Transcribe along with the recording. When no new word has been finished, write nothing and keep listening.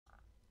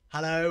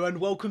Hello and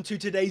welcome to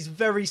today's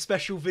very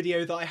special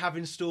video that I have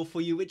in store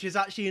for you, which is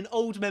actually an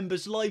old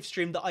members live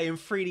stream that I am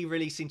freely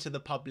releasing to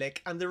the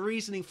public. And the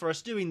reasoning for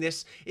us doing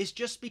this is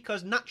just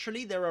because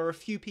naturally there are a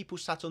few people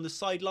sat on the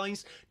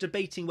sidelines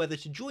debating whether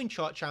to join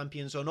Chart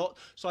Champions or not.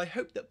 So I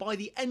hope that by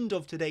the end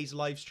of today's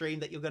live stream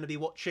that you're going to be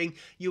watching,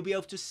 you'll be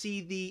able to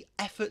see the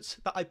efforts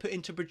that I put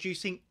into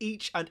producing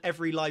each and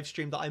every live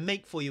stream that I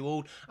make for you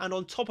all. And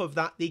on top of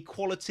that, the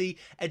quality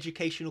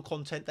educational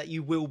content that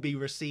you will be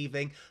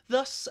receiving.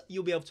 Thus,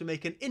 you'll be able to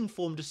make an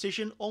informed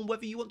decision on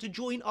whether you want to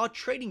join our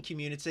trading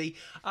community.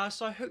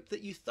 So I hope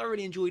that you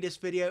thoroughly enjoy this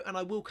video, and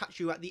I will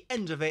catch you at the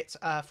end of it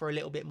for a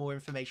little bit more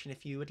information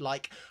if you would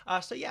like.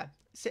 So yeah,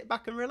 sit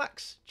back and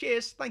relax.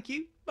 Cheers. Thank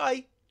you.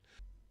 Bye.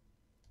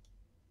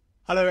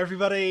 Hello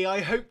everybody, I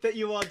hope that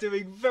you are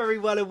doing very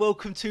well and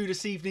welcome to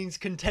this evening's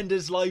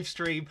Contenders live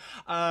stream.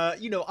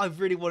 I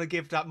really want to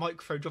give that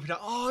microphone drop it out.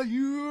 Are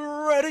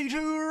you ready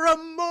to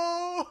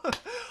rumble?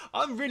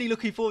 I'm really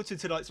looking forward to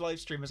tonight's live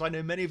stream, as I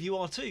know many of you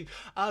are too,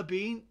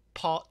 being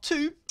part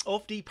 2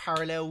 of the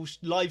Parallels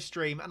live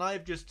stream, and I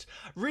have just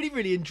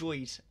really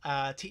enjoyed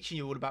teaching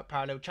you all about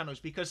parallel channels,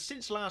 because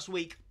since last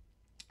week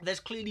there's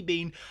clearly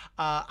been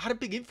had a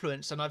big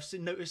influence, and I've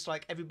noticed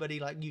like everybody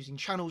like using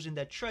channels in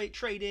their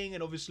trading,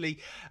 and obviously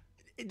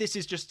this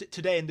is just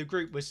today in the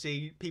group we're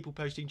seeing people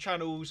posting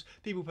channels,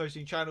 people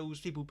posting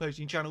channels,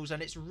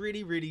 and it's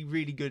really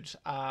good.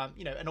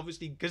 And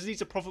obviously because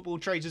these are profitable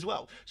trades as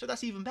well, so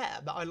that's even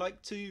better. But I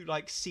like to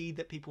see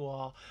that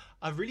people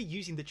are really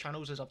using the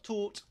channels as I've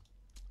taught.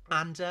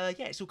 And yeah,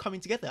 it's all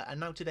coming together, and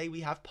now today we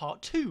have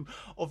part 2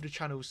 of the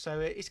channels, so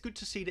it's good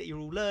to see that you're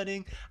all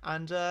learning,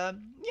 and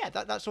yeah,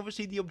 that's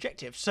obviously the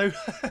objective, so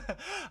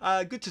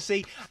good to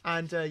see.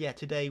 And yeah,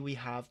 today we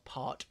have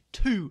part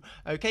 2.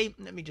 Okay,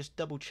 let me just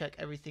double check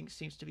everything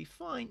seems to be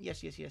fine.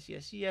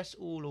 Yes,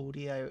 all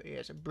audio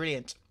is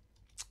brilliant.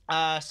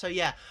 So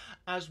yeah,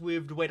 as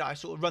with the way that I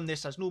sort of run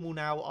this as normal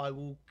now, I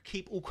will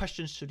keep all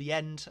questions to the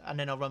end, and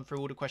then I'll run through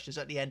all the questions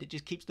at the end. It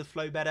just keeps the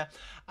flow better.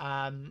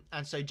 And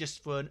so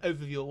just for an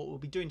overview of what we'll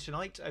be doing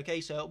tonight,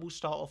 okay, so we'll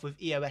start off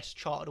with EOS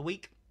chart of the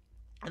week.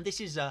 And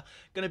this is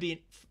going to be a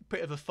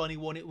bit of a funny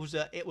one. It was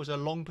a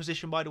long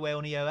position, by the way,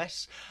 on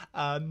EOS.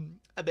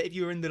 But if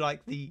you were in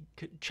the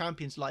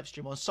Champions live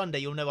stream on Sunday,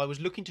 you'll know I was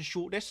looking to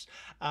short this,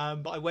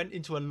 but I went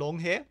into a long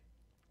here.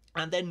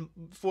 And then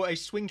for a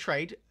swing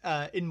trade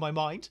in my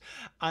mind,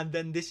 and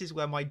then this is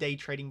where my day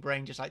trading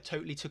brain just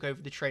totally took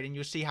over the trade, and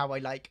you'll see how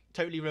I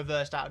totally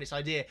reversed out of this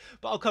idea.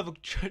 But I'll cover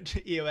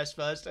EOS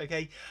first,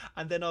 okay,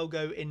 and then I'll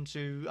go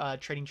into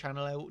trading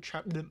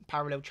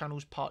parallel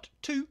channels part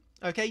 2.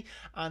 Okay,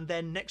 and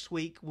then next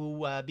week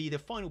will be the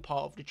final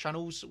part of the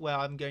channels, where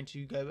I'm going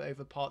to go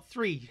over part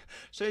 3.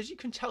 So as you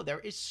can tell,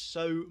 there is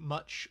so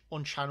much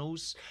on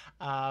channels.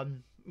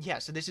 Yeah,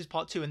 so this is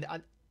part 2, and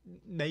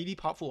maybe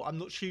part 4. I'm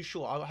not too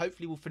sure.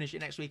 Hopefully we'll finish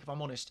it next week if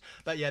I'm honest.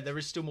 But yeah, there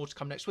is still more to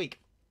come next week.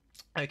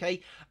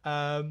 Okay.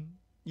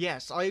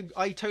 Yes, I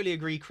totally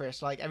agree,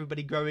 Chris. Like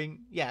everybody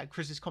growing. Yeah,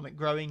 Chris's comment,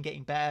 growing,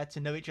 getting better, to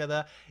know each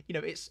other.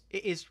 It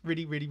is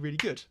really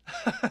good.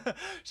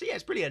 So yeah,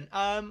 it's brilliant.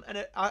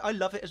 And I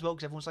love it as well,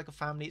 because everyone's like a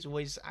family. It's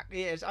always,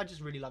 I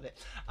just really love it.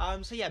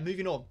 So yeah,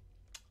 moving on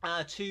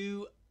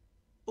to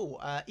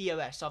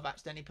EOS. I've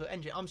accidentally put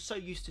engine. I'm so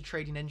used to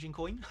trading engine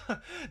coin.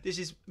 This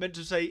is meant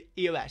to say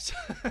EOS.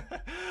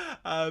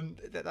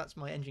 That's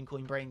my engine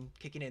coin brain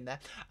kicking in there.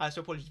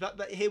 So apologies,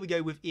 but here we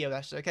go with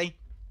EOS. Okay.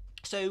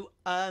 So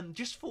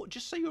just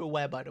so you're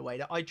aware, by the way,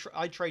 that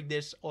I trade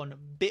this on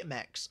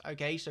BitMEX.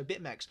 Okay, so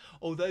BitMEX,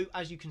 although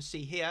as you can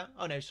see here,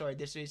 oh no, sorry,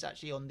 this is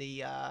actually on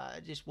the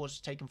this was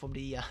taken from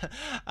the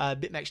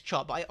BitMEX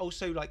chart, but I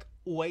also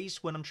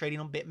always, when I'm trading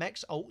on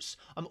BitMEX alts,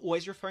 I'm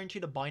always referring to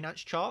the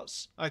Binance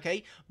charts.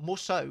 Okay, more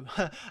so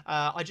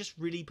I just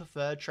really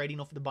prefer trading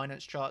off of the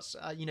Binance charts.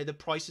 The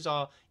prices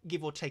are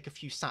give or take a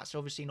few sats,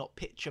 obviously not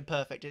picture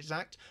perfect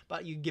exact,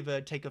 but you give or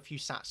take a few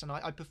sats, and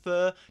I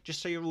prefer,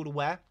 just so you're all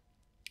aware,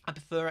 I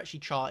prefer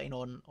actually charting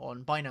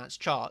on Binance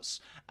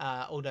charts,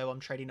 although I'm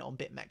trading it on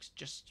BitMEX,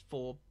 just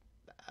for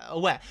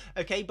aware.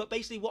 Okay, but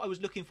basically what I was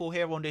looking for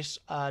here on this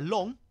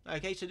long,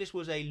 okay, so this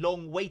was a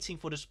long waiting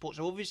for the support.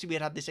 So obviously we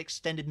had this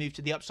extended move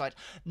to the upside.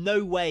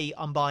 No way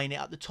I'm buying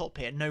it at the top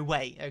here, no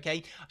way.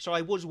 Okay, so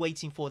I was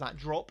waiting for that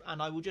drop,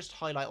 and I will just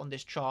highlight on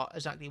this chart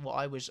exactly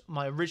what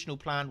my original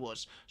plan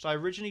was. So I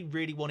originally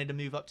really wanted to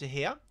move up to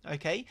here,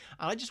 okay,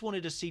 and I just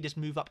wanted to see this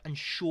move up and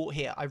short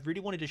here. I really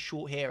wanted to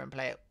short here and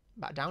play it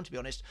back down, to be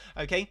honest.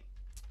 Okay,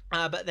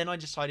 but then I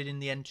decided in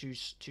the end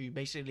to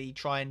basically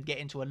try and get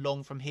into a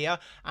long from here,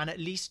 and at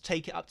least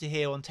take it up to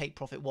here on take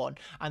profit 1,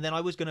 and then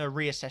I was going to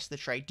reassess the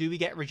trade. Do we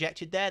get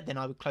rejected there? Then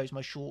I would close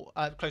my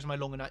close my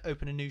long and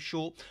open a new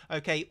short.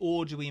 Okay,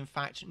 or do we in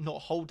fact not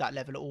hold that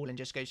level at all and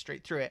just go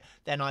straight through it?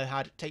 Then I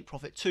had take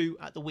profit 2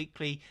 at the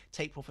weekly,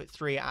 take profit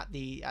 3 at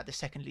the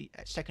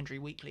secondary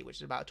weekly, which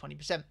is about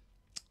 20%.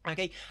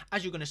 Okay,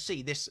 as you're going to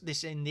see, this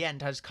in the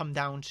end has come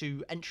down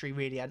to entry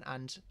really,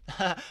 and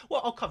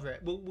well, I'll cover it.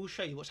 We'll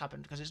show you what's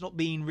happened because it's not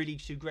been really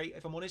too great,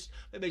 if I'm honest.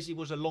 It basically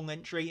was a long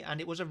entry, and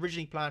it was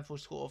originally planned for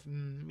sort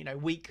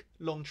of week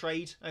long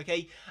trade.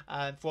 Okay,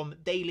 from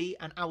daily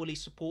and hourly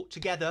support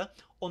together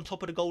on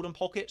top of the golden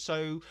pocket.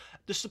 So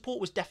the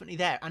support was definitely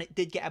there, and it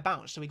did get a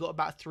bounce. So we got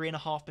about a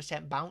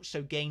 3.5% bounce.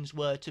 So gains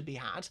were to be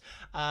had.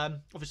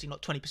 Obviously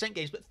not 20%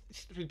 gains, but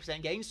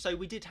 3% gains. So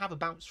we did have a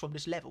bounce from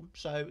this level.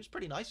 So it was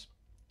pretty nice.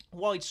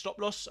 Wide stop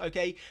loss.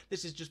 Okay,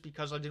 this is just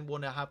because I didn't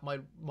want to have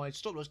my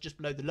stop loss just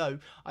below the low.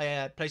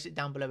 I placed it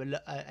down below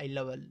a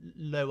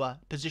lower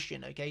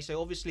position. Okay, so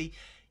obviously,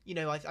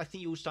 I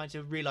think you're starting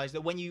to realize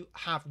that when you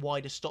have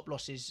wider stop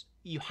losses,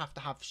 you have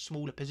to have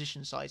smaller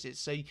position sizes.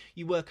 So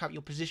you work out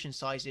your position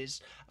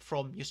sizes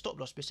from your stop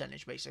loss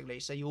percentage,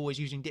 basically. So you're always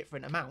using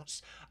different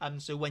amounts.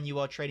 So when you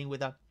are trading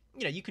with a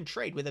you can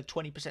trade with a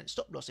 20%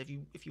 stop loss if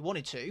you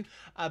wanted to,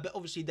 but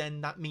obviously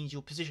then that means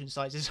your position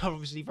sizes are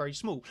obviously very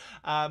small.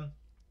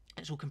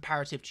 It's all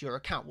comparative to your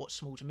account. What's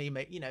small to me,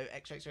 mate?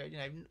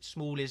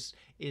 Small is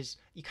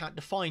you can't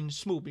define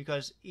small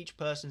because each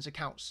person's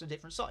account's a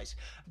different size.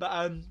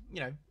 But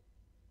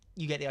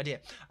you get the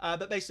idea.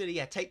 But basically,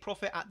 yeah, take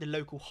profit at the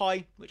local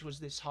high, which was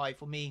this high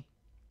for me.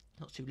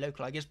 Not too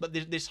local, I guess, but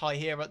this high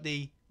here at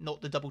not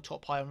the double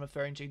top high I'm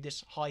referring to,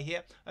 this high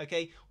here,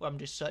 okay, where I'm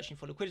just searching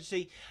for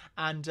liquidity.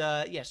 And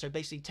yeah, so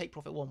basically take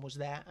profit one was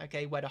there,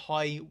 okay, where the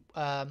high,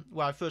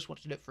 where I first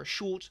wanted to look for a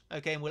short,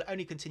 okay, and we'll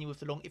only continue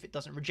with the long if it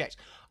doesn't reject.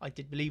 I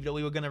did believe that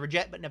we were going to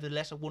reject, but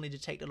nevertheless I wanted to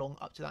take the long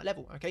up to that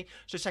level, okay.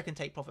 So second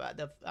take profit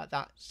at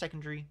that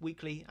secondary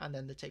weekly, and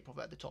then the take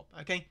profit at the top,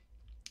 okay.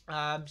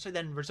 So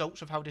then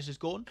results of how this has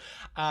gone.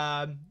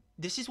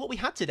 This is what we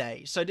had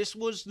today. So this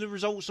was the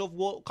results of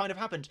what kind of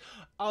happened.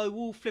 I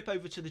will flip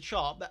over to the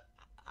chart, but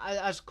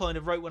as kind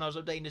of wrote when I was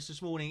updating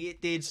this morning,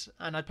 it did,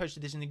 and I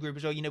posted this in the group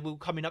as well, we're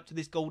coming up to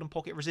this golden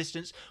pocket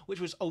resistance, which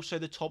was also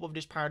the top of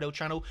this parallel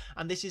channel.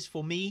 And this is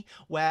for me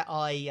where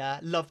I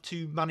love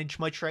to manage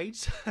my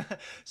trades.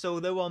 So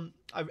although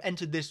I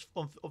entered this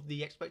of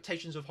the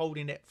expectations of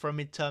holding it for a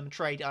midterm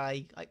trade,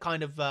 I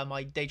kind of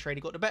my day trader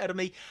got the better of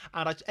me,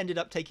 and I ended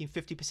up taking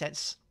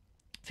 50%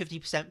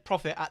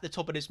 profit at the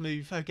top of this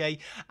move, okay,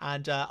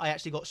 and I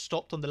actually got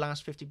stopped on the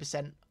last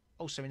 50%,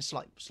 also in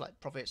slight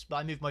profits, but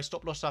I moved my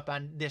stop loss up,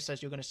 and this,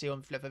 as you're going to see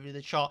on flip over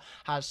the chart,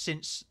 has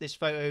since this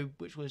photo,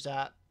 which was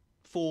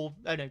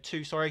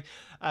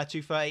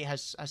 230,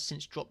 has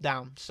since dropped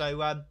down.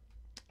 So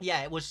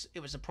yeah, it was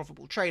a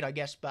profitable trade, I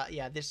guess, but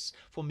yeah, this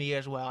for me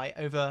as well, I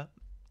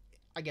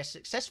guess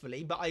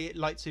successfully, but I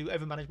like to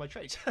overmanage my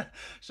trades.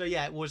 So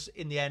yeah, it was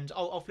in the end.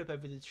 I'll flip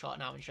over the chart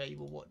now and show you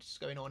what's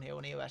going on here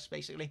on EOS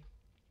basically.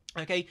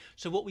 Okay,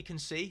 so what we can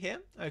see here,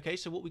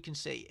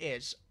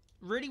 is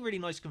really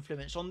nice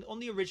confluence on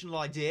the original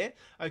idea.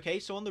 Okay,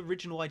 so on the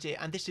original idea,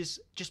 and this is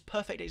just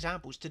perfect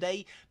examples.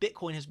 Today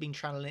Bitcoin has been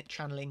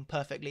channeling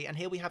perfectly, and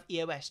here we have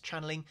EOS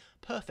channeling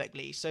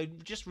perfectly. So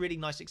just really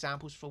nice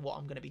examples for what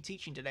I'm going to be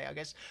teaching today, I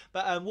guess.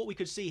 But what we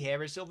could see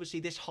here is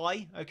obviously this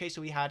high. Okay, so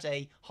we had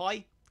a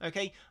high.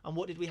 Okay, and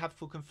what did we have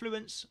for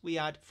confluence? We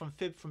had from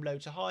fib from low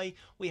to high,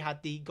 we had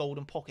the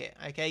golden pocket.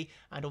 Okay,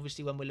 and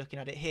obviously when we're looking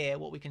at it here,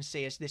 what we can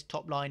see is this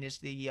top line is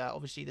the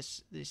obviously the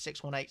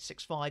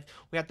 61865.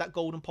 We had that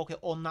golden pocket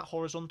on that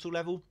horizontal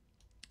level.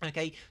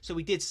 Okay, so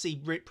we did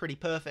see pretty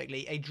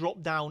perfectly a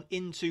drop down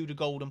into the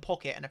golden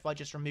pocket, and if I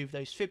just remove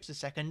those fibs a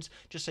second,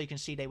 just so you can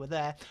see they were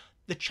there,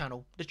 the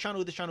channel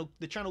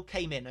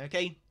came in.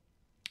 Okay.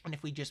 And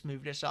if we just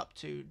move this up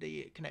to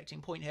the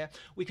connecting point here,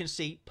 we can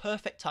see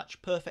perfect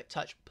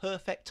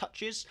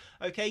touches,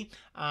 okay?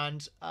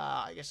 And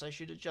I guess I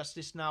should adjust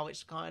this now.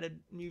 It's kind of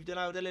moved it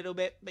out a little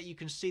bit, but you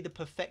can see the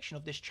perfection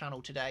of this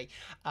channel today.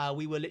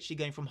 We were literally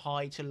going from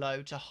high to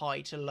low to high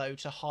to low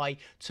to high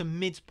to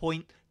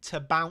midpoint to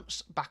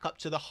bounce back up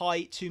to the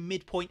high to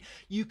midpoint.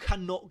 You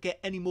cannot get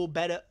any more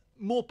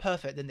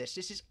perfect than this.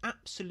 This is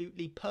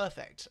absolutely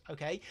perfect,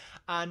 okay?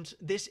 And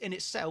this in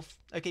itself,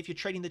 okay, if you're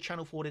trading the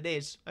channel for what it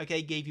is,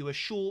 okay, gave you a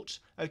short,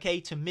 okay,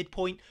 to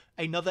midpoint,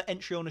 another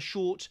entry on a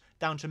short,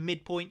 down to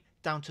midpoint,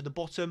 down to the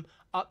bottom,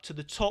 up to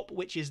the top,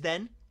 which is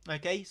then,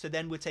 okay, so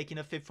then we're taking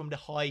a fib from the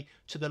high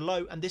to the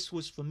low, and this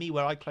was for me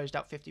where I closed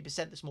out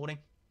 50% this morning,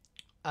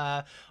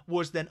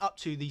 was then up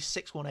to the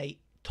 618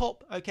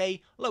 top,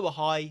 okay, lower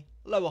high,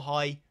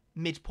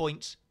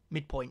 midpoint,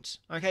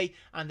 okay,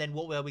 and then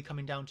what were we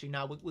coming down to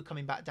now? We're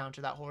coming back down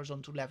to that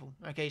horizontal level,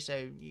 okay,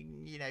 so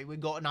we've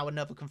got now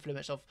another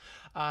confluence of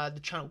the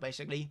channel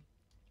basically.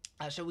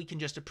 So we can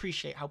just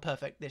appreciate how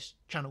perfect this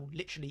channel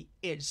literally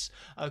is,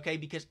 okay,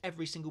 because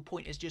every single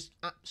point is just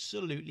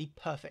absolutely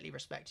perfectly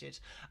respected.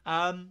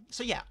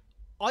 So yeah,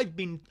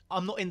 I'm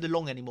not in the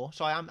long anymore,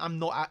 so I'm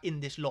not in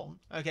this long,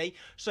 okay.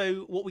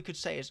 So what we could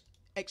say is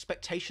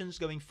expectations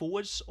going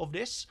forwards of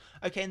this,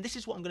 okay, and this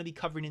is what I'm going to be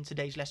covering in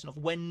today's lesson of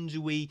when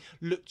do we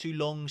look to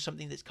long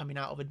something that's coming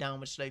out of a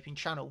downward sloping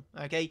channel,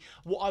 okay.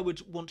 What I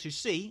would want to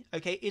see,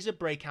 okay, is a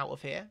breakout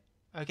of here,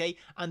 okay,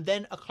 and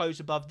then a close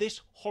above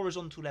this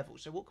horizontal level.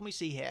 So what can we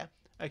see here?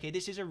 Okay,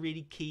 this is a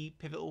really key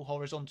pivotal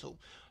horizontal.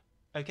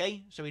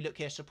 Okay, so we look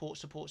here, support,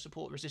 support,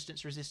 support,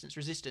 resistance, resistance,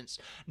 resistance.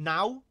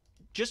 Now,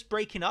 just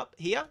breaking up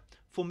here,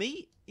 for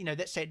me, you know,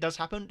 let's say it does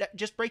happen,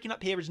 just breaking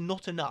up here is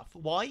not enough.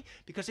 Why?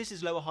 Because this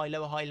is lower high,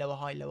 lower high, lower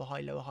high, lower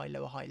high, lower high,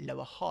 lower high,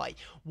 lower high.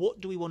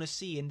 What do we want to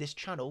see in this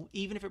channel?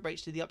 Even if it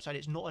breaks to the upside,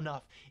 it's not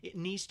enough. It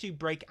needs to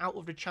break out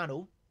of the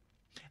channel,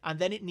 and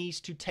then it needs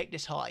to take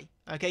this high,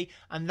 okay?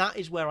 And that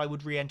is where I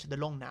would re-enter the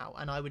long now,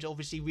 and I would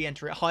obviously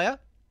re-enter it higher,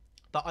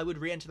 but I would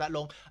re-enter that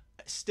long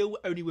still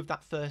only with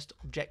that first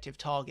objective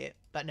target,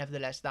 but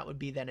nevertheless that would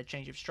be then a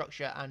change of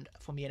structure and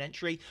for me an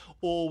entry.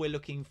 Or we're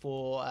looking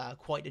for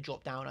quite a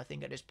drop down, I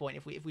think, at this point.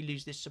 If we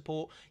lose this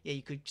support, yeah,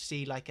 you could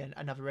see like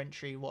another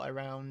entry, what,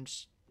 around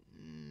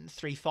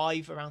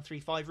 3.5, around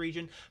 3.5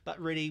 region. But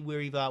really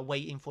we're either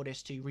waiting for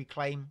this to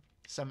reclaim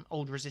some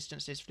old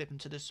resistances, flip them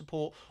to the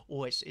support,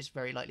 or it's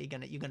very likely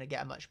you're gonna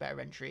get a much better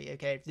entry.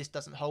 Okay, if this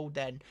doesn't hold,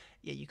 then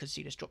yeah, you could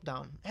see this drop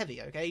down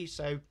heavy. Okay,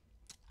 so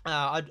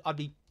I'd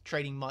be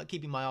trading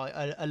keeping my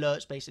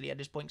alerts basically at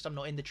this point, because I'm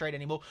not in the trade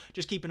anymore.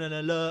 Just keeping an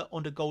alert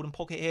on the golden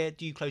pocket here.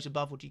 Do you close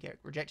above or do you get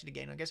rejected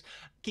again? I guess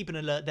keep an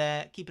alert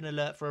there. Keep an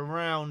alert for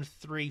around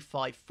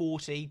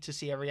 3.540 to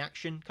see a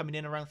reaction coming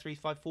in around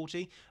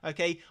 3.540.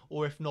 Okay,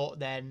 or if not,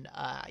 then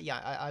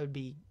yeah, I would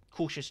be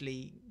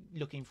cautiously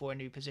looking for a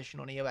new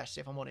position on EOS,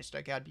 if I'm honest.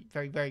 Okay, I'd be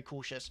very, very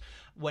cautious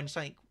when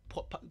something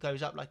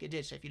goes up like it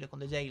did. So if you look on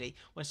the daily,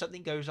 when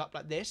something goes up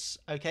like this,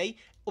 okay,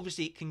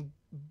 obviously it can,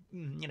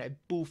 you know,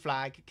 bull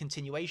flag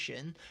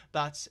continuation,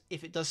 but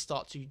if it does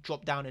start to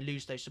drop down and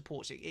lose those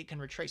supports, it can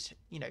retrace,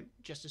 you know,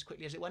 just as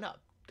quickly as it went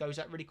up. Goes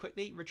up really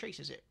quickly,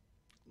 retraces it,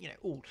 you know,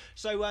 all.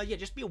 So yeah,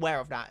 just be aware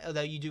of that.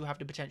 Although you do have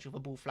the potential for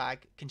bull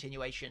flag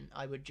continuation,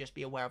 I would just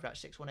be aware of that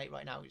 618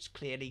 right now. It's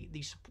clearly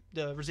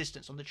the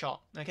resistance on the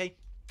chart. Okay.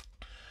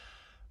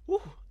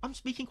 Ooh, I'm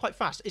speaking quite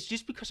fast. It's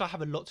just because I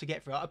have a lot to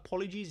get through.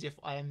 Apologies if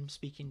I am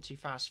speaking too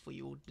fast for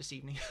you all this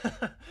evening.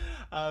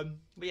 But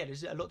yeah,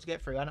 there's a lot to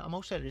get through, and I'm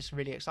also just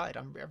really excited.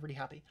 I'm really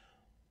happy.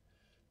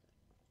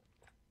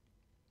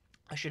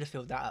 I should have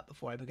filled that up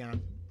before I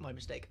began. My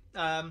mistake.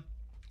 So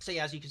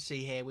yeah, as you can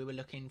see here, we were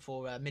looking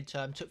for a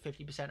midterm, took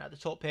 50% at the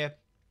top here.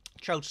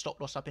 Trailed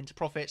stop loss up into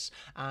profits,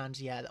 and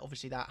yeah,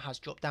 obviously that has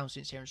dropped down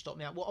since here and stopped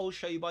me out. What I'll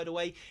show you, by the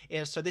way,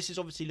 is, so this is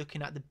obviously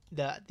looking at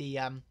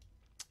the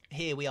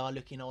here we are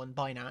looking on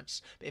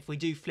Binance, but if we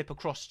do flip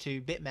across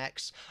to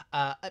BitMEX,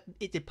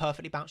 it did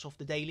perfectly bounce off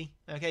the daily.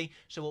 Okay,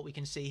 so what we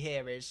can see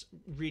here is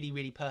really,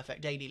 really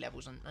perfect daily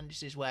levels, and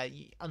this is where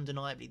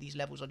undeniably these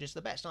levels are just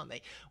the best, aren't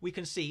they? We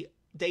can see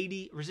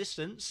daily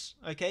resistance.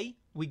 Okay,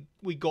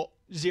 we got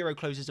 0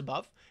 closes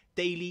above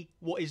daily.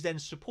 What is then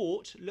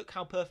support? Look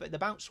how perfect the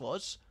bounce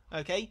was.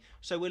 Okay,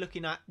 so we're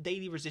looking at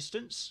daily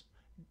resistance,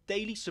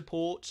 daily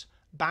support,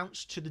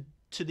 bounce to the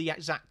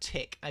exact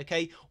tick.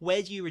 Okay,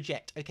 where do you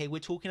reject? Okay, we're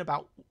talking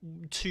about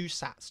two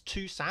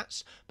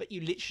sats, but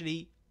you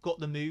literally got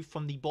the move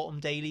from the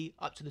bottom daily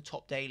up to the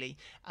top daily.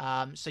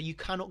 So you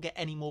cannot get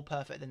any more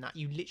perfect than that.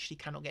 You literally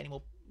cannot get any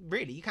more.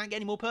 Really, you can't get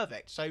any more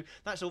perfect. So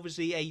that's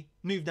obviously a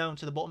move down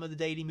to the bottom of the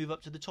daily, move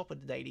up to the top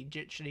of the daily,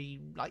 literally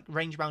like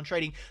range bound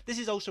trading. This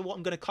is also what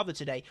I'm going to cover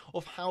today,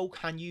 of how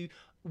can you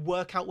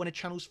work out when a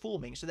channel's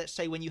forming. So let's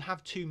say when you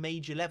have two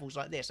major levels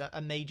like this,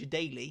 a major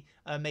daily,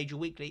 a major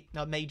weekly,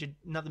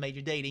 another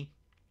major daily,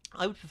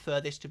 I would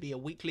prefer this to be a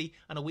weekly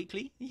and a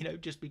weekly, you know,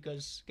 just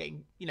because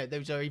getting, you know,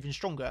 those are even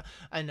stronger,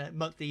 and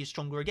monthly is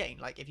stronger again.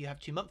 Like if you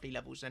have two monthly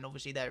levels, then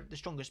obviously they're the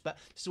strongest. But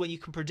this is when you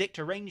can predict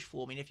a range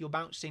forming. If you're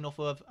bouncing off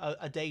of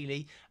a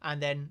daily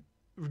and then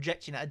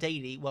rejecting at a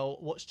daily, well,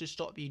 what's to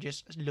stop you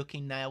just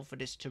looking now for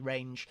this to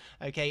range?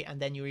 Okay, and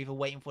then you're either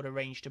waiting for the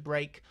range to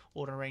break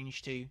or the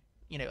range to,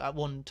 you know, at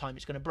one time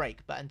it's going to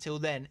break. But until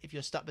then, if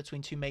you're stuck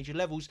between two major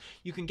levels,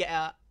 you can get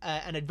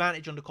an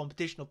advantage on the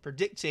competition of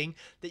predicting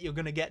that you're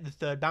going to get the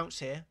third bounce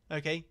here.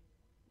 Okay,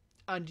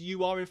 and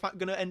you are in fact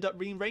going to end up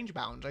being range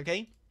bound.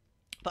 Okay,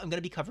 but I'm going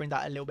to be covering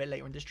that a little bit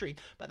later in the stream,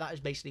 but that is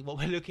basically what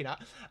we're looking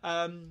at.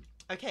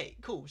 Okay,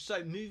 cool.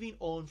 So moving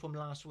on from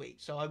last week,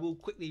 so I will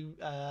quickly,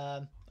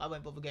 I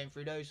won't bother going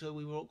through those. So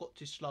we got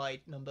to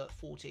slide number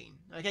 14.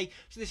 Okay,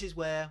 so this is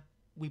where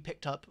we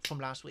picked up from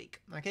last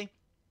week. Okay,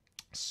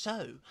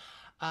 so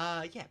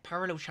yeah,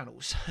 parallel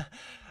channels.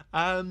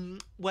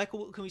 Where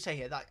can we say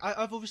here that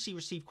I've obviously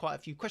received quite a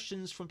few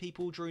questions from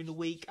people during the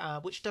week,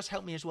 which does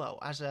help me as well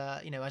as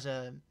a, you know, as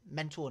a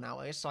mentor now.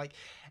 It's like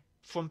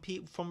from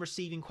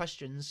receiving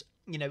questions,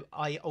 you know,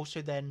 I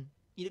also then,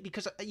 you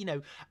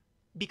know,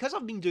 because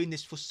I've been doing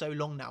this for so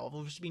long now, I've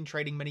obviously been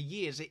trading many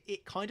years,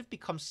 it kind of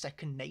becomes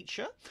second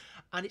nature,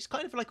 and it's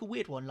kind of like a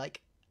weird one. Like,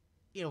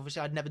 you know,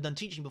 obviously I'd never done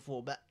teaching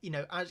before, but, you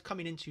know, as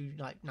coming into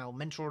like now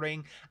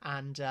mentoring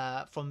and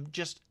from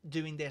just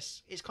doing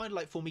this, it's kind of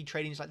like for me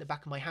trading is like the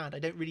back of my hand. I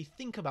don't really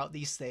think about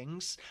these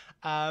things.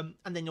 And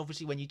then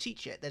obviously when you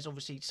teach it, there's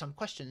obviously some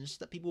questions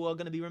that people are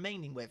going to be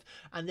remaining with.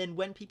 And then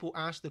when people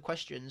ask the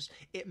questions,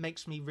 it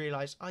makes me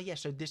realize, oh yeah,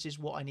 so this is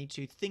what I need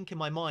to think in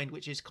my mind,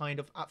 which is kind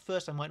of, at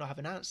first I might not have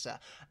an answer.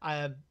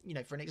 You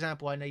know, for an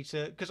example, I need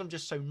to, because I'm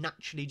just so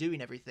naturally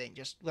doing everything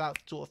just without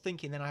sort of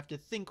thinking, then I have to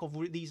think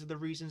of these are the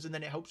reasons, and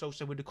then it helps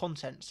also with the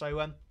content.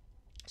 So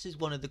This is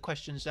one of the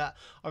questions that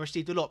I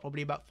received a lot,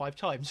 probably about 5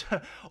 times,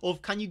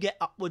 of can you get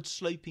upward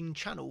sloping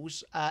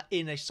channels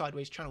in a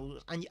sideways channel?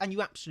 And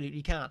you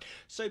absolutely can.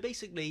 So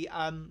basically,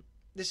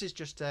 this is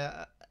just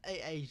a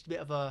bit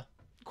of a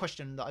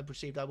question that I've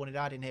received. I wanted to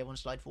add in here on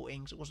slide 14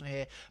 because it wasn't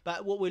here.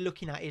 But what we're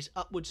looking at is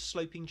upward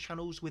sloping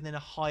channels within a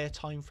higher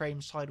time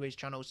frame sideways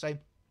channel. So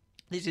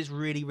this is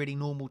really, really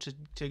normal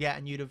to get,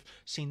 and you'd have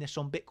seen this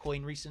on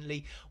Bitcoin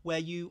recently, where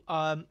you,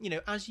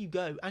 as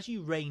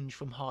you range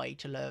from high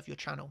to low of your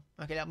channel.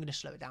 Okay, I'm going to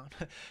slow it down.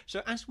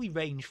 So as we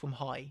range from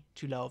high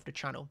to low of the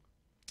channel,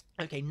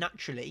 okay,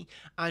 naturally,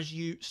 as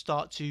you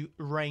start to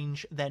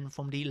range then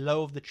from the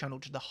low of the channel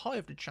to the high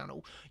of the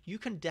channel, you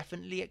can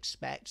definitely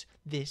expect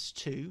this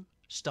to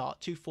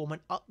start to form an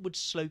upward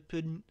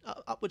sloping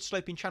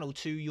channel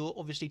to your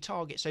obviously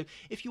target. So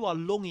if you are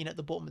longing at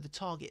the bottom of the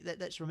target,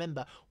 let's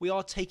remember we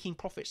are taking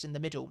profits in the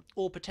middle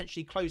or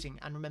potentially closing.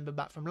 And remember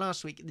back from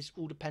last week, this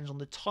all depends on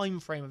the time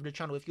frame of the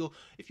channel. If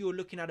you're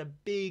looking at a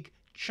big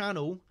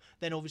channel,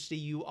 then obviously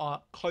you are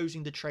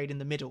closing the trade in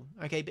the middle.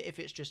 Okay, but if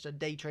it's just a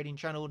day trading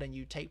channel, then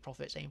you take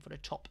profits, aim for the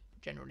top,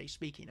 generally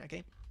speaking.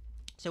 Okay.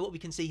 So what we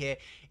can see here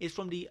is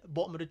from the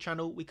bottom of the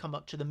channel, we come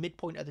up to the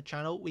midpoint of the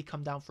channel, we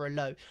come down for a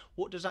low.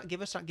 What does that give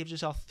us? That gives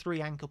us our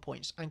 3 anchor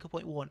points. Anchor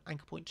point 1,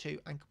 anchor point 2,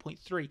 anchor point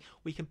 3.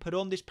 We can put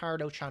on this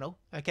parallel channel,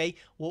 okay?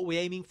 What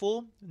we're aiming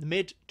for, the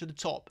mid to the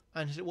top.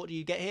 And so what do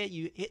you get here?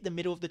 You hit the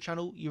middle of the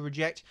channel, you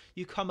reject,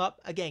 you come up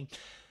again.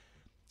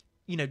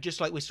 You know, just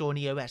like we saw in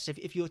EOS,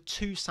 if you're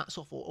 2 sats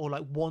off or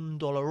like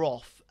 $1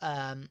 off,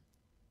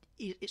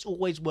 it's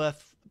always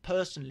worth,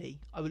 personally,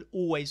 I would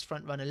always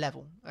front run a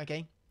level,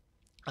 okay?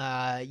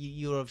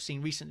 You'll have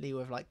seen recently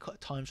with like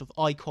times of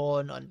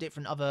Icon and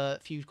different other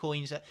few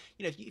coins that,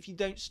 you know, if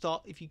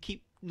you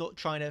keep not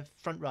trying to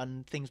front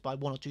run things by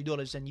 $1 or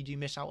 $2, then you do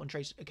miss out on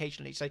trades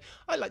occasionally. So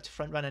I like to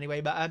front run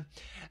anyway, but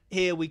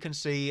here we can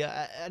see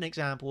an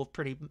example of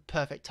pretty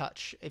perfect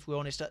touch, if we're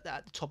honest, at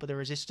the top of the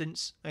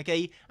resistance,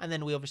 okay? And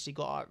then we obviously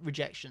got our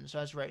rejection. So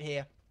as right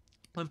here,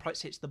 when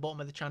price hits the bottom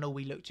of the channel,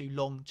 we look to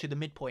long to the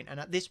midpoint. And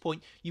at this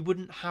point, you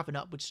wouldn't have an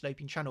upward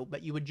sloping channel,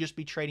 but you would just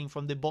be trading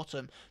from the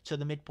bottom to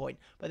the midpoint.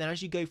 But then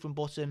as you go from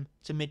bottom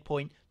to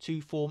midpoint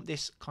to form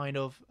this kind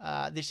of,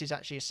 this is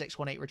actually a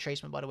 618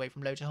 retracement, by the way,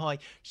 from low to high.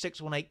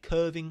 618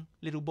 curving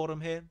little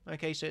bottom here.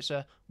 Okay, so it's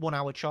a 1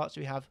 hour chart.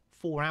 So we have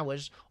 4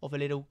 hours of a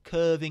little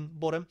curving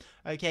bottom,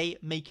 okay,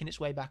 making its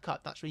way back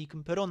up. That's where you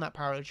can put on that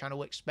parallel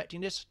channel, expecting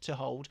this to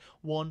hold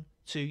 1,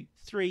 2,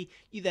 3.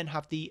 You then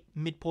have the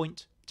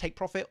midpoint, take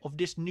profit of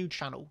this new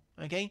channel,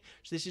 okay?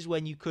 So this is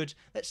when you could,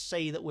 let's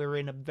say that we're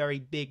in a very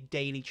big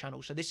daily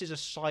channel. So this is a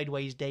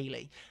sideways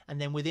daily, and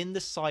then within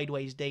the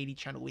sideways daily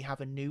channel, we have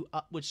a new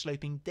upward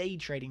sloping day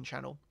trading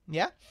channel.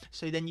 Yeah,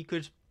 so then you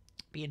could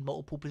be in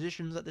multiple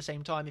positions at the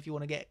same time if you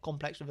want to get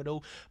complex with it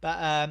all.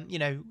 But you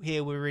know,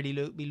 here we're really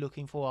be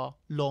looking for our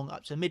long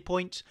up to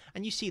midpoint,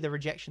 and you see the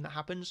rejection that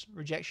happens,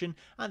 rejection,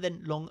 and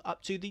then long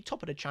up to the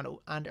top of the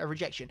channel and a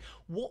rejection.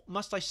 What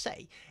must I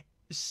say?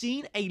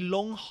 Seeing a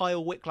long higher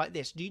wick like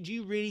this, do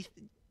you really,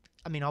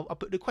 I mean, I'll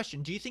put the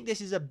question, do you think this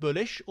is a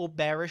bullish or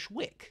bearish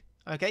wick?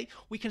 Okay,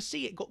 we can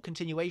see it got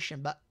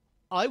continuation, but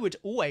I would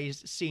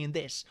always, seeing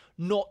this,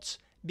 not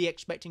be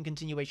expecting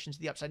continuation to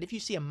the upside. If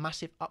you see a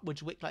massive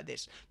upwards wick like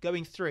this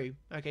going through,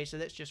 okay, so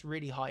let's just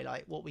really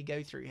highlight what we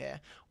go through here.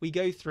 We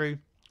go through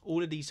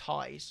all of these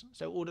highs,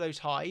 so all of those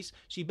highs,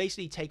 so you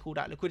basically take all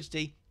that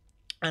liquidity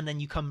and then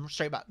you come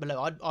straight back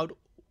below. I'd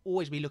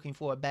always be looking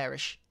for a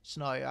bearish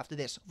scenario after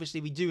this.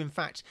 Obviously, we do in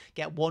fact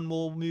get one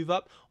more move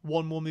up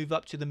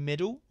to the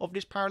middle of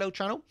this parallel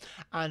channel.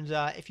 And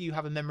if you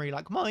have a memory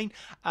like mine,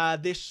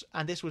 this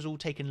was all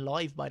taken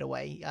live, by the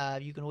way.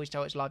 You can always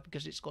tell it's live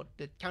because it's got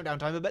the countdown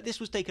timer, but this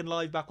was taken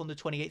live back on the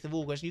 28th of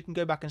August. You can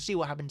go back and see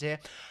what happened here.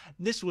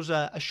 This was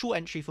a short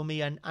entry for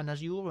me, and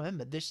as you all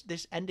remember,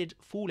 this ended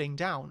falling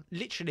down.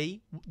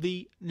 Literally,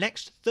 the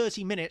next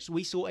 30 minutes,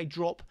 we saw a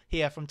drop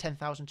here from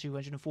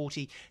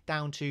 10,240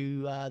 down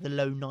to the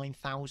low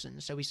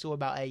 9,000. So we saw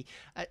about a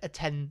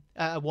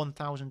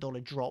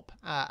 $1,000 drop,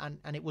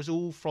 and it was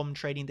all from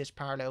trading this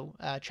parallel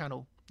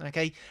channel.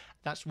 Okay,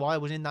 that's why I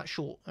was in that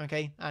short.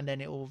 Okay, and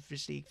then it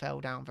obviously fell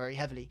down very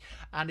heavily,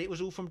 and it was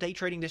all from day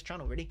trading this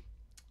channel, really.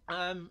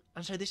 And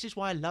so this is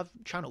why I love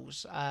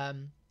channels.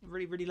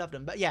 Really love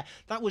them. But yeah,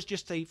 that was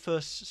just a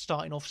first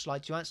starting off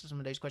slide to answer some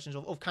of those questions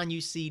of can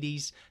you see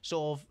these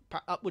sort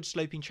of upward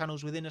sloping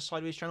channels within a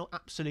sideways channel?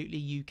 Absolutely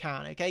you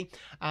can. Okay,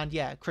 and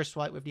yeah, Chris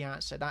White with the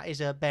answer, that is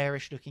a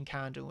bearish looking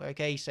candle.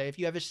 Okay, so if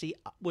you ever see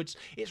upwards,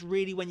 it's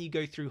really when you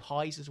go through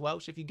highs as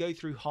well. So if you go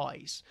through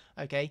highs,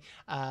 okay,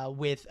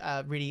 with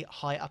a really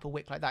high upper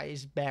wick like that,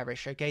 is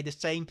bearish. Okay, the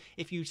same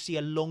if you see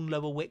a long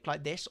lower wick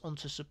like this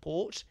onto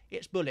support,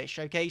 it's bullish.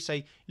 Okay,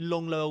 so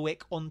long lower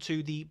wick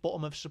onto the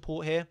bottom of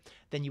support here,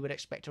 then you would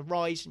expect a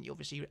rise, and you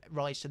obviously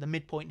rise to the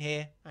midpoint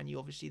here, and you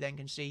obviously then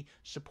can see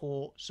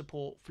support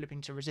flipping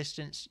to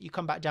resistance. You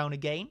come back down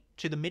again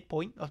to the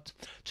midpoint,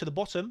 to the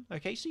bottom.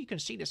 Okay, so you can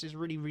see this is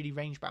really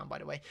range bound, by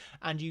the way,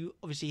 and you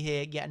obviously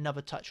here get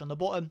another touch on the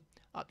bottom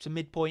up to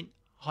midpoint,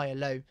 higher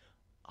low,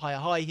 higher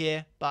high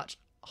here, but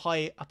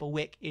high upper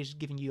wick is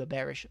giving you a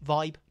bearish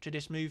vibe to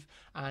this move,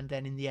 and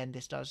then in the end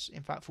this does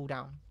in fact fall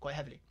down quite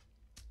heavily.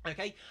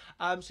 Okay,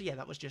 so yeah,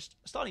 that was just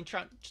starting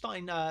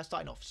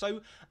off.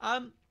 So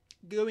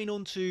going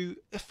on to,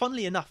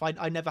 funnily enough,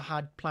 I never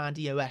had planned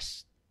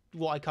EOS,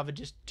 what I covered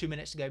just 2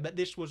 minutes ago, but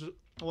this was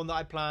one that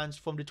I planned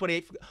from the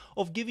 28th,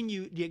 of giving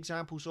you the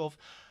examples of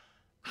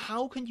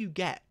how can you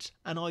get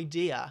an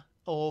idea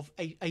of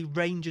a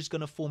range is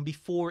going to form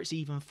before it's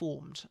even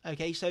formed.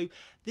 Okay, so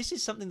this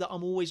is something that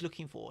I'm always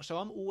looking for. So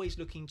I'm always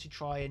looking to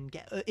try and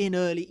get in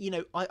early. You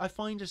know, I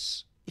find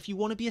us, if you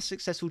want to be a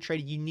successful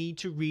trader, you need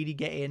to really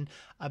get in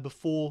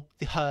before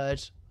the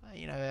herd.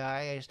 You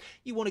know,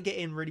 you want to get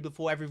in really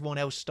before everyone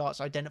else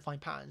starts identifying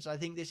patterns. I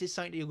think this is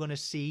something that you're going to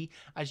see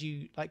as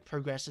you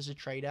progress as a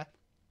trader.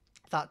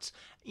 That,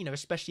 you know,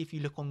 especially if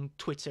you look on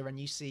Twitter and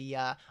you see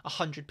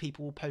 100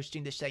 people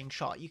posting the same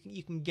chart,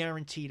 you can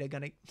guarantee they're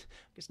going to,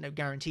 there's no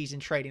guarantees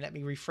in trading, let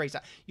me rephrase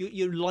that,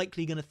 you're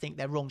likely going to think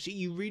they're wrong. So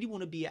you really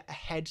want to be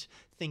ahead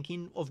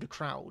thinking of the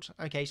crowd.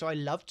 Okay, so I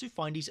love to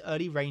find these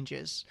early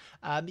ranges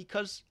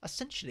because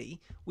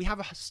essentially we have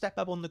a step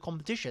up on the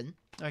competition.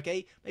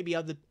 Okay, maybe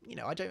other, you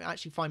know, I don't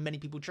actually find many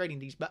people trading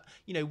these, but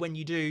you know, when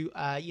you do,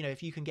 you know,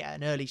 if you can get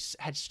an early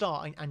head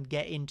start and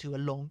get into a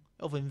long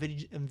of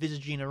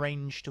envisaging a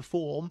range to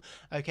form,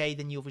 okay,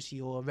 then you're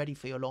ready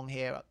for your long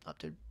here up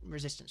to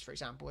resistance, for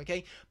example.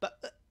 Okay,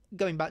 but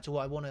going back to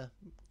what I want to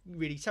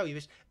really tell you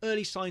is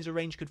early signs a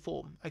range could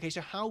form. Okay, so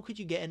how could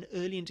you get an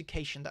early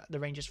indication that the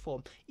range is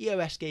formed?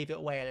 EOS gave it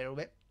away a little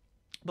bit,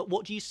 but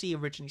what do you see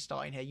originally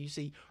starting here? You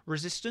see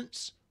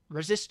resistance,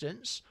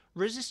 resistance,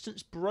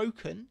 resistance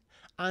broken,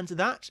 and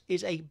that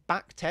is a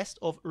back test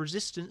of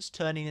resistance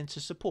turning into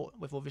support.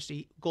 We've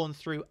obviously gone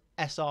through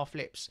SR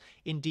flips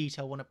in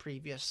detail on a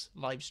previous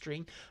live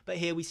stream, but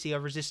here we see a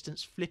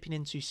resistance flipping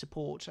into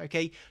support.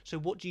 Okay, so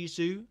what do you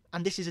do?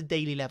 And this is a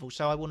daily level,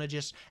 so I want to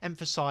just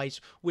emphasize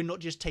we're not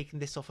just taking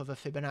this off of a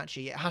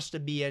Fibonacci. It has to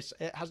be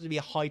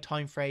a high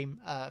time frame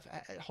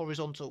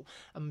horizontal,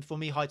 and for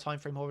me high time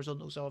frame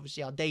horizontals are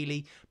obviously our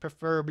daily,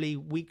 preferably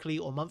weekly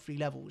or monthly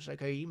levels.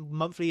 Okay,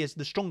 monthly is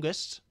the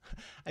strongest,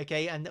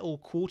 okay, and or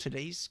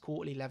quarterly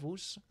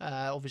levels,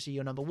 obviously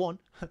your number one.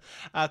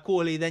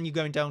 Quarterly, then you're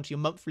going down to your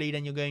monthly,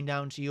 then you're going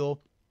down to your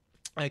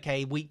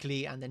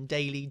weekly, and then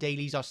daily.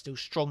 Dailies are still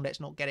strong, let's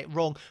not get it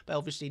wrong, but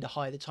obviously the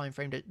higher the time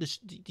frame,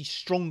 the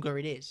stronger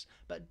it is,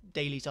 but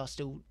dailies are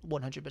still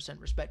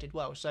 100% respected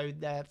well, so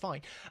they're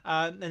fine.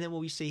 And then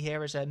what we see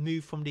here is a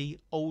move from the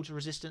old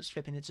resistance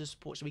flipping into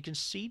support, so we can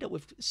see that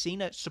we've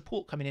seen a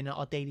support coming in at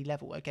our daily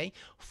level. Okay,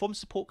 from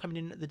support coming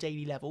in at the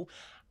daily level,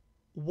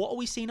 what are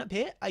we seeing up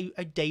here?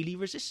 A daily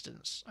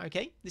resistance.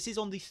 Okay, this is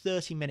on the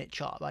 30-minute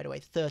chart, by the way,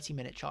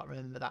 30-minute chart,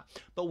 remember that.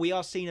 But we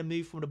are seeing a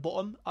move from the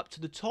bottom up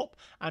to the top,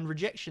 and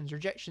rejections,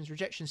 rejections,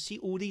 rejections. See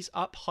all these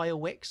up higher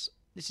wicks?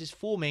 This is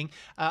forming,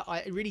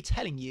 really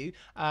telling you,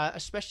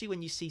 especially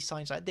when you see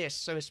signs like this.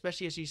 So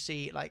especially as you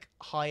see like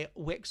high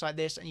wicks like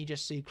this, and you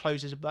just see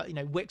closes above, you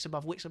know, wicks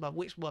above, wicks above,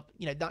 wicks above,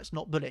 you know, that's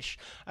not bullish.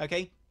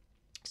 Okay.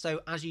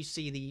 So as you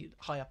see the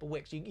high upper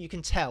wicks, you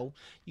can tell,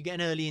 you get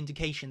an early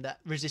indication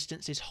that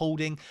resistance is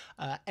holding,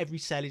 every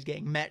sell is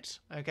getting met.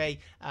 Okay,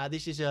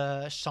 this is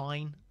a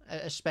sign,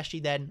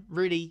 especially then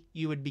really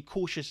you would be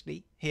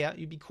cautiously here,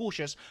 you'd be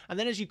cautious, and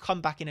then as you come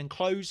back in and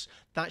close,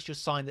 that's your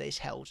sign that it's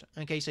held.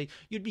 Okay, so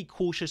you'd be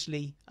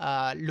cautiously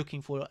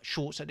looking for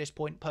shorts at this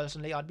point.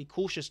 Personally, I'd be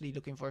cautiously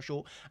looking for a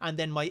short, and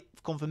then my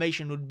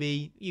confirmation would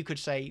be, you could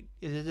say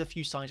there's a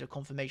few signs of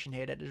confirmation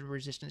here that the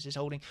resistance is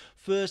holding.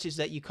 First is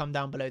that you come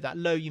down below that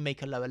low, you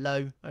make a lower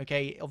low.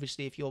 Okay,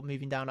 obviously if you're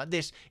moving down like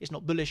this, it's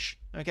not bullish.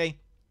 Okay,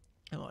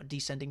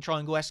 descending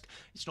triangle-esque,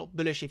 it's not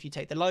bullish if you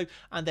take the low.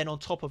 And then on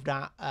top of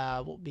that,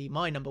 what would be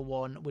my number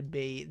one would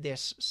be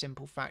this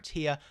simple fact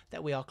here,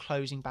 that we are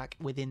closing back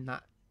within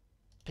that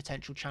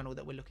potential channel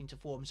that we're looking to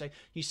form. So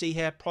you see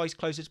here, price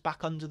closes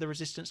back under the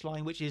resistance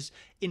line, which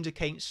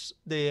indicates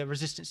the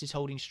resistance is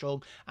holding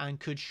strong and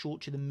could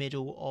short to the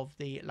middle of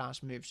the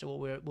last move. So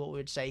what we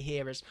would say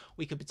here is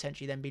we could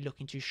potentially then be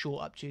looking to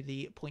short up to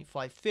the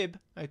 0.5 fib,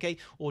 okay,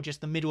 or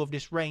just the middle of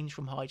this range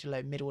from high to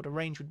low. Middle of the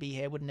range would be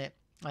here, wouldn't it?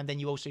 And then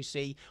you also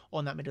see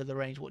on that middle of the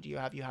range, what do you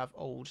have? You have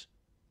old.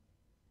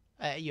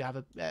 You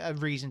have a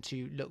reason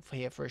to look for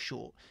here for a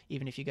short.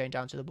 Even if you're going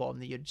down to the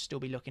bottom, you'd still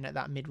be looking at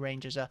that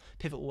mid-range as a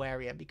pivotal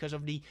area because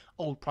of the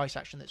old price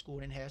action that's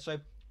going in here. So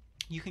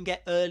you can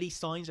get early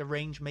signs a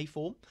range may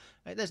form.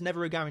 There's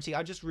never a guarantee.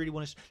 I just really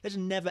want to, there's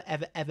never,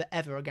 ever, ever,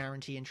 ever a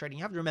guarantee in trading.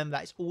 You have to remember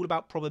that it's all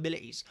about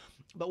probabilities.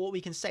 But what we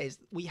can say is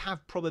we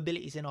have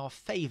probabilities in our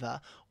favor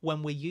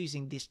when we're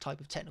using this type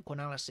of technical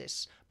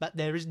analysis, but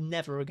there is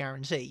never a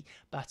guarantee.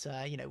 But,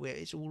 you know,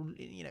 it's all,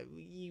 you know,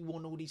 you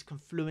want all these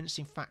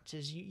confluencing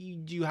factors. You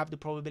do have the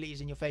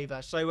probabilities in your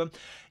favor. So,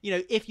 you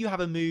know, if you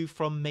have a move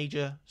from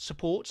major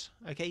support,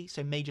 okay,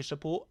 so major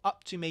support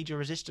up to major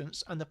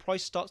resistance, and the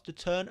price starts to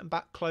turn and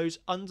back close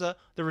under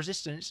the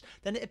resistance,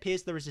 then it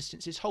appears the resistance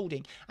is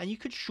holding, and you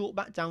could short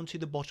back down to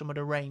the bottom of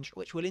the range,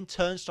 which will in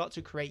turn start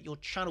to create your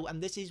channel.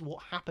 And this is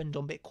what happened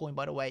on Bitcoin,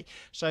 by the way.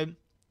 So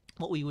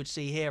what we would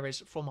see here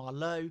is from our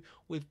low,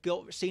 we've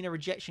seen a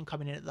rejection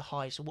coming in at the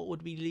high. So what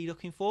would we be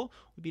looking for?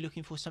 We'd be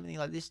looking for something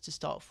like this to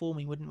start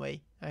forming, wouldn't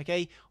we?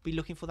 Okay, we'll be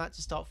looking for that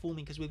to start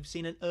forming because we've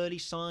seen an early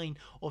sign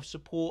of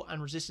support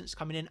and resistance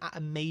coming in at a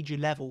major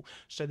level.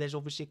 So there's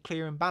obviously a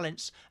clear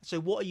imbalance. So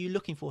what are you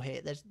looking for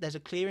here? There's a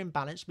clear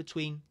imbalance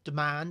between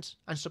demand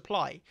and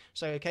supply.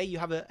 So okay, you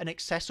have an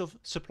excess of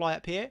supply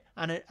up here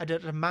and a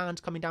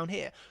demand coming down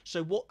here.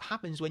 So what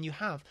happens when you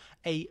have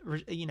a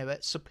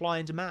supply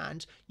and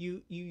demand?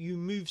 You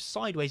move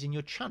sideways in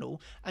your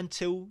channel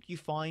until you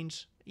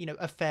find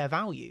a fair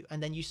value,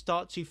 and then you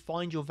start to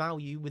find your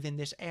value within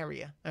this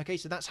area. Okay,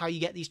 so that's how you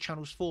get these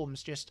channels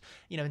forms, just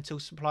until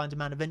supply and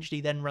demand eventually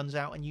then runs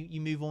out and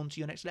you move on to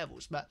your next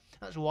levels. But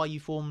that's why you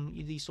form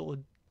these sort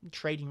of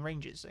trading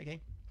ranges.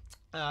 Okay,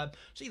 so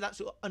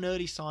that's an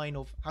early sign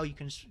of how you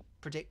can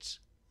predict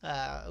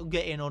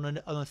get in on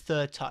a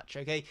third touch.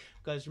 Okay,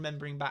 because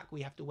remembering back,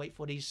 we have to wait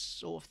for these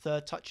sort of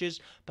third touches,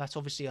 but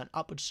obviously an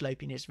upward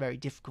sloping is very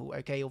difficult.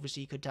 Okay,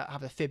 obviously you could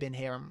have a fib in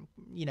here,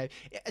 and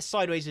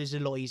sideways is a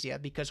lot easier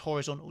because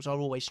horizontals are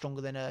always stronger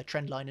than a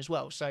trend line as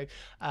well. So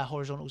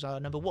horizontals are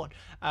number one,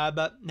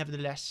 but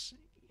nevertheless,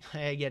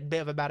 yeah, a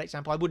bit of a bad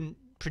example. I wouldn't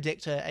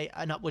predict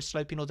an upward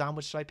sloping or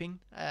downward sloping.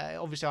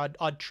 Obviously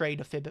I'd trade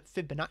a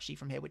Fibonacci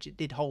from here, which it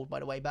did hold, by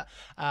the way, but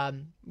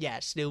yeah,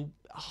 still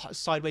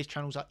sideways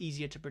channels are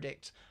easier to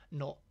predict,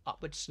 not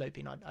upward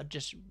sloping. I'd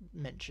just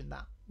mention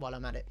that while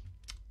I'm at it.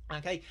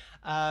 Okay,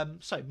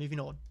 so moving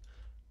on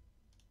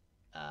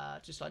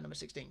to slide number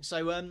 16.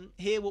 So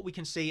here what we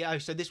can see,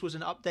 so this was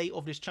an update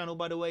of this channel,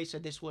 by the way. So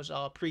this was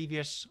our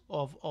previous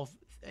of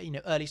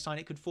early sign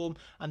it could form,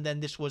 and then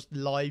this was the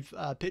live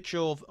picture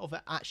of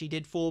it actually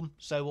did form.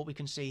 So what we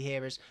can see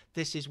here is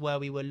this is where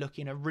we were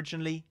looking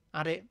originally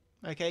at it.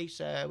 Okay,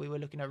 so we were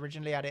looking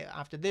originally at it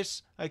after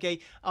this.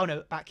 Okay, oh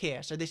no, back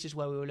here. So this is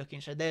where we were looking.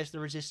 So there's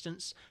the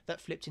resistance that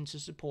flipped into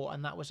support,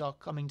 and that was our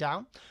coming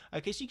down.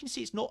 Okay, so you can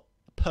see it's not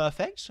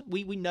perfect.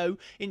 We know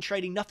in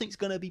trading nothing's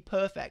going to be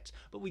perfect,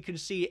 but we can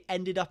see it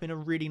ended up in a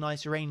really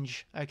nice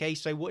range. Okay,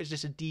 so what is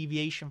this? A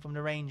deviation from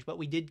the range, but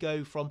we did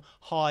go from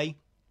high.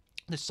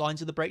 The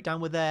signs of the breakdown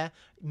were there.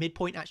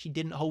 Midpoint actually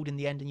didn't hold in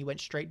the end and you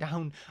went straight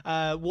down.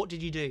 What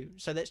did you do?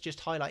 So let's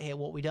just highlight here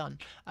what we done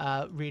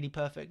really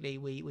perfectly.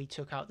 We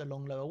took out the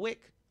long lower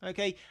wick.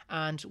 Okay,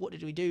 and what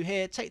did we do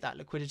here? Take that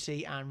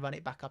liquidity and run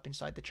it back up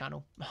inside the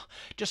channel.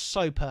 Just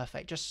so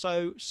perfect, just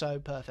so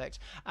perfect.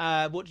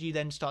 What do you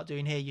then start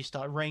doing here? You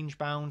start range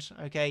bound.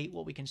 Okay,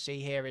 what we can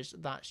see here is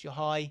that's your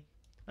high.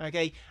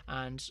 Okay,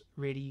 and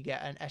really you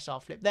get an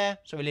SR flip there,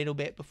 so a little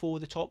bit before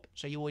the top.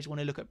 So you always want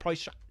to look at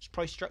price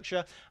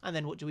structure, and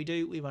then what do?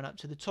 We run up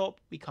to the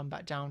top, we come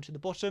back down to the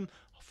bottom,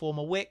 form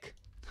a wick,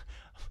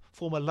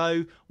 form a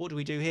low. What do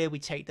we do here? We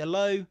take the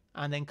low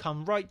and then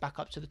come right back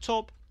up to the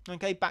top.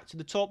 Okay, back to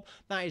the top.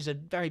 That is a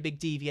very big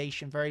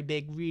deviation, very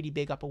big, really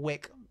big upper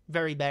wick,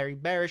 very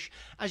bearish.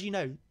 As you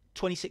know,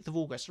 26th of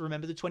August.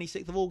 Remember the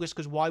 26th of August,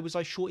 because why was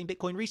I shorting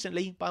Bitcoin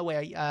recently? By the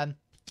way,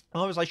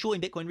 why was I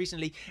shorting Bitcoin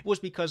recently? It was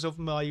because of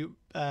my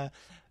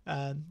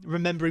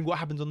remembering what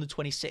happened on the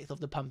 26th of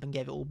the pump and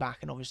gave it all back,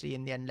 and obviously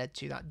in the end led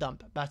to that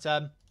dump. But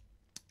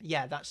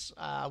yeah, that's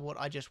what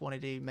I just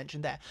wanted to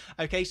mention there.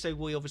 Okay, so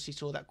we obviously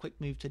saw that quick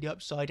move to the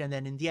upside, and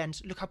then in the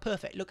end, look how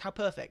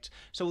perfect.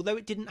 So although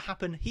it didn't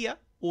happen here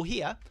or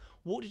here,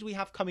 what did we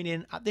have coming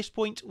in at this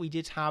point? We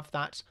did have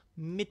that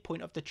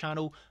midpoint of the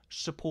channel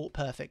support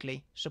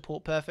perfectly,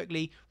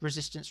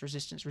 resistance,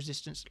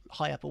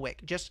 high upper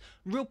wick. Just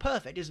real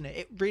perfect, isn't it?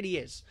 It really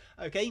is.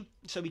 Okay,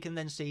 so we can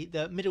then see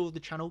the middle of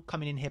the channel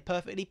coming in here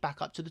perfectly,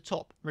 back up to the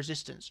top,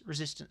 resistance,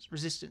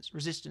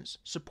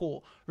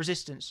 support,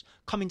 resistance,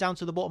 coming down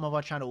to the bottom of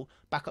our channel,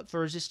 back up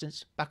for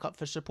resistance, back up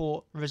for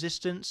support,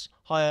 resistance,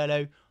 higher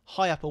low,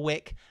 high upper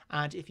wick.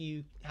 And if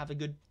you have a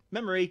good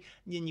memory,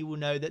 then you will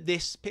know that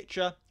this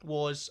picture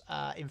was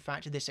in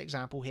fact this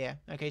example here.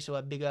 Okay, so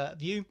a bigger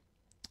view.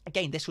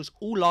 Again, this was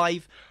all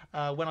live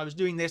when I was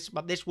doing this,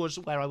 but this was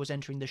where I was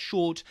entering the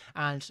short,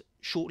 and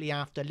shortly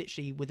after,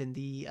 literally within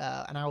the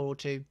an hour or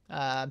two,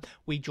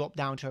 we dropped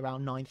down to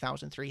around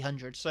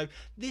 9,300. So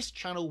this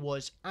channel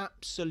was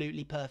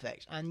absolutely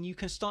perfect, and you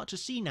can start to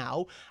see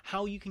now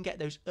how you can get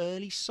those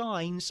early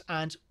signs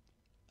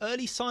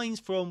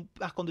from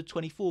back on the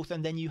 24th,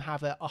 and then you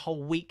have a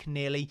whole week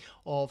nearly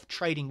of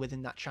trading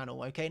within that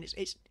channel. Okay, and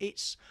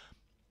it's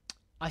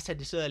I said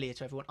this earlier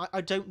to everyone, I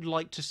don't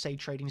like to say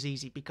trading's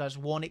easy, because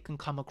one, it can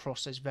come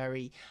across as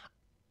very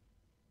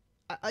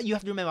you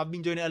have to remember, I've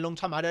been doing it a long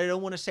time. I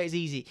don't want to say it's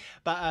easy,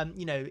 but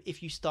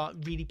if you start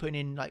really putting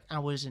in like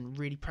hours and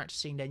really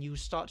practicing, then you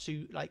start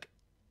to like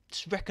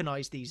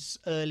recognize these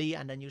early,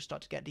 and then you'll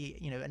start to get the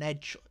an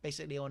edge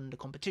basically on the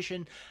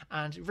competition,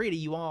 and really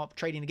you are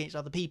trading against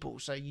other people,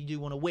 so you do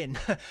want to win.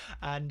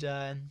 And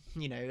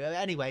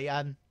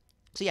anyway,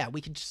 so yeah,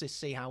 we can just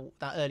see how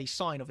that early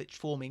sign of it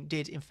forming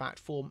did in fact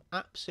form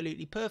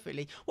absolutely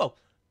perfectly. Well,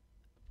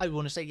 I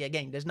want to say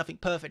again, there's nothing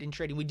perfect in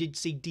trading. We did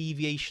see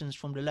deviations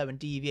from the low and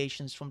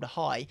deviations from the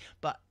high,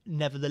 but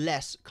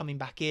nevertheless, coming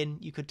back in,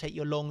 you could take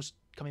your longs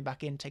coming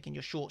back in, taking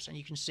your shorts, and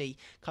you can see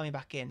coming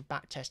back in,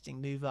 back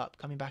testing, move up,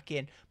 coming back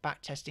in,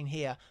 back testing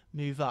here,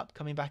 move up,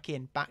 coming back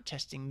in, back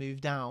testing,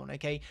 move down.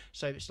 Okay,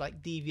 so it's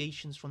like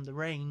deviations from the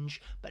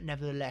range, but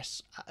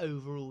nevertheless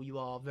overall you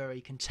are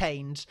very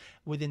contained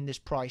within this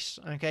price.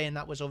 Okay, and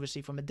that was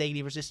obviously from a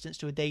daily resistance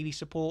to a daily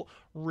support,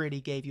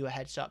 really gave you a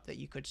heads up that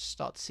you could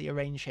start to see a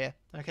range here.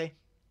 Okay.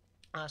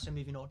 So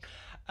moving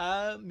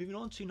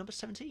on to number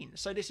 17.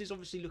 So this is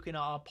obviously looking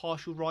at our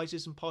partial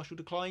rises and partial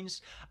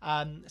declines.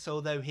 So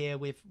although here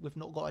we've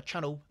not got a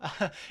channel,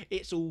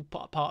 it's all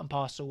part and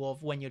parcel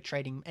of when you're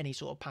trading any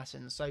sort of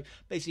pattern. So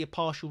basically a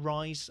partial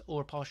rise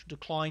or a partial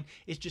decline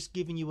is just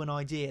giving you an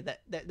idea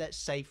that let's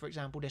say, for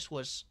example, this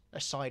was a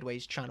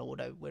sideways channel,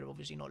 although we're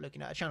obviously not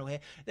looking at a channel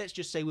here. Let's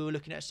just say we were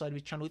looking at a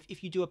sideways channel.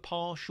 If you do a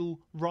partial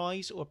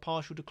rise or a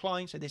partial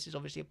decline, so this is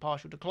obviously a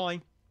partial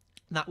decline,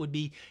 that would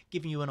be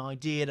giving you an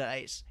idea that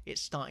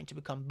it's starting to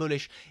become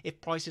bullish.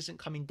 If price isn't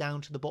coming down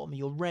to the bottom of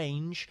your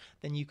range,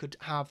 then you could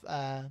have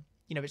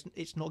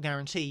it's not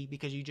guaranteed,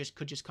 because you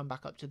could just come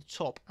back up to the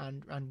top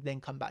and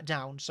then come back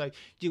down. So you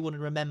do want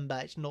to remember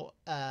it's not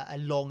a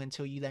long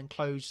until you then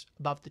close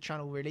above the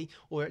channel really,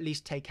 or at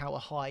least take out a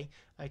high.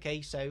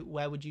 Okay, so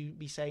where would you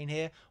be saying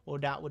here? Well,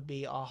 that would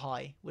be our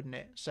high, wouldn't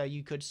it? So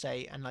you could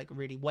say, and like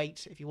really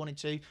wait if you wanted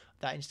to,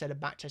 that instead of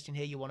back testing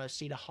here, you want to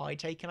see the high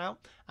taken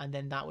out, and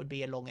then that would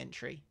be a long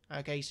entry.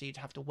 Okay, so you'd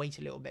have to wait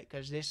a little bit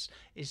because this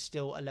is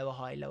still a lower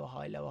high, lower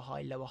high, lower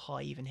high, lower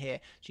high even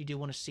here. So you do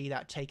want to see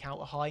that take out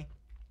a high.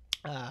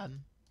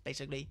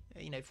 Basically,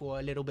 for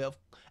a little bit of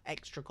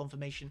extra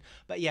confirmation.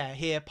 But yeah,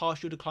 here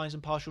partial declines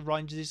and partial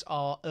rises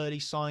are early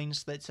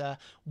signs that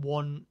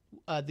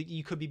that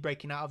you could be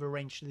breaking out of a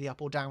range to the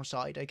up or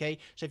downside. Okay,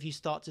 so if you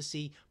start to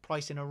see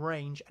price in a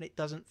range and it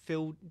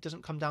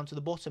doesn't come down to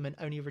the bottom and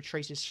only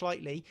retraces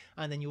slightly,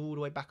 and then you're all the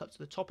way back up to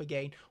the top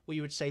again, well,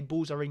 you would say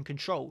bulls are in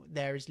control.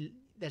 There's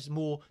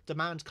more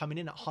demand coming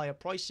in at higher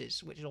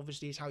prices, which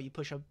obviously is how you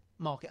push a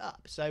market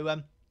up.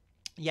 So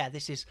yeah,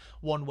 this is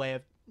one way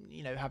of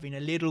having a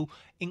little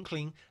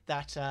inkling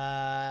that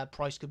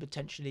price could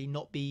potentially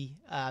not be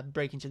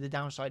breaking to the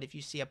downside. If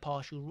you see a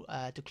partial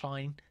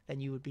decline,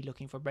 then you would be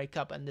looking for a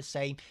breakup. And the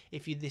same,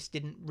 if this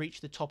didn't reach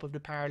the top of the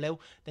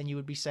parallel, then you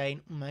would be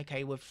saying,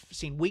 okay, we've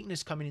seen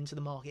weakness coming into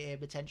the market here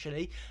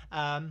potentially.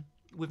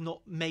 We've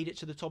not made it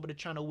to the top of the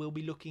channel. We'll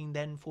be looking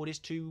then for this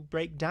to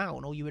break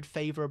down, or you would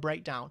favor a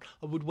breakdown.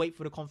 I would wait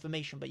for the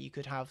confirmation, but you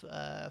could have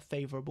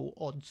favorable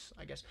odds,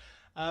 I guess,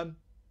 of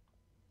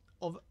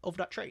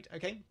that trade.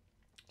 Okay.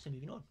 So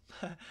moving on.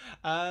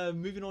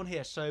 Moving on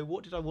here. So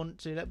what did I want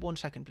to... 1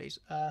 second, please.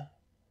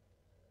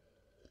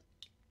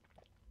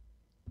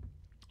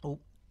 Oh,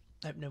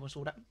 hope no one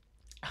saw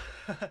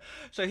that.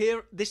 So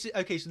here, this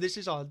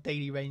is our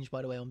daily range,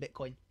 by the way, on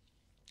Bitcoin.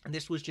 And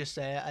this was just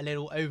a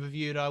little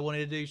overview that I wanted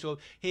to do. So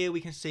here we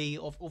can see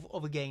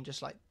of again,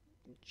 just like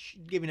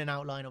giving an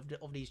outline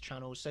of these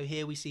channels. So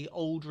here we see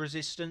old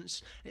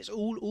resistance. It's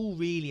all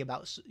really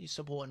about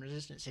support and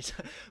resistances.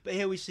 But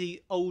here we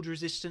see old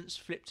resistance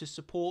flip to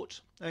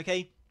support.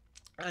 Okay,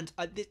 and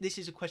this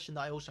is a question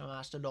that I also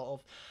asked a lot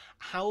of.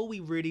 How are we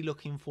really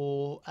looking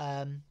for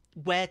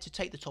where to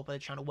take the top of the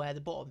channel, where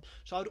the bottom?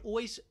 So I'd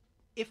always,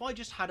 if I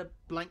just had a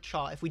blank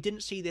chart, if we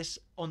didn't see this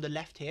on the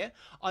left here,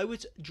 I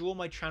would draw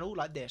my channel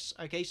like this.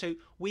 Okay, so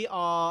we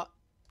are,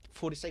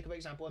 for the sake of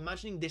example,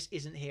 imagining this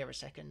isn't here a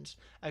second,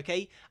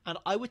 okay? And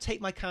I would take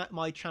my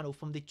channel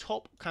from the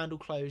top candle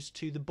close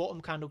to the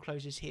bottom candle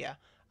closes here,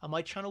 and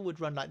my channel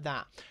would run like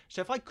that. So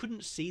if I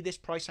couldn't see this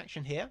price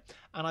action here,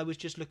 and I was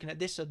just looking at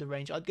this of the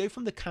range, I'd go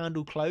from the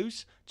candle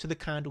close to the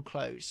candle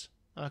close,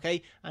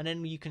 okay? And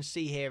then you can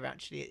see here,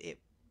 actually, it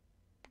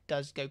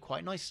does go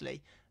quite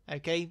nicely,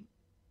 okay?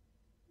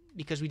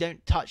 Because we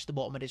don't touch the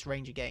bottom of this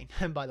range again,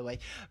 by the way.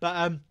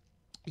 But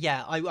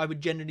yeah, I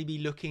would generally be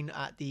looking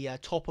at the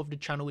top of the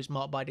channel is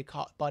marked by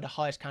the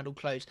highest candle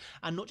close,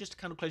 and not just a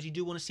candle close. You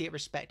do want to see it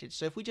respected.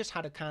 So if we just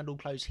had a candle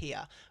close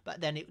here, but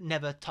then it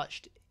never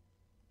touched,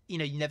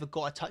 you never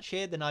got a touch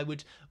here, then I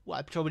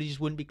probably just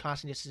wouldn't be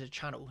classing this as a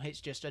channel. It's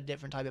just a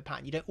different type of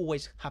pattern. You don't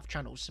always have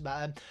channels,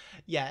 but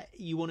yeah,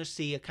 you want to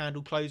see a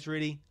candle close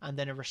really, and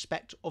then a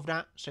respect of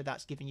that. So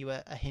that's giving you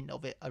a hint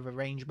of a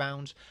range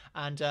bound.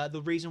 And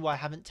the reason why I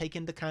haven't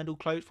taken the candle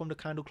close from the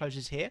candle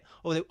closes here,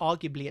 although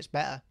arguably it's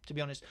better to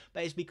be honest,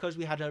 but it's because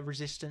we had a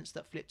resistance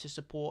that flipped to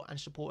support and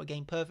support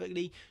again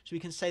perfectly. So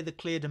we can say the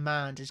clear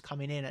demand is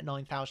coming in at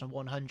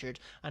 9,100,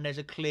 and there's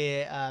a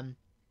clear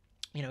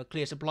a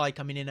clear supply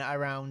coming in at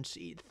around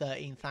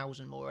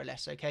 13,000 more or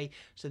less. Okay,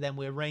 so then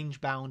we're range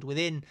bound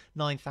within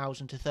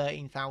 9,000 to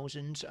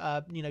 13,000,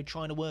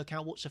 trying to work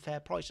out what's a fair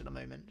price at the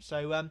moment.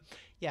 So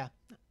yeah,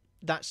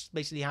 that's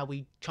basically how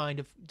we kind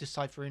of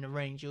decipher in a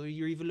range. You're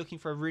either looking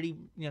for a really,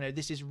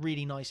 this is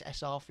really nice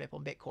SR flip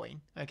on Bitcoin,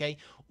 okay,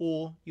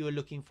 or you're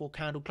looking for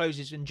candle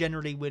closes. And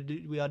generally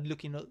we are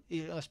looking at,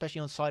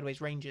 especially on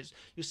sideways ranges,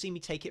 you'll see me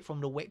take it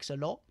from the wicks a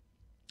lot.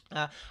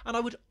 And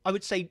I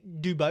would say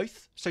do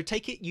both. So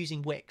take it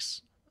using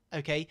wicks,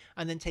 okay,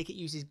 and then take it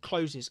using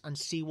closes and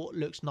see what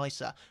looks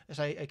nicer.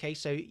 So okay,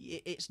 so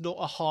it's not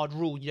a hard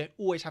rule. You don't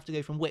always have to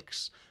go from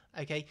wicks,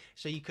 Okay,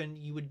 so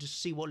you would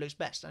just see what looks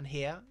best. And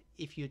here,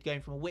 if you're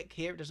going from a wick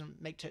here, it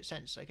doesn't make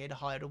sense. Okay, the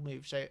higher it'll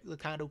move. So the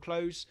candle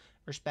close,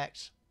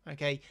 respect.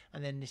 Okay,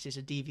 and then this is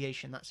a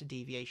deviation. That's a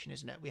deviation,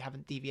 isn't it? We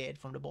haven't deviated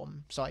from the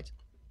bottom side.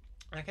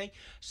 Okay,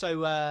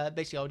 so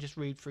basically I'll just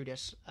read through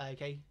this.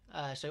 Okay,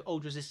 so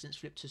old resistance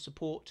flip to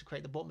support to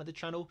create the bottom of the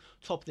channel.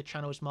 Top of the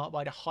channel is marked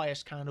by the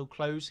highest candle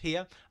close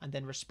here, and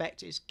then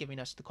respect is giving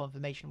us the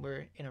confirmation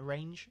we're in a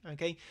range.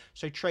 Okay,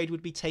 so trade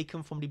would be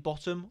taken from the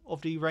bottom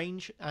of the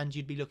range, and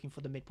you'd be looking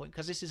for the midpoint.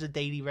 Because this is a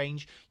daily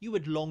range, you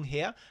would long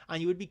here, and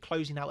you would be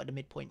closing out at the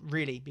midpoint,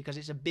 really, because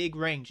it's a big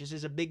range. This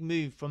is a big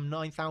move from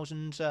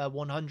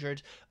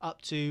 9,100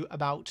 up to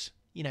about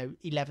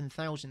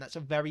 11,000. That's a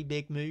very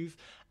big move.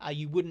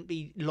 You wouldn't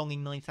be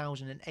longing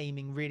 9,000 and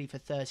aiming really for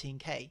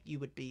 13k. You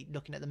would be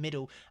looking at the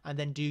middle, and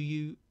then do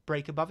you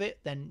break above it,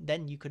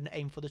 then you can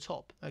aim for the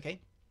top. Okay,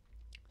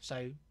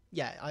 so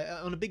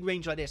yeah, on a big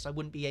range like this, I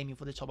wouldn't be aiming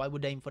for the top. I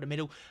would aim for the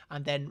middle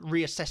and then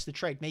reassess the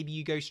trade. Maybe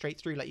you go straight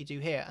through like you do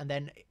here, and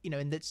then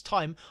in this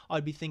time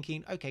I'd be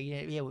thinking, okay,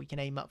 yeah, we can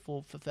aim up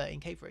for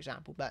 13k, for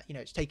example. But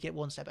it's taking it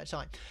one step at a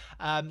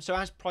time. So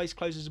as price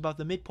closes above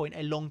the midpoint,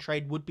 a long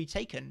trade would be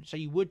taken. So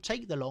you would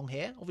take the long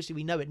here. Obviously,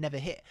 we know it never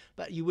hit,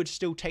 but you would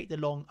still take the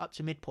long up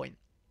to midpoint.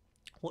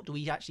 What do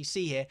we actually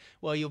see here?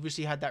 Well, you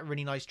obviously had that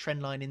really nice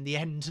trend line in the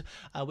end,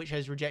 which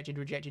has rejected.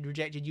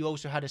 You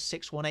also had a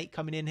 618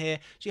 coming in here,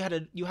 so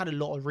you had a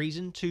lot of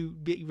reason to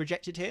be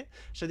rejected here.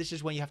 So this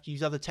is when you have to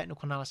use other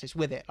technical analysis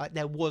with it. Like,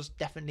 there was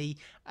definitely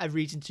a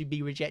reason to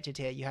be rejected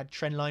here. You had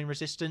trend line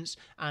resistance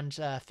and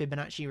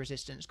Fibonacci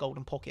resistance,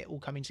 golden pocket, all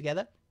coming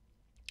together.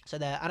 So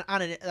there,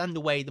 and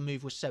the way the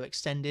move was so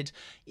extended,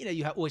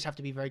 you always have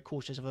to be very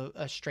cautious of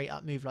a straight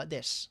up move like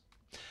this.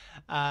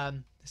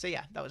 So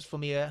yeah, that was for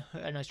me a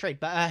nice trade.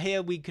 But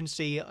here we can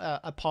see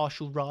a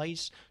partial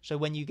rise. So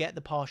when you get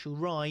the partial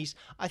rise,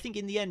 I think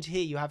in the end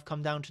here you have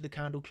come down to the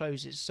candle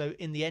closes. So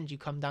in the end you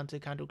come down to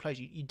the candle close.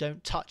 You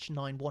don't touch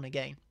 9-1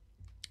 again.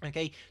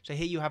 Okay, so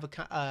here you have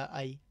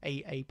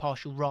a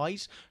partial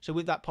rise. So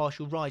with that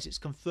partial rise, it's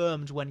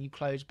confirmed when you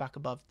close back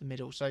above the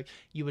middle. So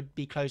you would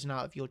be closing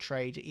out of your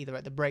trade either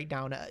at the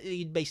breakdown.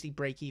 You'd basically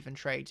break even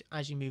trade.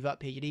 As you move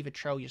up here, you'd either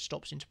trail your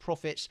stops into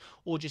profits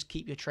or just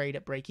keep your trade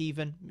at break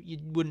even. You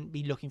wouldn't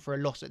be looking for a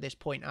loss at this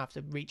point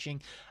after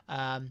reaching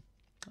like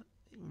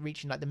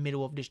the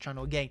middle of this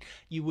channel again.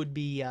 You would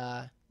be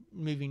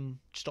moving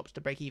stops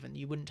to break even.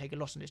 You wouldn't take a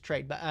loss on this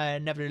trade, but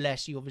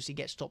nevertheless, you obviously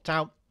get stopped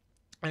out.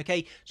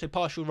 Okay, so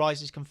partial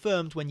rise is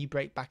confirmed when you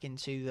break back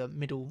into the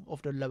middle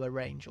of the lower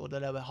range, or the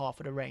lower half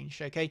of the range.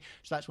 Okay,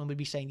 so that's when we'd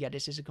be saying, yeah,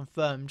 this is a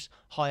confirmed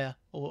higher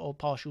or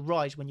partial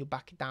rise when you're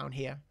back down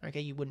here. Okay,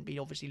 you wouldn't be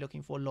obviously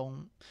looking for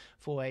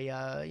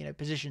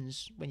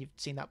positions when you've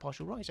seen that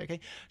partial rise.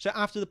 Okay, so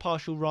after the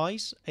partial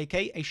rise,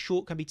 okay, a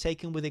short can be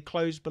taken with a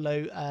close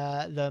below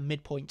the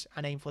midpoint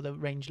and aim for the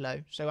range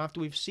low. So after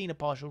we've seen a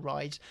partial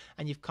rise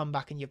and you've come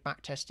back and you've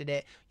back tested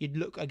it, you'd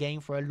look again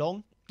for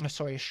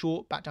a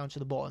short back down to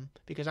the bottom,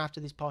 because after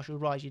this partial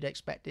rise you'd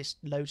expect this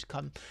low to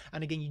come,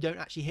 and again you don't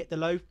actually hit the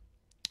low.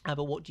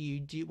 But what do you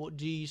do? What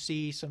do you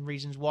see? Some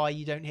reasons why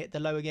you don't hit the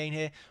low again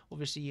here.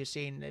 Obviously you're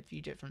seeing a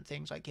few different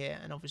things like here,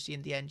 and obviously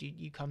in the end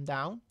you come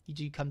down. You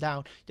do come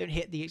down, don't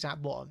hit the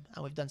exact bottom,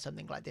 and we've done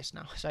something like this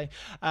now. So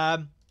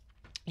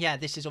yeah,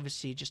 this is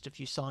obviously just a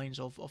few signs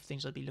of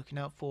things I'd be looking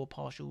out for,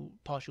 partial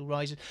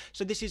rises.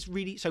 So this is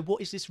really, so what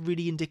is this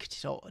really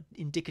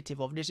indicative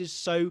of? This is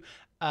so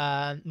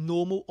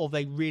normal of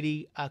a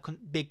really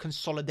big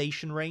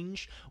consolidation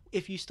range.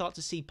 If you start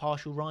to see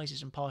partial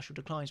rises and partial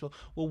declines, well,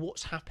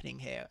 what's happening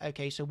here?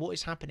 Okay, so what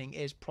is happening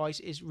is price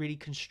is really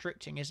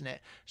constricting, isn't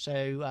it?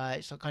 So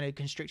it's kind of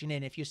constricting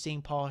in. If you're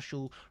seeing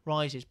partial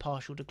rises,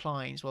 partial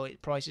declines, well,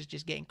 price is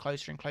just getting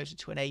closer and closer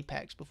to an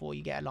apex before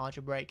you get a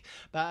larger break.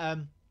 But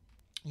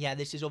yeah,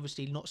 this is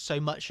obviously not so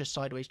much a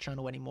sideways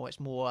channel anymore. It's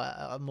more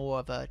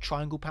of a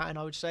triangle pattern,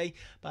 I would say.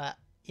 But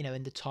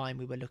in the time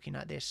we were looking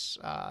at this,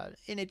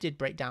 and it did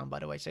break down, by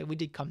the way. So we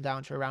did come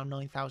down to around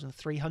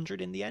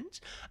 9,300 in the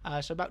end.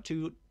 So about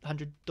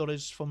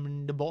 $200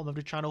 from the bottom of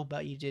the channel,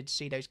 but you did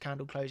see those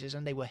candle closes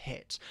and they were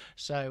hit.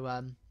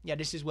 So yeah,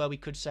 this is where we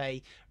could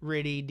say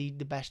really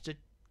the best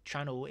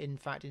channel. In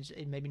fact, is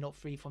maybe not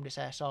free from this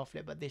ASR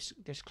flip, but this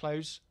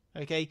close.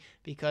 Okay,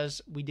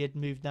 because we did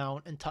move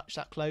down and touch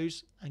that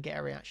close and get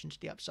a reaction to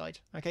the upside.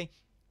 Okay,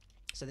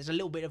 so there's a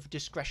little bit of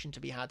discretion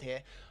to be had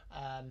here,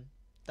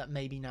 that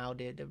maybe now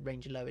the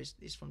range low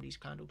is from these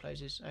candle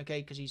closes. Okay,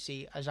 because you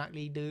see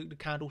exactly the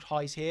candle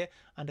highs here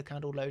and the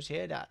candle lows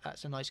here.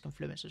 That's a nice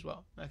confluence as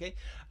well. Okay,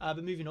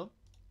 but moving on.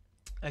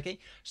 Okay,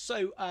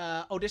 so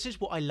this is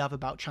what I love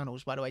about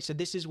channels, by the way. So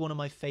this is one of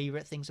my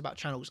favorite things about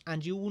channels,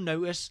 and you will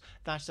notice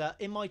that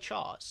in my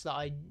charts that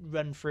I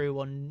run through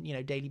on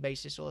daily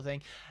basis sort of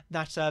thing,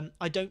 that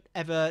I don't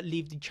ever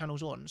leave the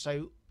channels on.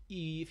 So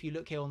if you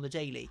look here on the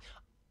daily,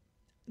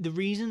 the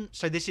reason,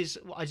 so this is,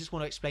 I just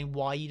want to explain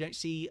why you don't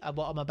see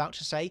what I'm about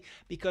to say,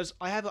 because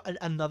I have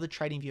another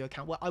TradingView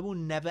account where I will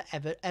never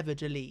ever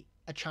delete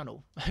a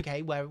channel,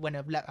 okay, where when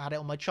I've had it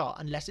on my chart,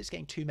 unless it's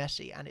getting too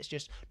messy and it's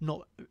just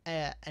not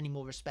any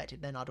more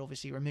respected, then I'd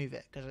obviously remove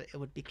it because it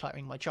would be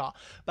cluttering my chart.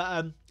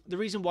 But the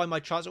reason why my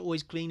charts are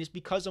always clean is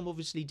because I'm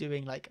obviously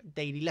doing like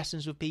daily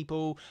lessons with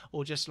people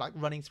or just like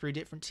running through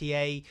different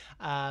TA.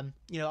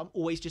 You know, I'm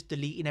always just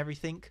deleting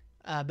everything.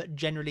 But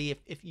generally,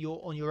 if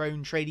you're on your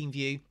own trading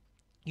view,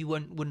 you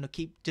wouldn't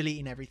keep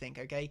deleting everything,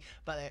 okay?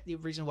 But the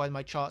reason why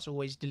my charts are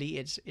always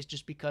deleted is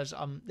just because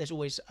there's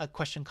always a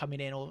question coming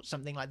in or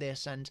something like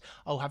this, and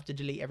I'll have to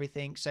delete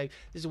everything. So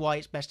this is why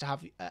it's best to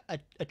have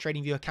a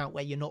trading view account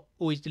where you're not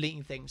always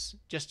deleting things,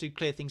 just to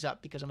clear things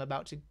up, because I'm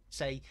about to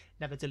say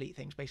never delete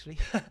things, basically.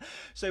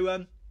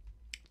 So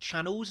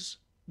channels,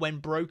 when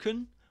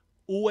broken,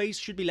 always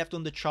should be left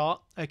on the chart,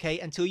 okay,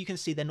 until you can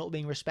see they're not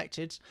being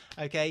respected,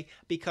 okay,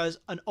 because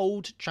an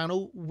old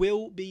channel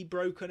will be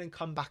broken and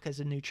come back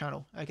as a new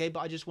channel, okay.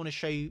 But I just want to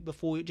show you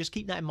before, just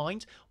keep that in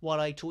mind while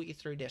I talk you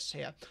through this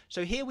here.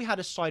 So here we had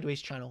a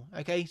sideways channel,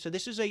 okay, so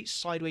this is a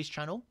sideways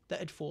channel that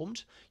had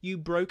formed. You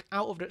broke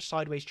out of that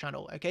sideways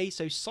channel, okay,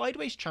 so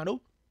sideways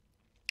channel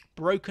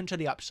broken to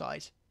the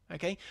upside.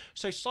 Okay,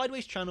 so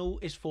sideways channel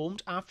is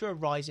formed after a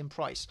rise in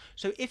price.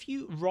 So if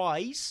you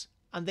rise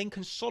and then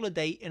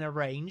consolidate in a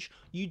range,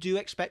 you do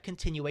expect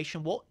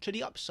continuation to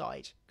the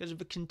upside because of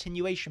the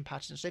continuation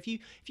pattern. So if you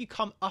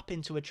come up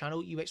into a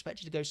channel, you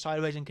expect it to go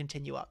sideways and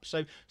continue up.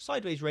 So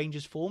sideways range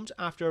is formed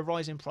after a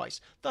rise in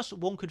price. Thus,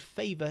 one could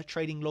favor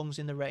trading longs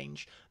in the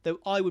range, though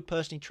I would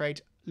personally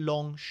trade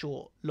long,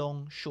 short,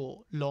 long,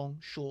 short, long,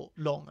 short,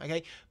 long.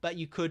 Okay, but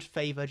you could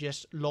favor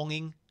just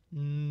longing,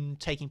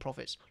 taking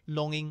profits,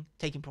 longing,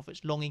 taking profits,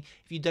 longing.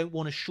 If you don't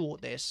want to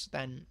short this,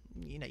 then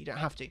you don't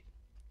have to,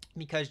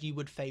 because you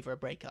would favor a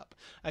breakup,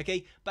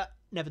 okay. But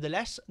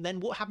nevertheless, then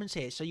what happens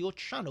here? So your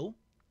channel,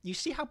 you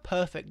see how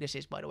perfect this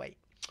is, by the way.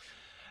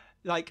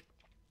 Like,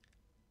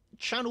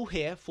 channel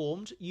here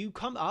formed, you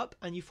come up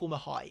and you form a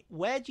high.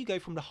 Where do you go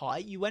from the high?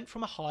 You went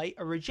from a high,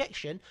 a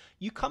rejection,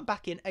 you come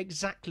back in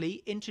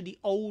exactly into the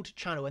old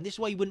channel, and this is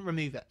why you wouldn't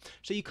remove it.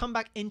 So you come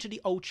back into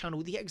the old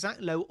channel, the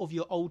exact low of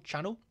your old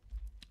channel,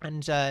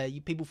 and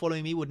you people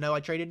following me would know I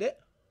traded it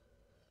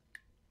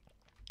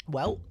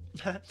well.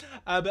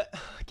 But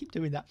I keep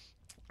doing that.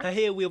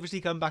 Here we obviously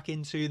come back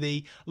into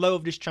the low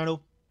of this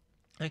channel.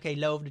 Okay,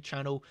 low of the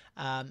channel.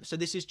 So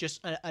this is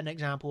just an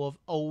example of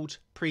old,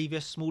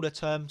 previous, smaller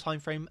term time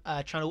frame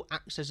channel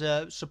acts as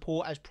a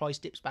support as price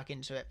dips back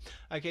into it.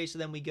 Okay, so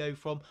then we go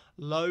from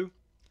low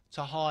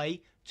to high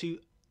to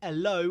a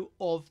low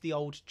of the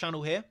old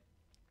channel here.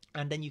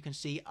 And then you can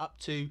see up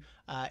to,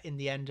 in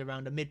the end,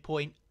 around a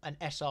midpoint, an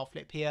SR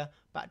flip here,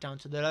 back down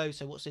to the low.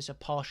 So what's this? A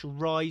partial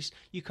rise.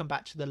 You come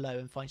back to the low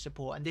and find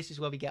support. And this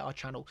is where we get our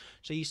channel.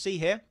 So you see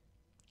here,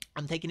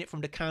 I'm taking it from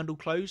the candle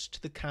close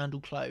to the candle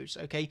close,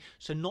 okay?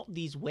 So not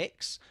these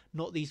wicks,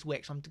 not these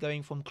wicks. I'm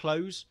going from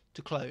close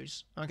to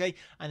close, okay?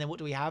 And then what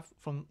do we have?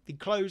 From the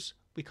close,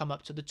 we come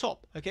up to the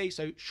top, okay?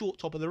 So short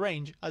top of the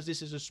range. As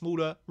this is a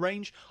smaller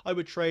range, I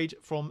would trade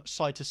from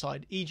side to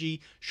side,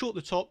 e.g. short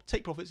the top,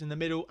 take profits in the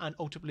middle, and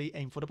ultimately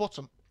aim for the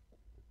bottom,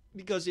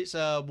 because it's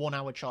a 1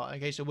 hour chart,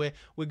 okay? So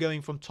we're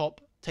going from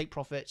top, take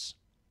profits,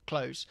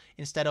 close,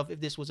 instead of,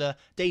 if this was a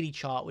daily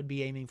chart, would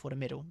be aiming for the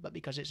middle. But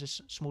because it's a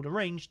smaller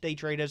range, day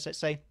traders, let's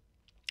say,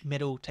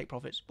 middle, take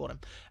profits, bottom.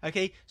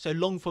 Okay, so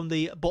long from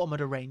the bottom of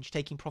the range,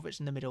 taking profits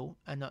in the middle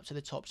and up to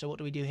the top. So what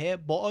do we do here?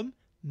 Bottom,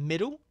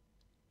 middle,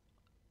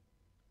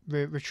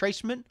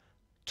 retracement,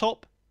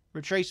 top,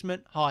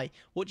 retracement, high.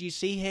 What do you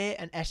see here?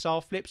 An SR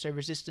flip, so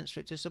resistance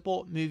flip to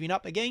support, moving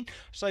up again.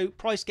 So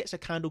price gets a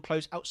candle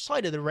close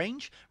outside of the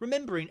range.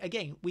 Remembering,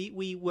 again,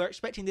 we were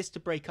expecting this to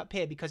break up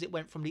here because it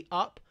went from the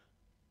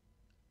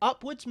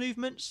upwards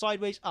movement,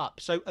 sideways, up.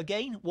 So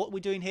again, what we're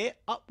doing here,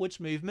 upwards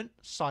movement,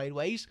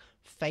 sideways,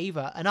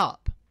 favor and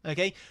up.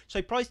 Okay,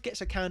 so price gets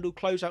a candle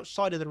close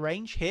outside of the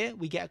range. Here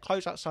we get a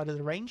close outside of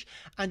the range,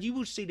 and you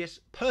will see this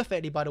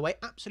perfectly, by the way,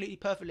 absolutely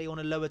perfectly on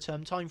a lower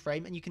term time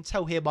frame, and you can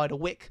tell here by the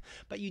wick.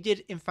 But you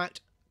did in fact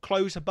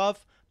close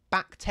above,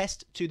 back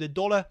test to the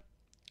dollar,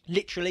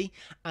 literally,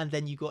 and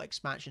then you got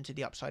expansion to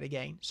the upside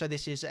again. So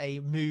this is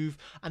a move,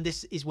 and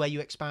this is where you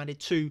expanded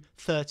to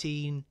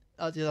 13,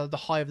 the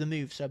high of the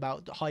move, so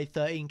about the high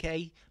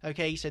 13k.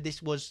 Okay, so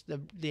this was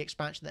the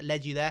expansion that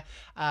led you there.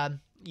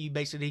 You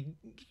basically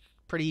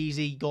pretty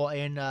easy got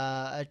in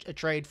a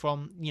trade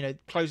from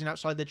closing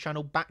outside the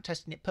channel, back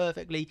testing it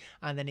perfectly,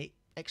 and then it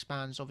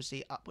expands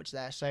obviously upwards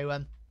there.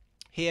 So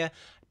here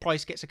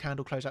price gets a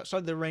candle close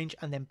outside the range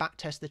and then back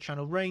test the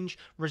channel range,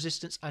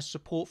 resistance as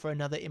support for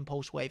another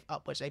impulse wave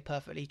upwards, a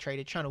perfectly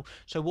traded channel.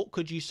 So what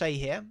could you say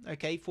here?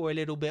 Okay, for a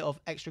little bit of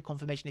extra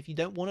confirmation, if you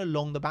don't want to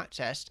long the back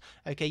test,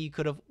 okay, you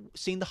could have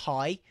seen the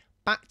high,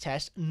 back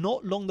test,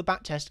 not long the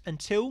back test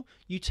until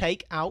you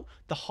take out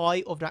the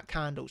high of that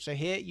candle. So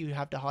here you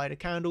have the high of the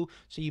candle,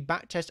 so you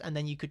back test and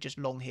then you could just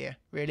long here,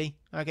 really.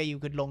 Okay, you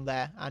could long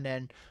there, and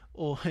then,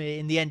 or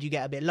in the end you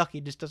get a bit lucky.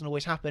 This doesn't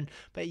always happen,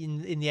 but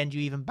in the end you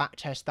even back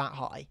test that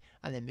high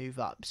and then move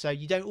up. So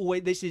you don't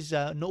always, this is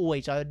not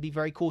always, I would be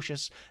very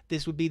cautious.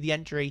 This would be the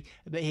entry,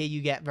 but here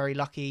you get very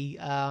lucky.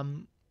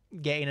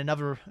 getting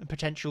another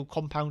potential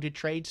compounded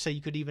trade, so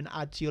you could even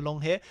add to your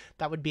long here.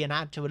 That would be an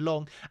add to a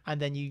long,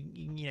 and then you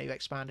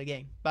expand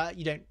again. But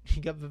you don't.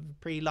 You get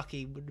pretty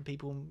lucky with the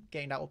people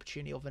getting that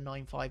opportunity of a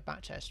 9.5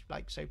 back test,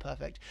 like so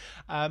perfect.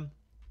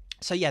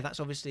 So yeah, that's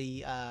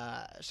obviously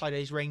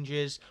sideways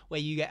ranges, where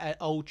you get an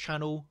old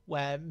channel,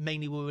 where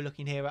mainly we were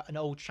looking here at an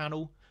old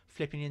channel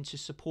flipping into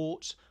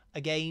support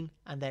again,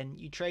 and then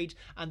you trade.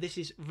 And this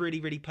is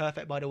really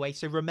perfect, by the way.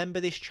 So remember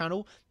this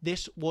channel,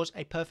 this was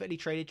a perfectly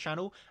traded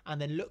channel,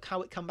 and then look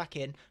how it come back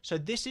in. So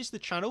this is the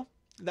channel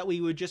that we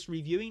were just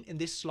reviewing in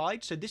this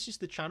slide. So this is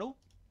the channel.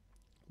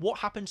 What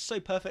happened so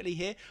perfectly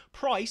here?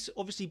 Price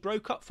obviously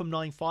broke up from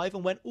 9.5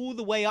 and went all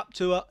the way up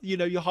to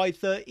your high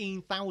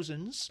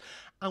 13,000s.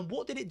 And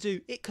what did it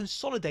do? It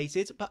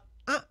consolidated, but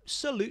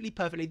absolutely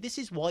perfectly. This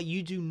is why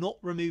you do not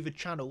remove a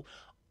channel.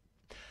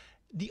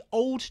 The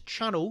old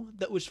channel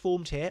that was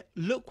formed here,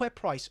 look where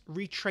price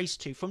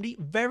retraced to. From the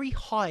very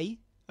high,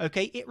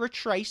 okay, it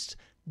retraced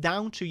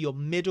down to your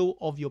middle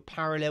of your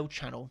parallel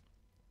channel.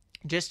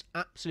 Just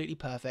absolutely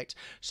perfect.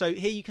 So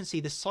here you can see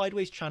the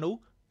sideways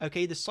channel.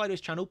 Okay, the sideways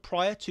channel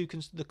prior to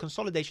the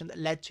consolidation that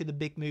led to the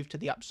big move to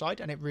the upside,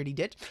 and it really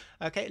did.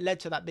 Okay, it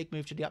led to that big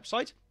move to the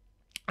upside.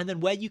 And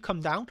then where you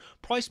come down,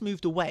 price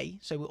moved away.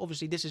 So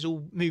obviously this is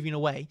all moving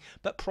away,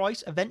 but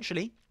price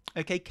eventually,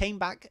 okay, came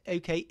back,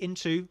 okay,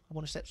 into, I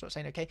want to start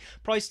saying, okay,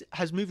 price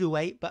has moved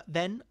away, but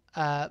then,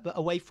 but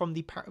away from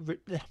the,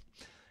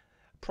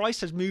 price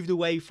has moved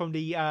away from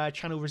the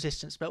channel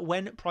resistance, but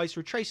when price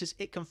retraces,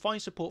 it can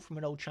find support from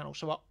an old channel.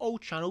 So our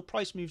old channel,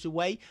 price moves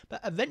away,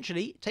 but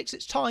eventually it takes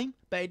its time,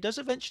 but it does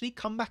eventually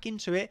come back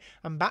into it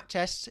and back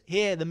tests.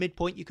 Here, the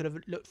midpoint, you could have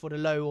looked for the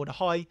low or the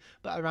high,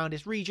 but around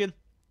this region.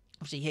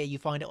 Obviously here you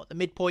find it at the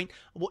midpoint.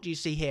 What do you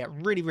see here?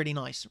 Really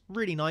nice.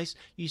 Really nice.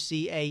 You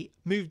see a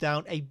move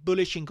down, a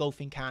bullish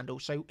engulfing candle.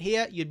 So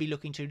here you'd be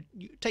looking to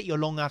take your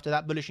long after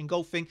that bullish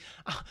engulfing.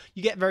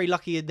 You get very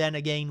lucky then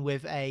again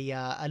with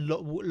a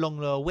long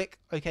lower wick.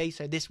 Okay,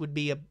 so this would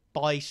be a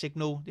buy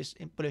signal, this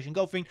bullish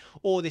engulfing,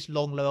 or this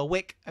long lower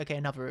wick. Okay,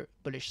 another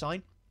bullish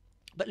sign.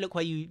 But look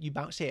where you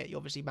bounce here. You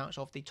obviously bounce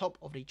off the top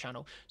of the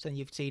channel. So then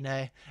you've seen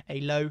a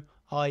low,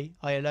 high,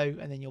 higher, low,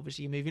 and then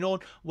obviously you're moving on.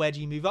 Where do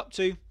you move up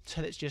to?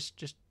 So let's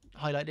just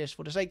highlight this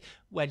for the sake.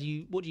 What do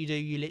you do?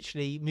 You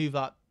literally move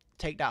up,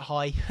 take that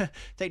high,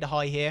 take the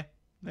high here.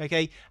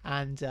 Okay,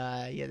 and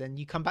yeah, then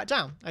you come back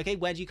down. Okay,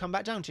 where do you come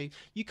back down to?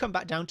 You come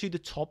back down to the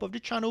top of the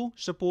channel.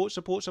 Support,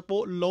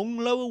 long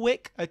lower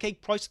wick. Okay,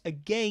 price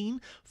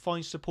again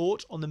finds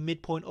support on the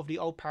midpoint of the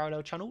old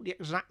parallel channel, the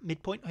exact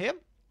midpoint here.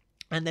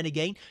 And then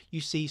again, you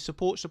see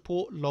support,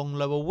 long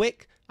lower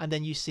wick, and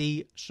then you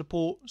see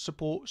support,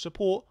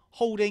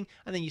 holding,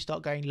 and then you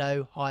start going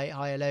low, high,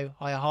 higher, low,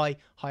 higher, high,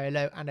 higher,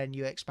 low, and then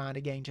you expand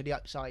again to the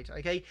upside.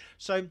 Okay,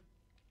 so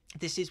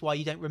this is why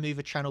you don't remove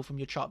a channel from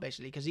your chart,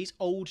 basically, because these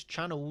old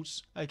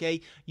channels, okay,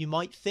 you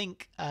might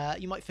think,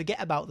 you might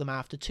forget about them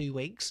after 2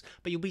 weeks,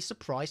 but you'll be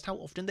surprised how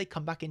often they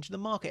come back into the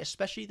market,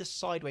 especially the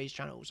sideways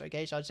channels.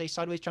 Okay, so I'd say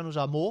sideways channels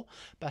are more,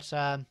 but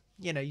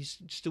you know, you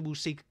still will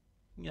see,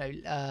 you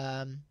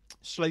know,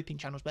 sloping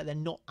channels, but they're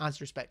not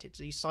as respected.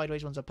 So these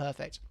sideways ones are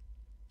perfect.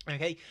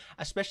 Okay,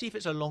 especially if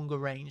it's a longer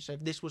range. So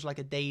if this was like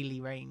a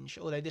daily range,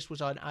 although this was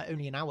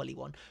only an hourly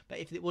one, but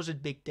if it was a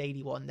big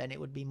daily one, then it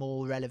would be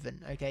more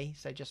relevant. Okay,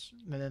 so just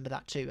remember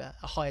that too.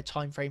 A higher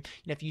time frame.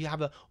 You know, if you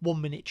have a 1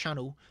 minute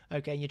channel,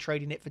 okay, and you're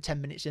trading it for 10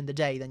 minutes in the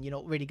day, then you're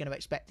not really going to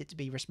expect it to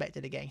be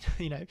respected again.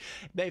 You know,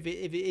 but if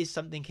it is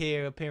something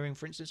here appearing,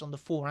 for instance, on the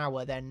 4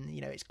 hour, then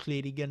you know it's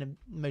clearly going to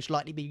most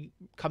likely be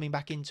coming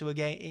back into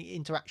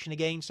action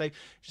again. So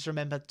just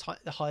remember,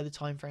 the higher the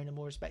time frame, the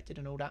more respected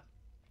and all that.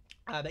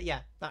 But yeah,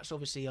 that's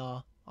obviously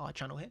our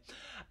channel here.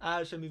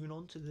 So moving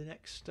on to the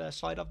next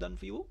slide I've done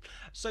for you all.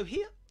 So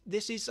here,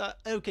 this is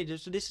okay.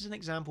 So this is an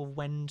example of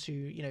when to,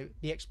 you know,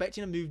 be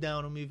expecting a move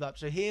down or move up.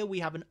 So here we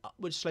have an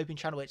upward sloping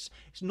channel. It's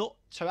not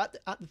so at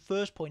the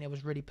first point it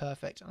was really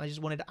perfect, and I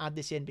just wanted to add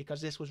this in because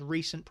this was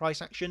recent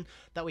price action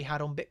that we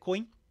had on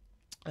Bitcoin.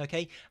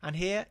 Okay, and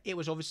here it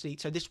was obviously,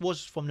 so this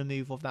was from the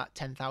move of that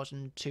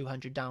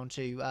 10,200 down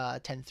to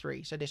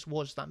 10.3. So this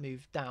was that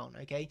move down.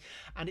 Okay,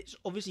 and it's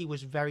obviously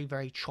was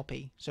very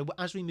choppy. So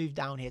as we moved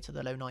down here to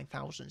the low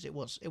 9,000s, it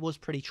was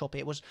pretty choppy.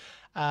 It was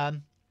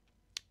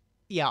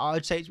yeah, I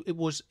would say it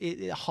was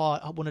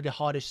one of the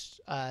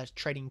hardest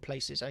trading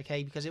places,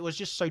 okay, because it was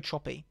just so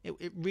choppy.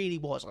 It really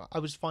was. I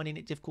was finding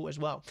it difficult as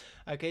well,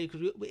 okay,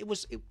 because it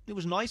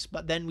was nice,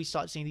 but then we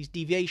started seeing these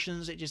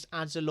deviations. It just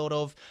adds a lot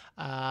of,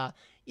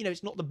 you know,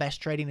 it's not the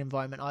best trading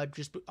environment.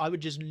 I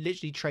would just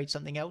literally trade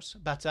something else,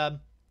 but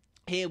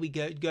here we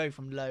go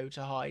from low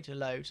to high to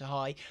low to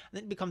high, and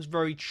then it becomes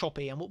very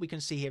choppy. And what we can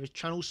see here is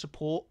channel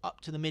support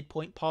up to the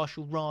midpoint,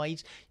 partial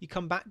rise. You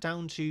come back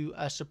down to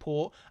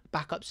support,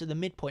 back up to the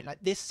midpoint. Like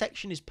this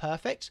section is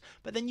perfect,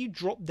 but then you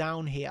drop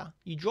down here.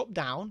 You drop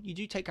down, you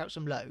do take out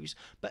some lows,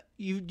 but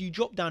you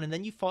drop down, and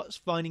then you start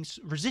finding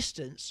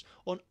resistance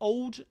on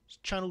old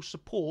channel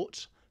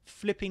support,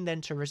 flipping then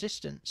to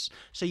resistance.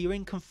 So you're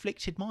in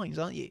conflicted minds,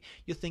 aren't you?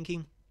 You're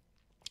thinking,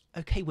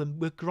 okay,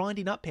 we're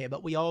grinding up here,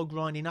 but we are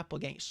grinding up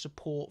against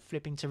support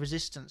flipping to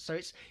resistance. So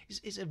it's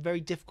a very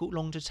difficult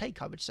long to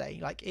take, I would say.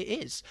 Like, it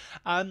is.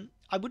 I'd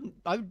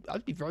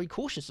be very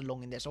cautious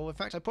along in this, or in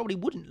fact, I probably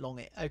wouldn't long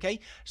it. Okay,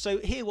 so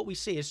here what we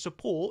see is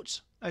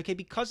support. Okay,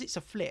 because it's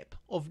a flip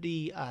of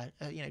the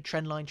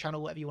trend line,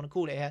 channel, whatever you want to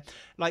call it here,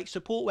 like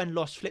support when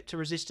lost, flip to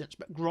resistance,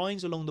 but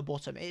grinds along the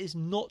bottom. It is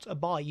not a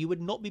buy. You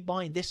would not be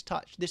buying this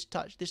touch, this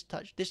touch, this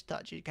touch, this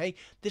touch. Okay,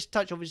 this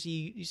touch,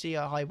 obviously you see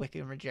a high wick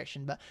and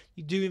rejection, but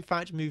you do in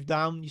fact move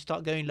down. You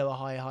start going lower,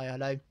 higher, higher,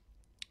 low.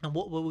 And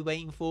what were we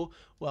waiting for?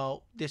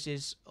 Well, this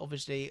is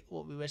obviously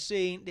what we were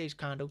seeing. These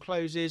candle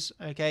closes,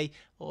 okay,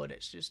 or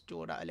let's just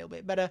draw that a little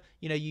bit better.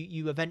 You know,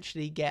 you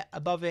eventually get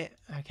above it,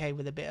 okay,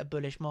 with a bit of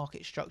bullish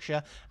market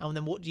structure. And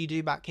then what do you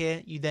do back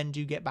here? You then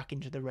do get back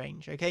into the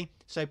range, okay?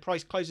 So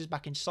price closes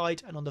back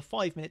inside, and on the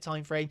 5-minute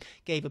time frame,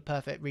 gave a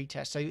perfect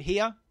retest. So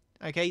here,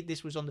 okay,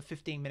 this was on the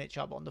 15-minute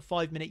chart, but on the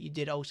 5-minute, you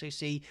did also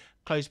see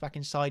close back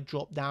inside,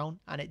 drop down,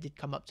 and it did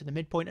come up to the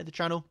midpoint of the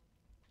channel.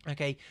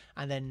 Okay,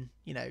 and then,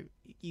 you know,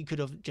 you could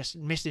have just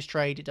missed this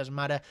trade, it doesn't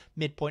matter,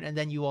 midpoint, and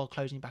then you are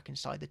closing back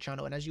inside the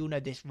channel. And as you all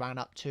know, this ran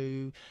up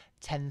to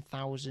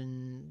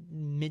 10,000,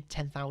 mid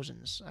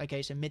 10,000s.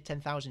 Okay, so mid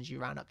 10,000s you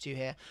ran up to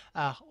here.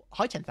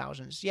 High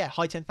 10,000s, yeah,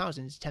 high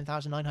 10,000s,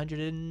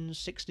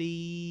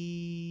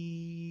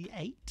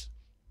 10,968.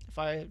 If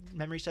my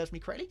memory serves me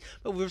correctly.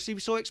 But obviously we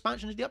saw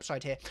expansion to the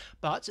upside here.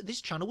 But this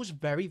channel was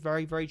very,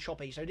 very, very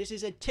choppy. So this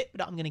is a tip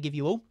that I'm going to give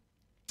you all.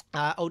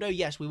 Although,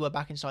 yes, we were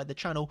back inside the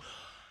channel.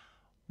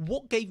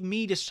 What gave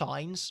me the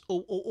signs,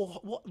 or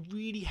what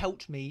really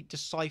helped me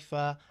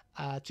decipher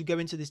to go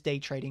into this day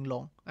trading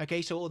long?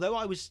 Okay, so although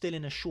I was still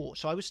in a short,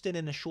 so I was still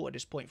in a short at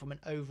this point from an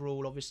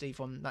overall, obviously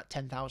from that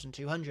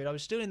 10,200, I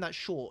was still in that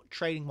short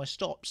trading my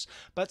stops,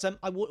 but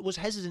I was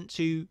hesitant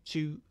to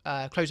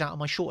close out on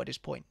my short at this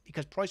point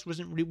because price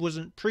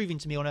wasn't proving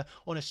to me on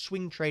a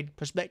swing trade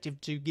perspective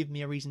to give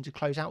me a reason to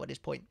close out at this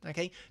point.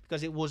 Okay,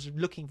 because it was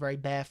looking very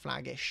bear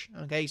flaggish.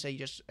 Okay, so you're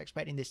just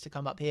expecting this to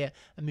come up here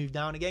and move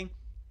down again.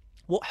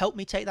 What helped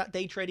me take that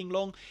day trading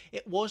long?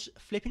 It was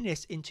flipping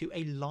this into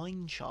a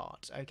line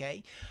chart,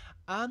 okay?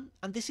 And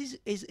this is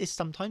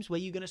sometimes where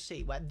you're going to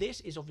see where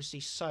this is obviously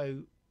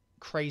so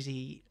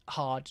crazy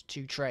hard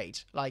to trade.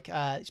 Like,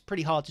 it's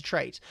pretty hard to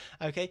trade,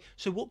 okay?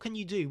 So what can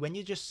you do when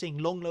you're just seeing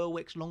long lower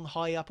wicks, long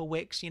high upper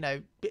wicks, you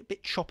know,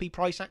 bit choppy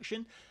price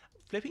action?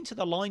 Flipping to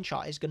the line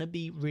chart is going to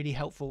be really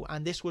helpful.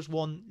 And this was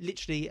one,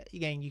 literally,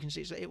 again, you can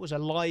see it was a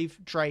live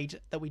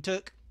trade that we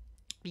took.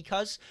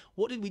 Because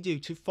what did we do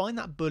to find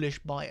that bullish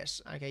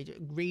bias? Okay,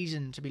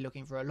 reason to be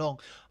looking for a long.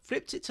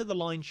 Flipped it to the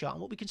line chart,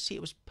 and what we can see,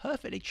 it was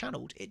perfectly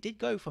channeled. It did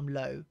go from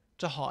low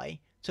to high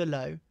to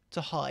low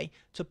to high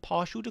to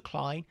partial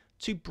decline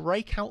to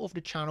break out of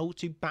the channel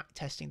to back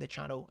testing the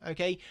channel.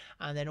 Okay,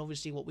 and then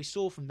obviously what we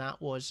saw from that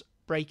was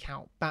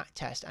breakout, back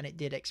test, and it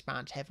did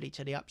expand heavily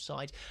to the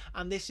upside.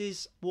 And this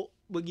is what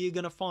you're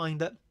going to find,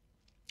 that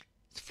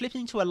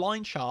flipping to a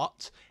line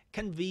chart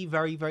can be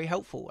very, very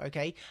helpful,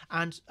 okay?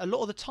 And a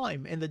lot of the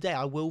time in the day,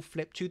 I will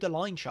flip to the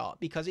line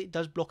chart because it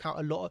does block out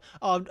a lot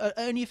of,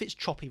 only if it's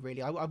choppy,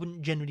 really. I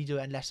wouldn't generally do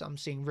it unless I'm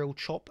seeing real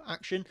chop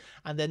action.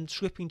 And then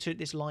flipping to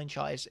this line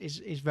chart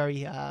is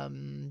very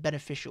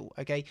beneficial,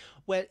 okay?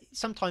 Where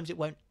sometimes it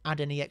won't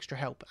add any extra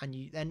help. And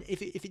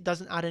if it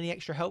doesn't add any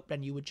extra help,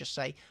 then you would just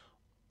say,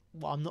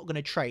 well, I'm not going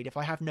to trade. If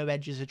I have no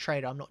edge as a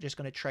trader, I'm not just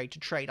going to trade to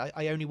trade.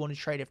 I only want to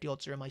trade if the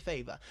odds are in my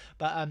favor.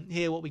 But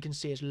here what we can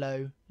see is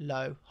low,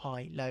 low,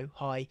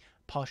 high,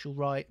 partial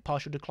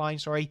decline,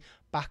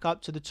 back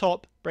up to the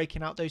top,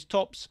 breaking out those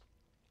tops,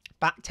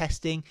 back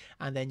testing,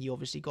 and then you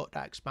obviously got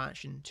that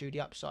expansion to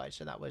the upside.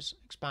 So that was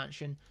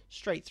expansion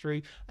straight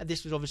through. And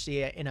this was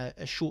obviously in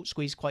a short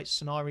squeeze quite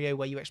scenario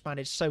where you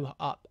expanded so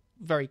up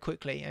very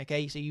quickly.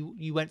 Okay, so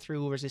you went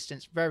through all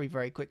resistance very,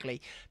 very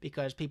quickly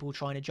because people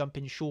trying to jump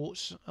in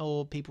shorts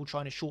or people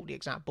trying to short the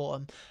exact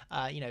bottom,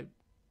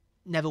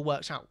 never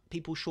works out.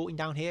 People shorting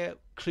down here,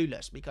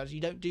 clueless, because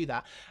you don't do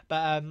that.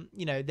 But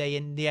they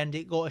in the end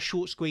it got a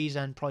short squeeze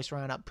and price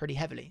ran up pretty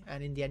heavily,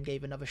 and in the end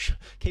gave another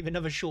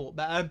short.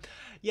 But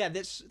yeah,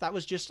 that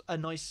was just a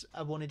nice.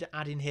 I wanted to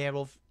add in here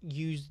of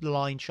use the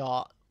line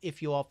chart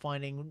if you are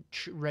finding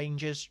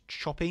ranges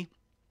choppy.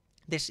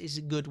 This is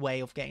a good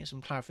way of getting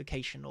some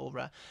clarification,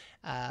 or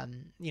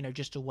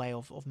just a way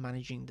of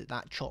managing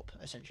that chop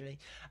essentially.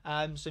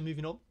 So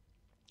moving on.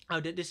 Oh,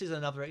 this is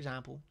another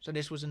example. So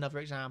this was another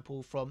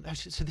example from.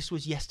 So this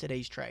was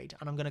yesterday's trade,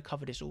 and I'm going to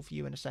cover this all for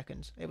you in a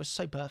second. It was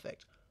so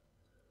perfect,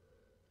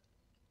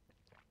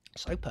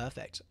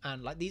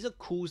 and like these are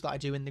calls that I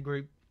do in the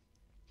group.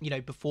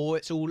 Before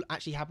it's all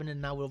actually happened,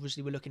 and now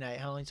obviously we're looking at it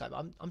in hindsight.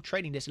 I'm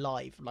trading this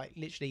live, like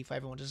literally for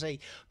everyone to see.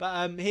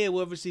 But here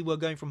we're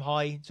going from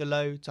high to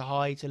low to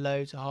high to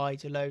low to high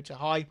to low to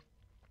high.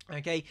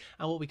 Okay,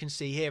 and what we can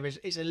see here is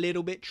it's a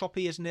little bit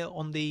choppy, isn't it,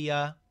 on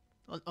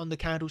the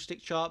candlestick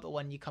chart? But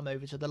when you come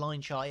over to the line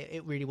chart,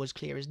 it really was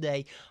clear as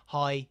day.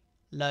 High,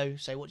 low.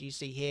 So what do you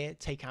see here?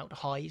 Take out the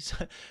highs,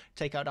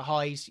 take out the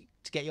highs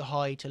to get your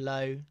high to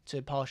low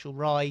to partial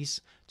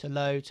rise to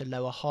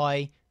lower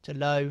high to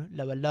low,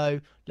 lower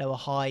low, lower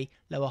high,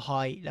 lower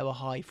high, lower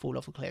high, fall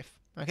off a cliff.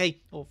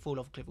 Okay, or fall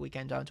off a cliff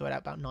weekend down to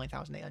about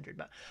 9,800.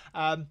 But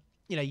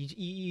you know,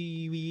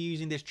 you were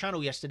using this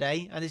channel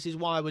yesterday, and this is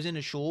why I was in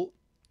a short.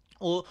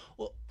 Or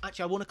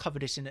actually, I want to cover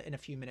this in a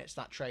few minutes,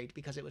 that trade,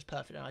 because it was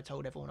perfect, and I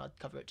told everyone I'd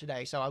cover it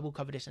today. So I will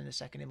cover this in a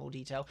second in more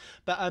detail.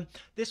 But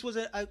this was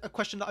a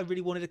question that I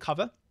really wanted to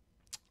cover.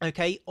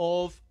 Okay,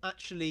 of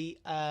actually,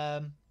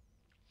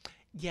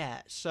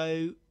 yeah.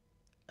 So.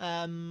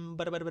 Yeah, I'm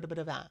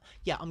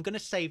gonna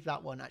save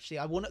that one. Actually,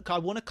 I want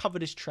to cover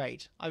this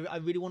trade. I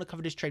really want to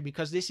cover this trade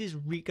because this is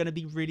going to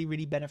be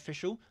really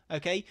beneficial.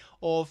 Okay,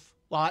 well,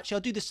 actually,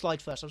 I'll do the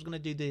slide first. I was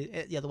going to do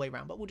the other way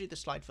around, but we'll do the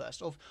slide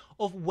first of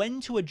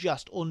when to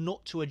adjust or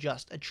not to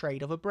adjust a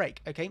trade of a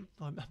break. Okay,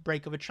 or a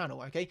break of a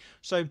channel. Okay,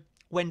 so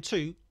when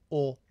to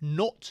or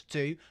not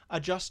to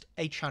adjust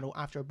a channel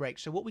after a break.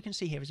 So what we can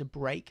see here is a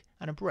break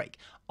and a break.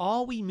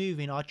 Are we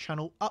moving our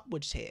channel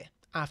upwards here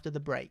after the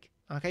break?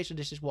 Okay, so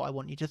this is what I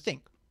want you to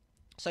think.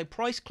 So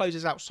price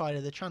closes outside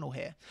of the channel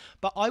here,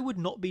 but I would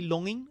not be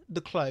longing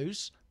the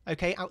close,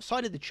 okay,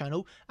 outside of the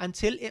channel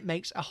until it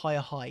makes a higher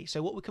high.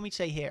 So what can we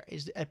say here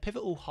is a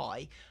pivotal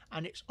high,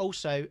 and it's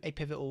also a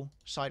pivotal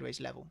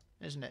sideways level,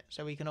 isn't it?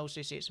 So we can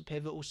also see it's a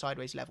pivotal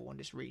sideways level on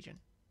this region.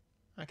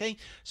 Okay,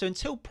 so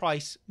until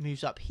price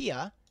moves up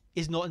here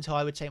is not until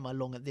I would take my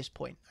long at this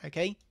point.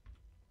 Okay,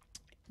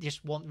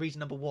 just reason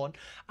number one.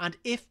 And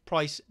if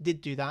price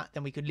did do that,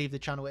 then we could leave the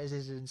channel as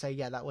is and say,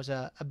 yeah, that was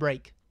a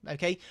break.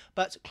 Okay,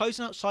 but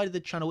closing outside of the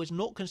channel is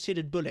not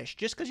considered bullish.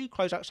 Just because you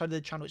close outside of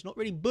the channel, it's not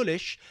really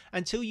bullish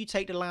until you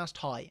take the last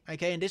high.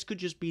 Okay, and this could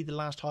just be the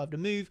last high of the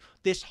move,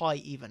 this high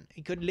even.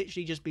 It could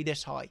literally just be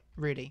this high,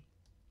 really.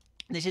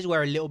 This is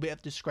where a little bit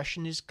of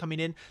discretion is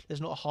coming in.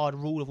 There's not a hard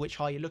rule of which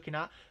high you're looking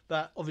at,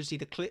 but obviously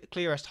the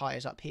clearest high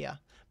is up here.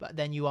 But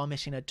then you are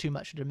missing too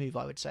much of the move,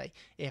 I would say.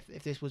 If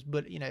this was,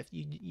 but if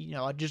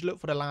I'd just look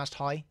for the last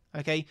high,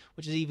 okay,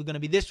 which is either going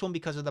to be this one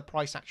because of the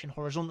price action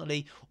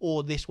horizontally,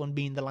 or this one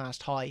being the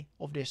last high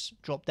of this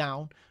drop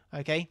down,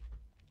 okay.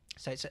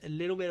 So it's a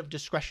little bit of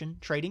discretion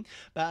trading,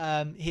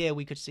 but here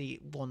we could see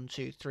 1,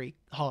 2, 3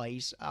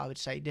 highs. I would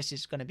say this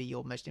is going to be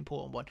your most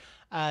important one.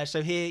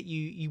 So here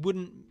you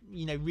wouldn't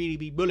really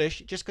be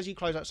bullish just because you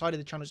close outside of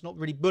the channel. It's not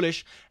really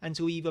bullish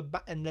until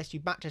unless you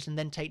backtest and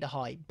then take the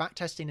high.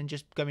 Backtesting and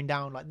just going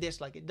down like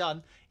this, like it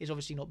done, is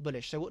obviously not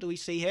bullish. So what do we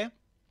see here?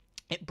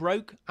 It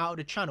broke out of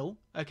the channel.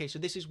 Okay, so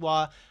this is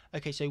why.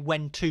 Okay, so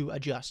when to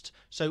adjust.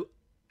 So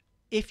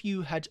if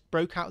you had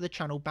broke out of the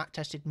channel,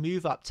 backtested,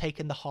 move up,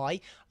 taken the high,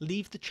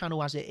 leave the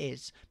channel as it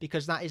is,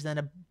 because that is then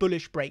a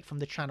bullish break from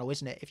the channel,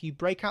 isn't it? If you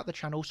break out the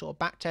channel, sort of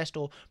backtest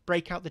or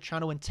break out the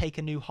channel and take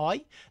a new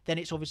high, then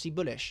it's obviously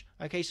bullish.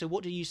 Okay, so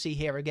what do you see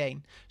here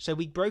again? So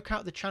we broke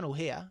out the channel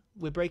here.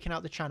 We're breaking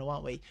out the channel,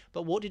 aren't we?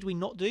 But what did we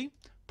not do?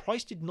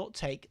 Price did not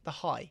take the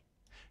high.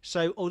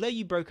 So although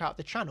you broke out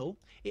the channel,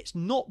 it's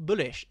not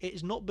bullish. It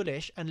is not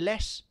bullish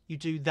unless you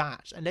do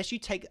that, unless you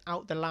take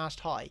out the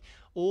last high,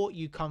 or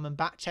you come and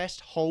back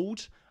test,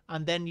 hold,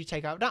 and then you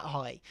take out that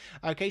high.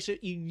 Okay, so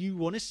you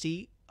want to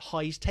see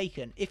highs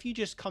taken. If you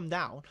just come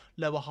down,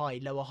 lower high,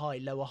 lower high,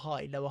 lower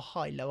high, lower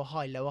high, lower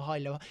high, lower high,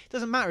 lower, it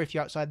doesn't matter if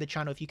you're outside the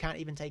channel if you can't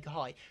even take a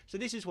high. So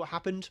this is what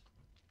happened.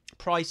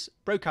 Price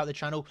broke out the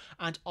channel,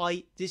 and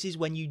this is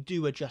when you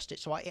do adjust it.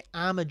 So I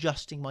am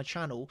adjusting my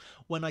channel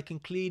when I can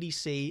clearly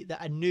see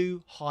that a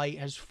new high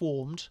has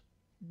formed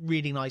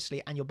really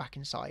nicely and you're back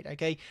inside.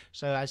 Okay,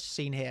 so as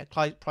seen here,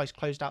 price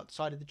closed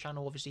outside of the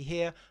channel obviously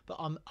here, but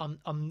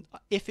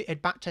if it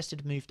had back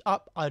tested, moved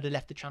up, I would have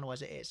left the channel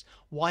as it is.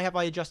 Why have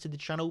I adjusted the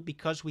channel?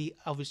 Because we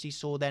obviously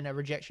saw then a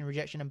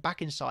rejection and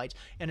back inside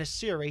in a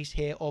series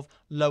here of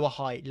lower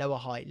high, lower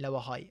high, lower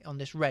high on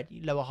this red,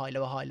 lower high,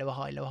 lower high, lower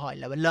high, lower high,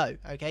 lower low.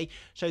 Okay,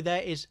 so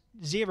there is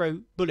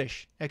zero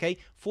bullish. Okay,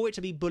 for it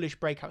to be bullish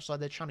break outside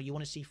the channel, you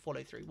want to see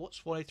follow through. What's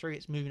follow through?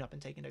 It's moving up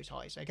and taking those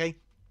highs. Okay,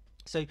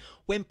 so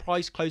when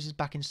price closes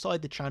back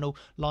inside the channel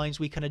lines,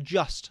 we can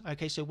adjust.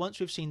 Okay, so once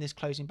we've seen this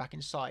closing back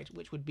inside,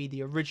 which would be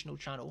the original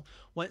channel,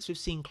 once we've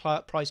seen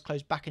price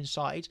close back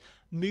inside,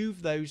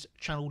 move those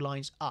channel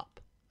lines up.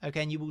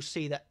 Okay, and you will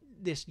see that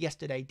this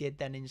yesterday did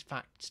then in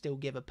fact still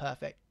give a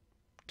perfect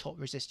top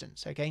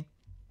resistance. Okay,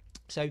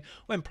 so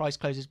when price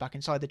closes back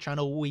inside the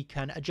channel, we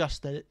can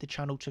adjust the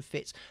channel to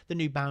fit the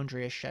new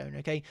boundary as shown.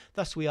 Okay,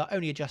 thus we are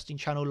only adjusting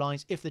channel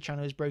lines if the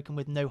channel is broken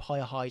with no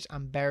higher highs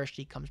and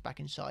bearishly comes back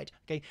inside.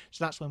 Okay,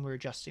 so that's when we're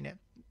adjusting it.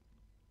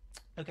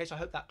 Okay, so I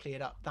hope that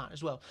cleared up that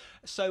as well.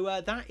 So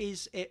that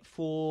is it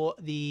for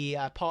the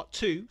part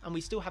 2, and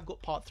we still have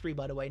got part 3,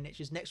 by the way,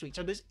 which is next week.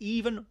 So there's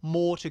even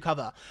more to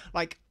cover.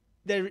 Like,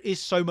 there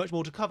is so much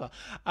more to cover.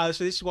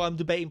 So this is why I'm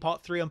debating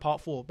part 3 and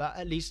part 4, but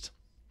at least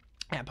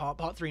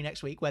part 3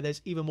 next week, where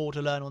there's even more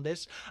to learn on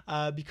this,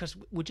 because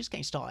we're just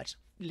getting started.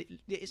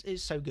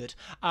 It's so good.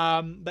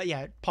 But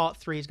yeah, part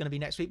 3 is going to be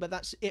next week, but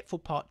that's it for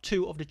part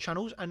 2 of the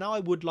channels. And now I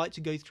would like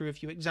to go through a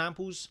few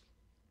examples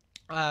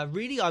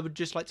Really, I would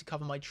just like to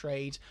cover my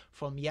trade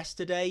from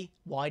yesterday,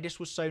 why this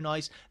was so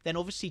nice. Then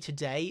obviously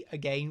today,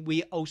 again,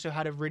 we also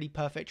had a really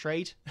perfect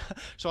trade.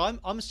 So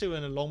I'm still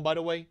in a long, by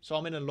the way. So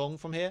I'm in a long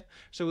from here.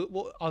 So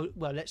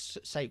well, let's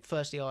say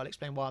firstly I'll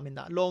explain why I'm in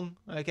that long,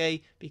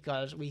 okay?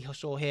 Because we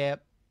saw here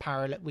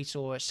parallel, we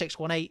saw a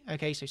 618,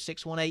 okay? So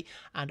 618,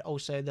 and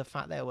also the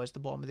fact there was the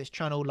bottom of this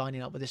channel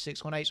lining up with the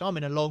 618. So I'm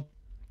in a long.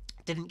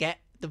 Didn't get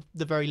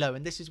the very low,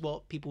 and this is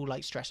what people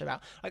like stress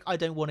about. Like, I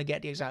don't want to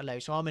get the exact low,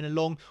 so I'm in a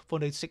long for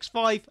the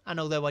 6.5, and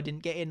although I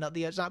didn't get in at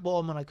the exact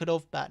bottom, and I could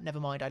have, but never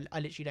mind, I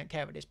literally don't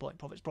care at this point.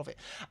 Profit's profit.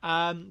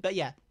 But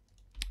yeah.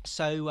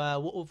 So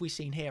what have we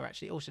seen here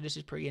actually? Also, this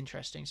is pretty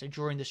interesting. So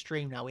during the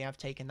stream now, we have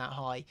taken that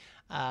high.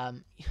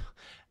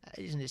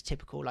 Isn't this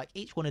typical? Like,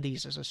 each one of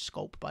these is a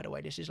sculpt, by the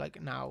way. This is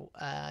like now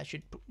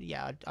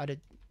I'd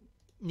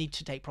need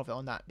to take profit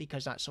on that,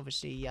 because that's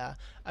obviously a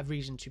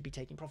reason to be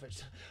taking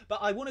profits. But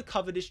I want to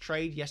cover this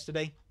trade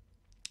yesterday,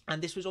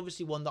 and this was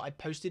obviously one that I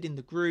posted in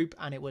the group,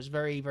 and it was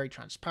very, very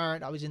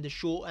transparent. I was in the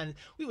short, and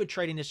we were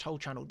trading this whole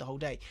channel the whole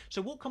day.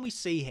 So what can we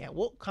see here?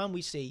 What can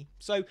we see?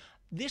 So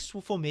this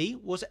for me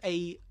was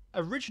a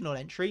original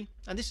entry,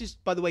 and this is,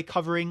 by the way,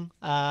 covering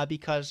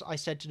because I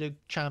said to the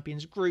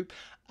champions group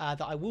that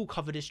I will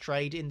cover this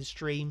trade in the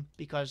stream,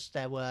 because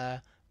there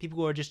were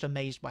people were just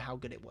amazed by how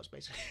good it was,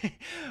 basically.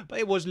 But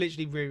it was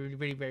literally really,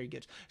 really, very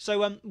good.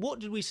 So what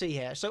did we see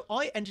here? So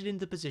I entered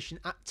into position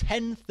at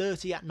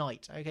 10:30 at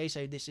night. Okay,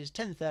 so this is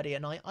 10:30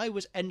 at night. I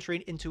was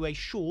entering into a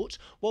short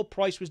while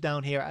price was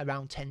down here at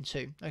around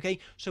 10.2. Okay,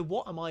 so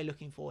what am I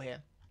looking for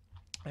here?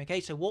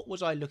 Okay, so what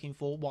was I looking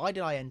for? Why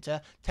did I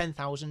enter?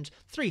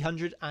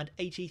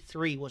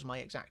 10,383 was my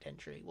exact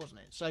entry,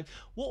 wasn't it? So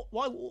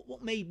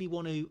what made me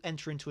want to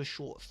enter into a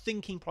short,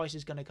 thinking price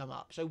is going to come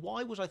up? So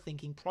why was I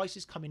thinking price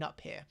is coming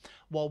up here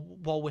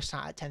while we're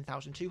sat at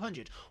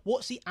 10,200?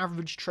 What's the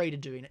average trader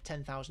doing at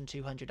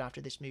 10,200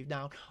 after this move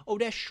down? Oh,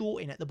 they're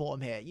shorting at the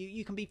bottom here.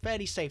 You can be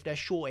fairly safe they're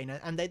shorting,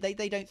 and they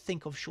don't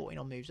think of shorting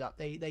on moves up.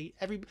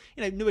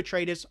 Newer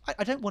traders.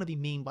 I don't want to be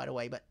mean, by the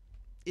way, but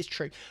it's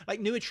true. Like,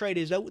 newer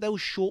traders, they'll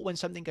short when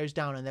something goes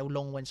down, and they'll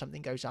long when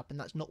something goes up, and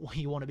that's not what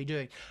you want to be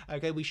doing.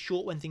 Okay, we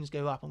short when things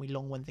go up, and we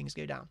long when things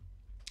go down.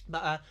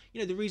 But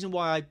the reason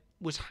why I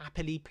was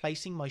happily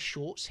placing my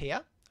shorts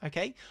here,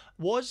 okay,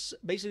 was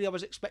basically I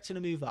was expecting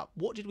a move up.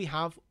 What did we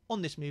have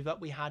on this move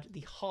up? We had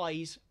the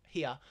highs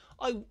here.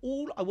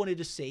 All I wanted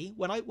to see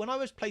when I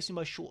was placing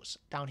my shorts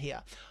down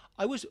here,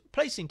 I was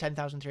placing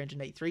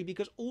 10,383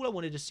 because all I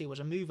wanted to see was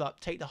a move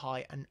up, take the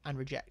high, and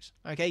reject.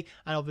 Okay,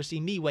 and obviously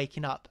me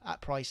waking up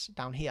at price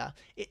down here,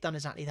 it done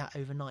exactly that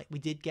overnight. We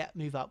did get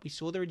move up, we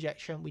saw the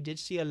rejection, we did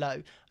see a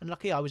low, and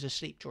luckily I was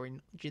asleep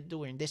during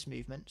this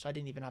movement, so I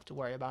didn't even have to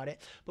worry about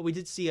it. But we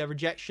did see a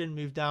rejection,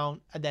 move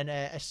down, and then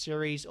a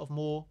series of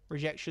more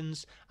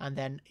rejections, and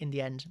then in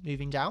the end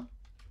moving down.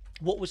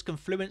 What was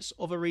confluence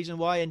of a reason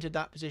why I entered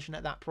that position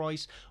at that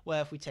price?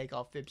 Well, if we take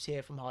our fibs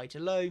here from high to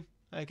low,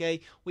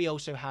 okay, we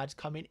also had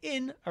coming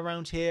in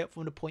around here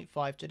from the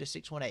 0.5 to the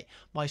 618.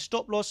 My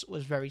stop loss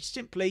was very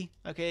simply,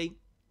 okay,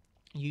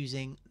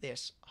 using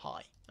this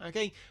high.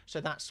 Okay,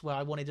 so that's where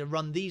I wanted to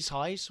run these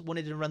highs, for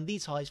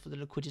the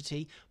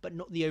liquidity, but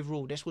not the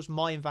overall. This was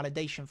my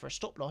invalidation for a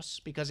stop loss,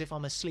 because if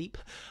I'm asleep,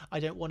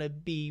 I don't want to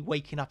be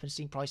waking up and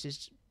seeing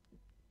prices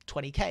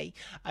 20k.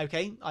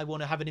 Okay, I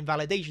want to have an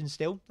invalidation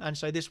still, and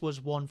so this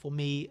was one for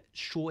me,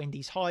 shorting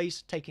these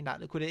highs, taking that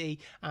liquidity,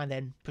 and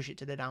then push it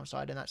to the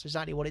downside, and that's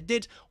exactly what it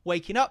did.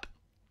 Waking up.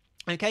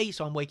 Okay,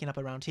 so I'm waking up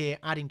around here,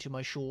 adding to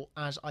my short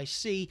as I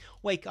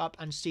wake up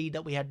and see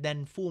that we had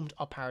then formed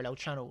a parallel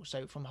channel.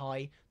 So from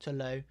high to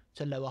lower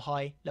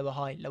high, lower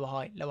high, lower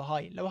high, lower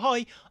high, lower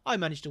high, I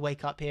managed to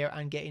wake up here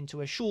and get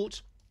into a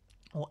short,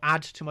 or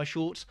add to my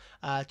short,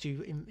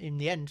 to in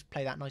the end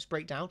play that nice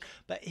breakdown.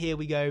 But here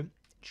we go.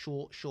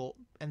 Short,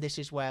 and this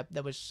is where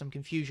there was some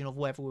confusion of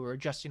whether we were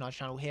adjusting our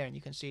channel here, and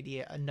you can see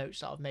the notes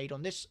that I've made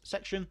on this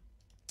section.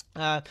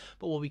 But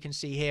what we can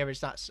see here is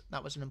that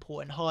was an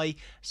important high,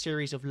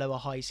 series of lower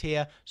highs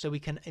here, so we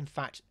can in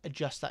fact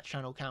adjust that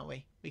channel, can't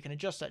we? We can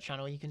adjust that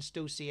channel, and you can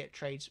still see it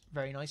trades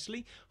very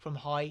nicely from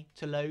high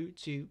to low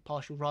to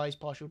partial rise,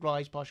 partial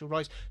rise, partial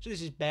rise. So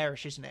this is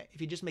bearish, isn't it?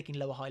 If you're just making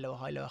lower high, lower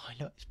high, lower high,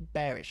 lower, it's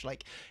bearish.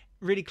 Like,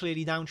 really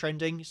clearly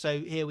downtrending.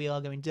 So here we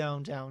are going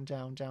down, down,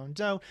 down, down,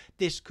 down.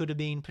 This could have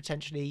been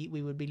potentially,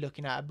 we would be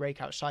looking at a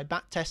breakout side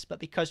back test, but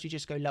because you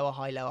just go lower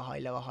high, lower high,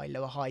 lower high,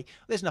 lower high,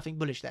 there's nothing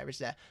bullish there, is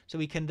there? So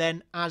we can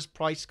then, as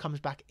price comes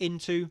back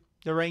into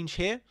the range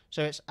here,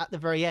 so it's at the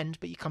very end,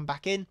 but you come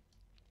back in,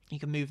 you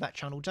can move that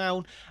channel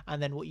down,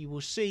 and then what you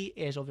will see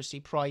is obviously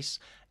price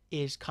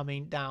is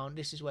coming down.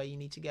 This is where you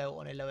need to go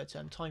on a lower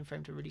term time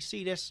frame to really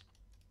see this.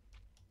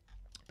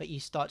 but you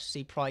start to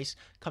see price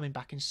coming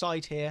back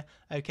inside here.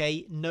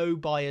 Okay, no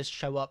buyers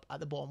show up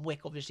at the bottom wick.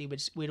 Obviously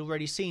we'd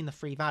already seen the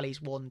three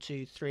valleys, 1,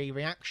 2, 3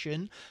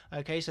 reaction.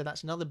 Okay, so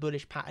that's another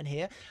bullish pattern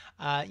here.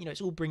 You know, it's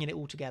all bringing it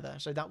all together,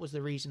 so that was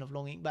the reason of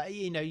longing. But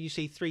you know, you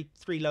see three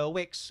lower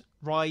wicks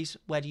rise.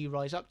 Where do you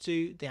rise up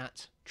to?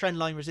 That trend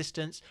line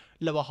resistance,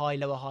 lower high,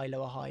 lower high,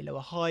 lower high, lower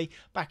high,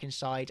 back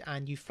inside,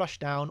 and you flush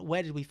down.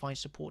 Where did we find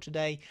support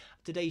today?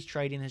 Today's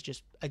trading has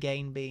just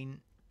again been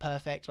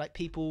perfect. Like,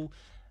 people,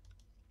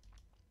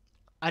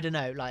 I don't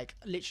know, like,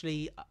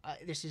 literally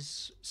this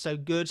is so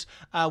good.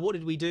 What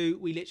did we do?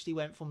 We literally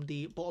went from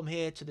the bottom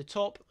here to the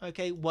top.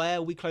 Okay, where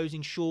are we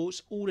closing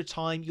shorts all the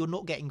time? You're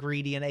not getting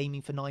greedy and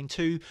aiming for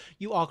 9.2.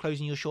 You are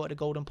closing your short at a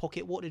golden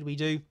pocket. What did we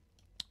do?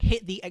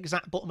 Hit the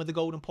exact bottom of the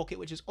golden pocket,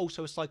 which is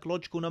also a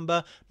psychological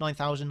number,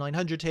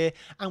 9,900 here,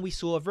 and we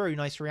saw a very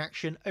nice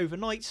reaction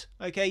overnight,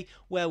 okay,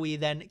 where we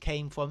then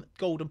came from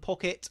golden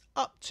pocket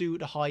up to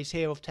the highs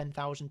here of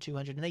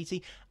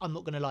 10,280. I'm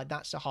not going to lie,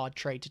 that's a hard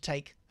trade to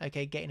take,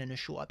 okay, getting in a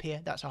short up here,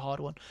 that's a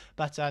hard one,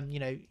 but you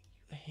know,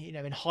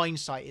 in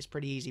hindsight it's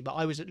pretty easy. But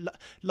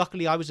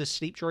luckily I was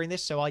asleep during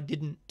this, so I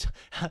didn't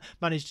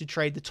manage to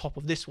trade the top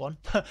of this one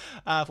for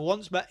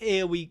once. But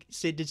here we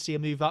did see a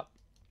move up.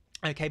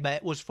 Okay, but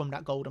it was from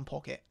that golden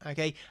pocket.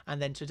 Okay,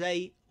 and then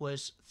today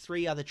was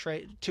two other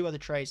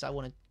trades that I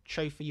want to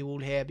show for you all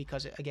here,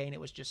 because again,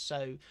 it was just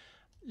so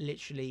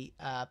literally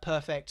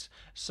perfect.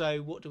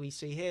 So what do we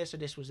see here? So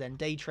this was then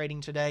day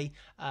trading today.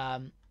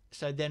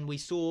 So then we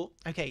saw,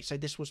 okay, so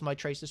this was my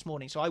trades this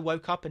morning. So I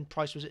woke up and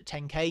price was at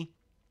 10k.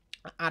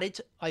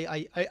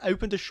 I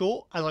opened a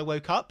short as I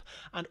woke up,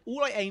 and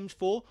all I aimed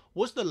for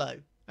was the low.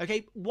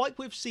 Okay, like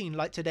we've seen,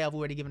 like today I've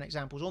already given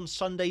examples. On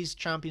Sunday's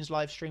Champions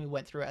live stream, we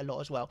went through it a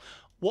lot as well.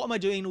 What am I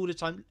doing all the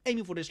time?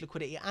 Aiming for this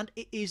liquidity, and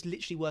it is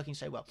literally working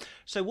so well.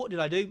 So what did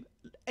I do?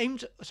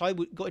 So I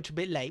got it a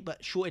bit late,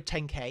 but shorted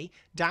 10k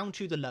down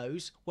to the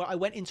lows, where I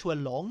went into a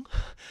long.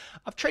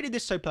 I've traded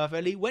this so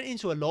perfectly, went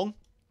into a long.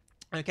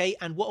 Okay,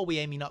 and what are we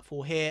aiming up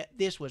for here?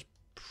 This was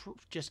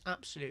just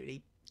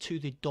absolutely to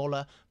the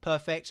dollar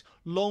perfect.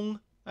 Long,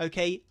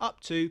 okay,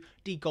 up to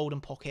the golden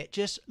pocket.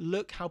 Just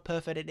look how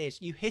perfect it is.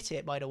 You hit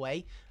it, by the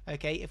way,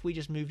 okay, if we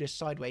just move this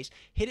sideways,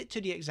 hit it to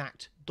the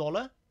exact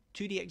dollar,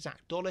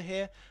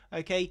 here,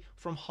 okay,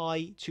 from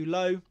high to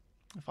low.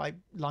 If I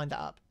line that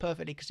up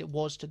perfectly, because it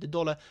was to the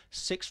dollar,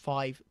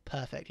 6.5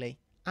 perfectly.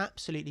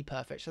 Absolutely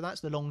perfect. So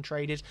that's the long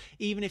traded.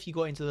 Even if you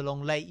got into the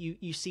long late,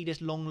 you see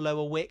this long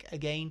lower wick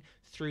again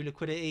through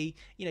liquidity.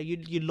 You know,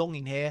 you're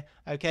longing here,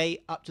 okay,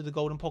 up to the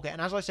golden pocket.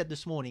 And as I said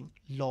this morning,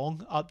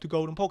 long up to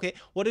golden pocket.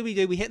 What did we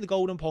do? We hit the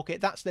golden pocket.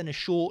 That's then a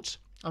short.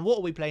 And what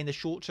are we playing the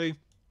short to?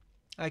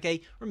 Okay,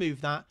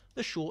 remove that.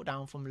 The short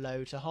down from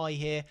low to high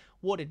here.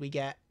 What did we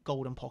get?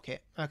 Golden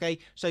pocket. Okay,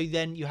 so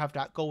then you have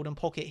that golden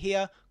pocket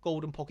here,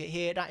 golden pocket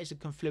here. That is a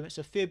confluence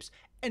of fibs.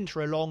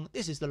 Enter a long.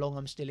 This is the long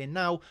I'm still in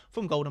now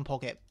from golden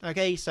pocket.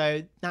 Okay,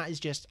 so that is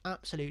just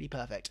absolutely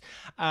perfect.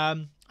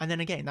 And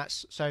then again,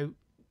 that's so,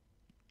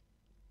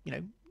 you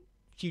know,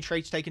 few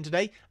trades taken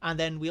today. And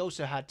then we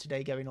also had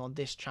today going on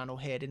this channel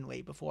here, didn't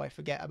we? Before I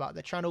forget about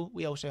the channel,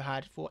 we also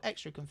had for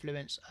extra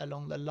confluence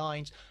along the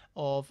lines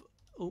of,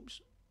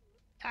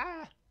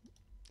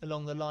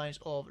 along the lines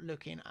of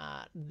looking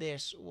at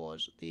this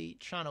was the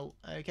channel.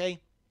 Okay,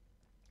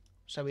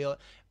 so we are,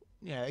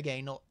 you know,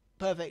 again, not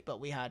perfect, but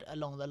we had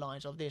along the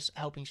lines of this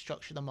helping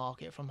structure the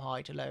market from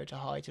high to low to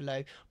high to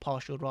low,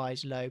 partial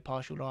rise, low,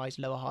 partial rise,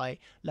 lower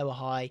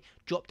high,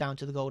 drop down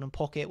to the golden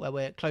pocket where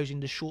we're closing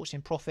the shorts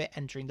in profit,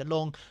 entering the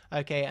long.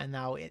 Okay, and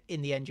now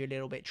in the end you're a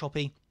little bit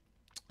choppy.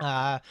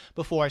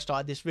 Before I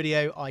started this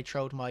video, I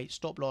trailed my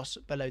stop loss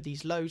below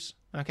these lows.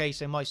 Okay,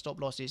 so my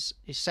stop loss is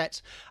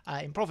set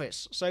in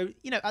profits. So,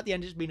 you know, at the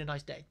end it's been a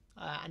nice day,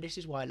 and this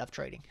is why I love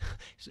trading.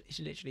 It's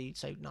literally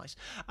so nice.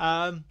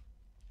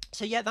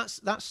 So yeah,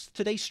 that's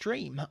today's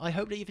stream. I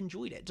hope that you've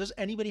enjoyed it. Does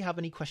anybody have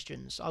any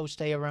questions? I will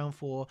stay around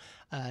for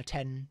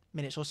 10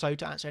 minutes or so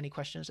to answer any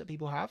questions that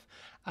people have.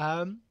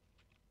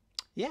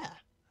 Yeah,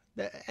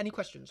 any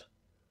questions?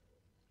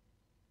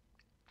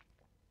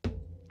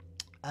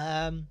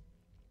 Dan,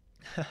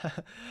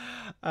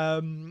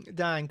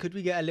 could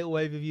we get a little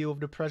overview of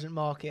the present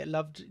market?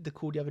 Loved the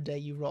call the other day.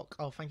 You rock.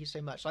 Oh, thank you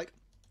so much. Like,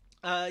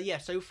 yeah,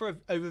 so for an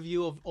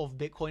overview of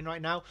Bitcoin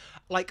right now,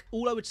 like,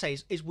 all I would say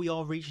is we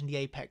are reaching the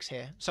apex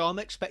here. So I'm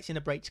expecting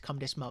a break to come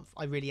this month.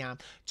 I really am.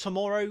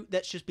 Tomorrow,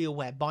 let's just be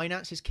aware,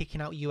 Binance is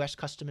kicking out US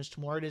customers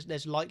tomorrow.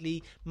 There's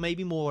likely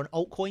maybe more on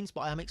altcoins,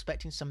 but I am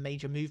expecting some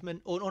major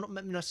movement, or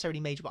not necessarily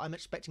major, but I'm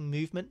expecting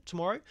movement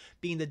tomorrow,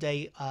 being the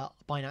day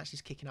Binance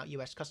is kicking out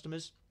US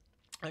customers.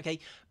 Okay,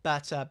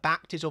 but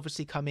Bakkt is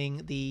obviously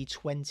coming the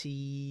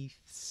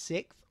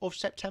 26th of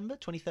September,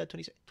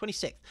 23rd,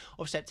 26th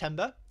of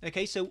September.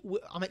 Okay, so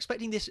I'm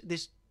expecting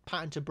this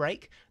pattern to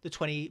break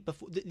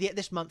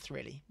this month,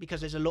 really,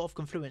 because there's a lot of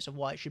confluence of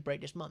why it should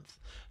break this month.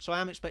 So I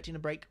am expecting a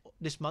break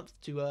this month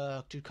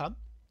to come.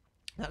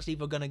 That's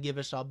either going to give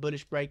us our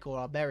bullish break or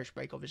our bearish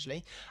break,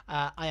 obviously.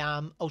 I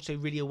am also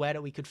really aware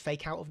that we could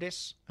fake out of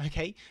this.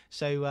 Okay,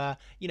 so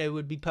you know, it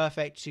would be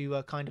perfect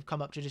to kind of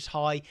come up to this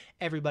high.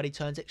 Everybody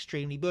turns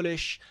extremely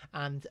bullish,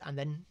 and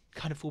then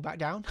kind of fall back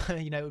down.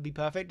 You know, it would be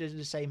perfect. There's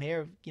the same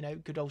here. You know,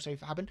 could also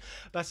happen.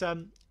 But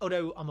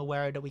although I'm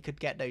aware that we could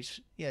get those,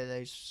 you know,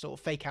 those sort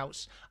of fake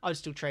outs, I would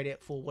still trade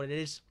it for what it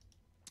is.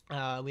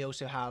 We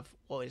also have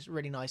what is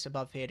really nice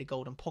above here, the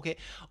golden pocket.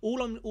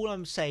 All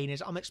I'm saying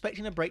is I'm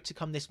expecting a break to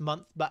come this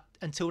month, but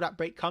until that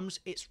break comes,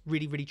 it's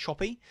really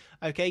choppy.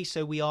 Okay,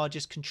 so we are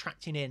just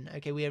contracting in.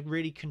 Okay, we are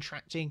really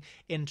contracting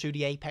into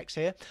the apex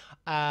here.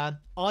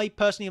 I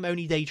personally am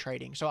only day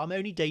trading, so I'm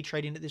only day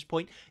trading at this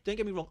point. Don't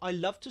get me wrong, I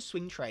love to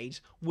swing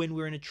trades when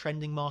we're in a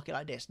trending market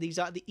like this. These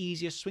are the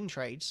easiest swing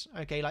trades.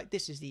 Okay, like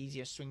this is the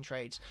easiest swing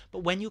trades. But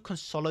when you're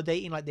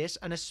consolidating like this,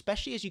 and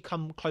especially as you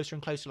come closer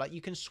and closer, like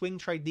you can swing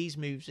trade these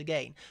moves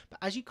again, but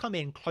as you come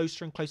in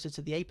closer and closer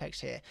to the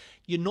apex here,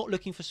 you're not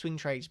looking for swing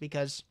trades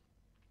because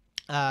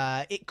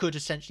it could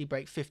essentially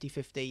break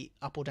 50-50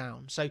 up or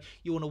down. So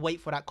you want to wait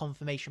for that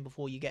confirmation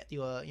before you get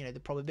your, you know, the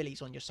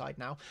probabilities on your side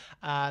now.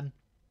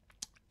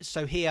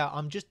 So here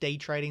I'm just day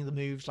trading the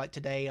moves. Like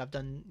today I've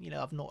done, you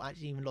know, I've not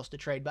actually even lost a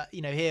trade, but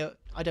you know, here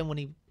I don't want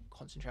to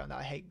concentrate on that.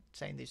 I hate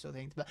saying these sort of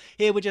things, but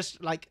here we're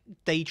just like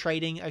day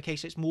trading. Okay,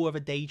 so it's more of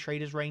a day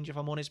trader's range, if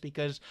I'm honest,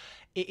 because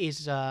it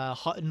is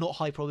not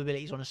high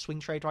probabilities on a swing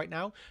trade right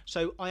now.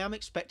 So I am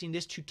expecting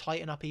this to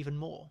tighten up even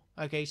more.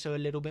 Okay, so a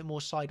little bit more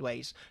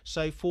sideways.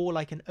 So for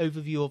like an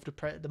overview of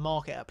the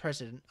market at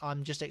present,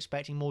 I'm just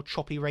expecting more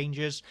choppy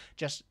ranges,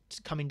 just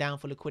coming down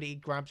for liquidity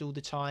grabs all the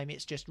time.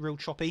 It's just real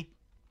choppy.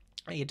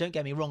 Yeah, don't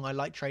get me wrong, I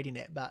like trading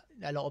it, but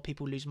a lot of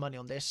people lose money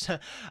on this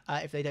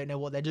if they don't know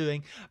what they're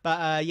doing.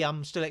 But yeah,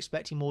 I'm still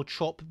expecting more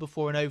chop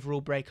before an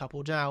overall break up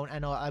or down,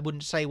 and I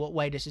wouldn't say what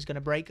way this is going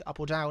to break up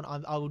or down.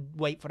 I would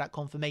wait for that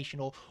confirmation,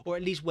 or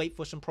at least wait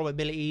for some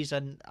probabilities.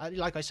 And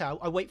like I said,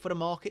 I wait for the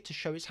market to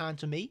show its hand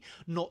to me,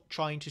 not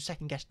trying to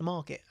second guess the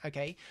market.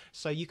 Okay,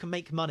 so you can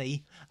make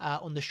money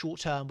on the short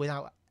term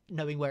without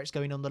knowing where it's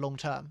going on the long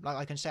term. Like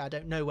I can say, I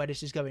don't know where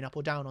this is going up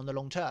or down on the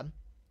long term,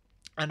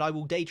 and I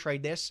will day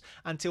trade this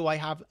until I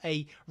have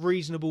a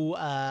reasonable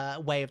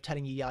way of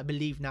telling you, yeah, I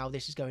believe now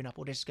this is going up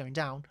or this is going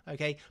down.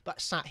 Okay, but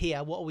sat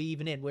here, what are we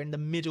even in? We're in the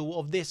middle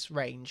of this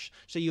range,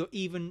 so you're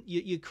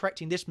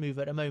correcting this move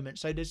at the moment.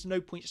 So there's no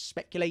point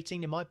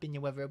speculating, in my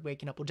opinion, whether we're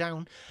breaking up or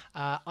down.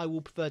 I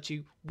will prefer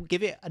to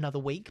give it another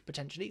week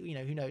potentially. You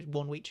know, who knows?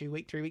 1 week, 2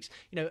 weeks, 3 weeks.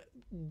 You know,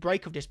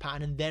 break of this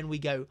pattern, and then we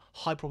go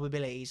high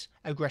probabilities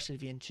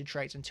aggressively into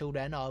trades. Until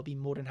then, I'll be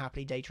more than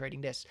happily day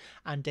trading this.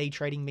 And day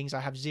trading means I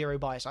have zero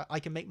bias.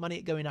 I can make money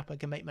at going up, I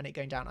can make money at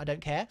going down, I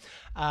don't care.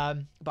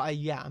 But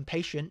I'm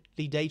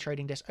patiently day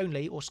trading this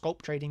only, or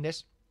scalp trading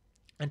this,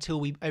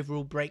 until we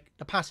overall break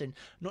the pattern.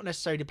 Not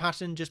necessarily the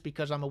pattern, just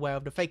because I'm aware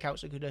of the fake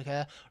outs that could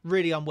occur.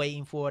 Really, I'm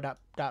waiting for that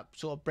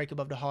sort of break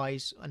above the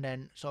highs, and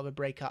then sort of a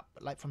break up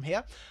like from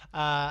here.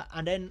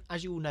 And then,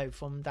 as you all know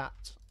from that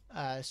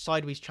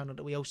sideways channel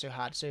that we also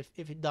had, so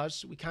if it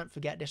does, we can't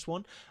forget this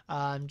one,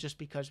 just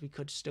because we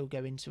could still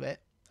go into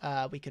it.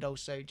 We could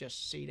also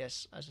just see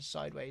this as a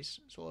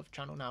sideways sort of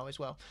channel now as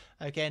well.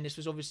 Okay, and this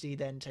was obviously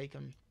then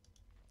taken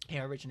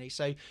here originally.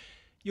 So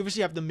you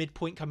obviously have the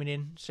midpoint coming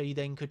in, so you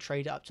then could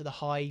trade it up to the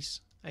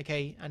highs.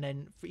 Okay, and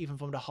then even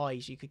from the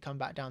highs, you could come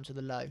back down to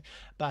the low.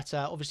 But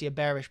obviously a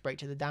bearish break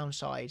to the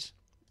downside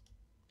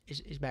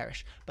is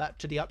bearish, but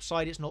to the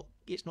upside, it's not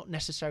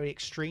necessarily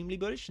extremely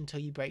bullish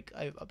until you break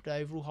up the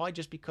overall high,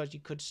 just because you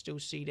could still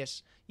see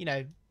this, you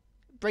know,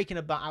 breaking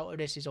about out of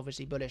this is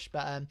obviously bullish,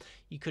 but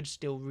you could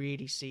still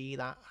really see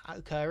that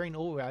occurring,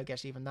 or I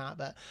guess even that,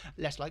 but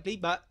less likely,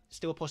 but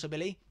still a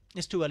possibility.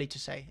 It's too early to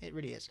say, it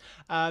really is.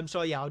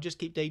 So yeah, I'll just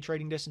keep day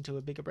trading this until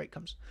a bigger break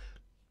comes.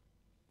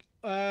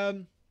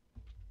 Would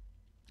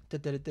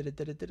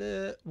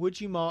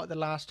you mark the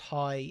last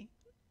high?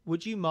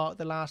 Would you mark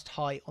the last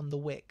high on the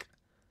wick?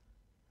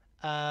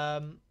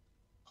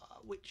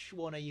 Which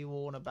one are you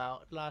on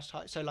about? Last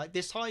high. So like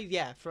this high,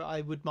 yeah,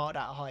 I would mark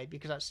that high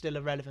because that's still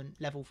a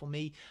relevant level for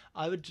me.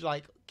 I would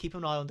like keep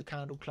an eye on the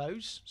candle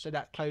close. So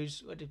that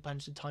close, it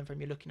depends on the time frame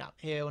you're looking at.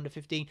 Here on the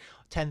 15,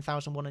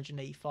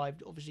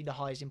 10,185. Obviously the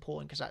high is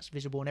important because that's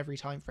visible in every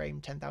time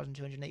frame.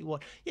 10,281.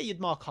 Yeah,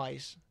 you'd mark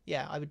highs.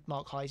 Yeah, I would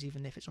mark highs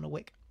even if it's on a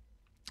wick.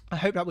 I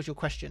hope that was your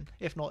question.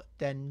 If not,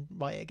 then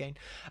write it again.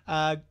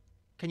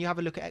 Can you have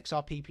a look at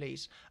XRP,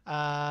 please?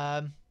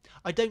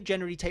 I don't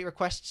generally take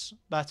requests,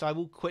 but I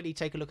will quickly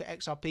take a look at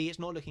XRP. It's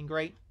not looking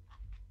great.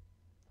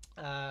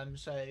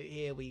 So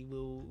here we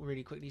will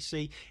really quickly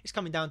see it's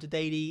coming down to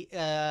daily.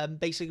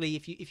 Basically,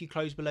 if you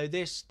close below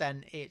this,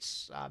 then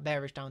it's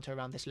bearish down to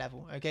around this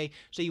level. Okay,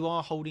 so you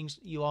are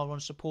on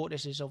support.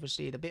 This is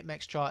obviously the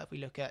BitMEX chart. If we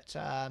look at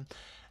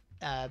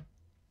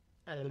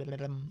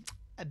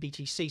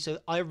BTC. So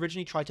I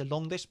originally tried to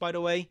long this, by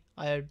the way.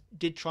 I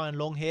did try and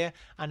long here,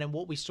 and then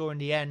what we saw in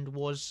the end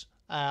was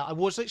I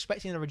was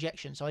expecting a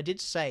rejection, so I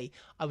did say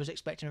I was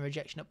expecting a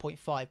rejection at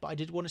 0.5, but I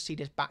did want to see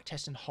this back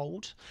test and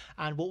hold.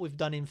 And what we've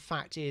done, in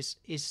fact, is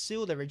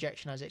seal the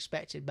rejection as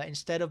expected, but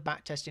instead of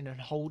back testing and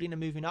holding and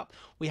moving up,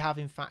 we have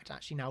in fact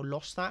actually now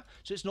lost that.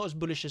 So it's not as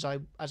bullish as I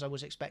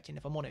was expecting,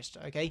 if I'm honest.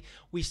 Okay,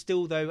 we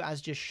still, though,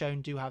 as just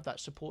shown, do have that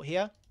support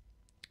here.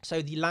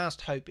 So the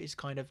last hope is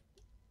kind of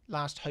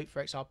last hope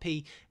for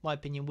XRP, my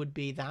opinion, would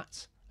be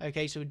that.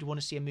 Okay, so we'd want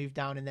to see a move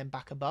down and then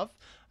back above.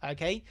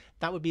 Okay,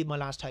 that would be my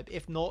last hope.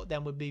 If not,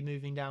 then we'd be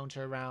moving down to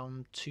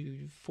around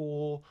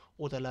 2.4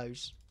 or the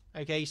lows.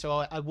 Okay, so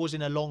I was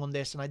in a long on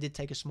this and I did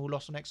take a small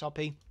loss on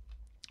XRP.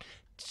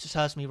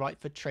 Serves me right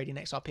for trading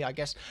XRP, I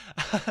guess.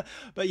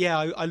 But yeah,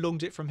 I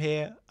longed it from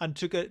here and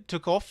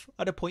took off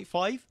at a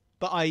 0.5.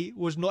 But I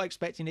was not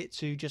expecting it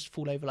to just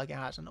fall over like it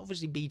has. And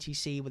obviously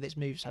BTC with its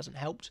moves hasn't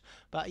helped.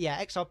 But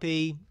yeah,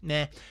 XRP,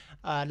 nah.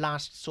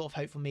 Last sort of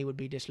hope for me would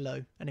be this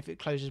low. And if it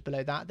closes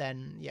below that,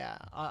 then yeah.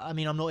 I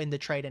mean, I'm not in the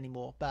trade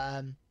anymore.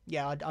 But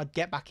yeah, I'd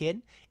get back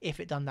in if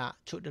it done that.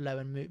 Took the low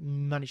and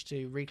managed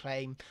to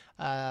reclaim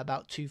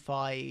about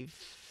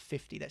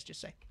 2.550, let's just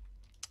say.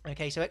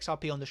 Okay, so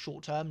XRP on the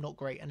short term, not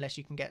great unless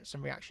you can get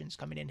some reactions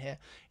coming in here.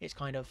 It's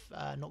kind of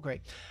not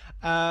great.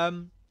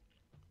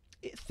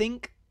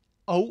 Think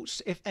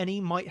alts, if any,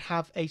 might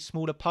have a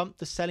smaller pump.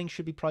 The selling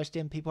should be priced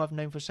in. People have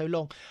known for so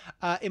long.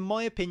 In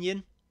my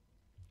opinion,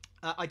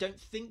 I don't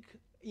think,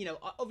 you know,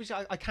 obviously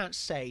I can't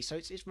say, so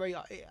it's very,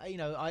 you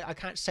know, I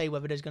can't say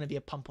whether there's going to be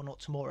a pump or not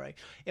tomorrow.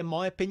 In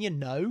my opinion,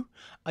 no.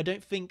 I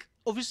don't think,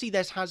 obviously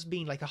there has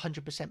been like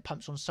 100%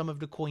 pumps on some of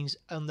the coins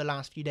on the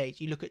last few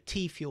days. You look at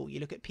T-Fuel, you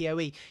look at POE,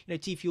 you know,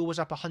 T-Fuel was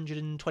up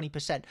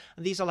 120%,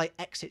 and these are like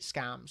exit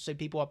scams, so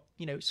people are,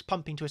 you know,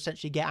 pumping to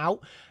essentially get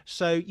out.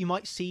 So you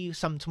might see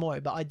some tomorrow,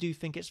 but I do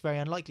think it's very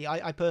unlikely.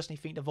 I personally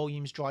think the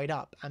volume's dried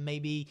up, and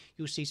maybe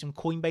you'll see some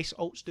Coinbase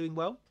alts doing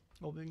well.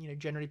 Or, you know,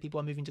 generally people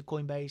are moving to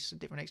Coinbase,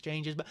 different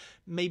exchanges, but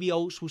maybe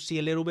alts will see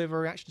a little bit of a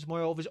reaction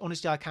tomorrow.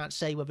 Honestly, I can't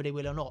say whether they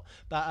will or not,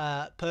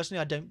 but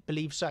personally, I don't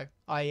believe so.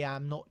 I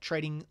am not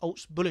trading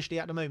alts bullishly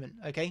at the moment,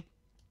 okay?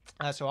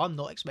 So I'm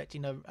not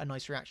expecting a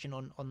nice reaction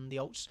on the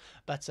alts,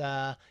 but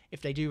if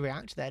they do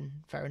react, then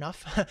fair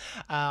enough.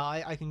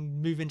 I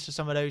can move into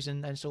some of those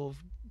and sort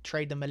of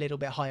trade them a little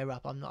bit higher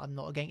up. I'm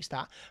not against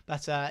that,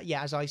 but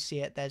yeah, as I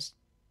see it,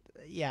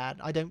 yeah,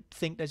 I don't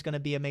think there's going to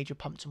be a major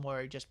pump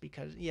tomorrow just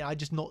because, yeah, I'm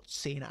just not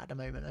seeing it at the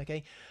moment,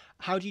 okay?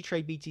 How do you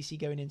trade BTC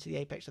going into the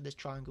apex of this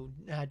triangle?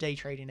 Day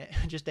trading it.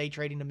 Just day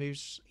trading the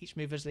moves, each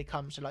move as they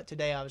come. So like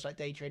today I was like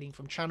day trading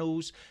from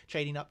channels,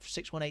 trading up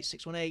 618,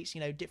 618s,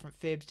 you know, different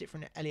fibs,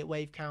 different Elliott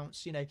wave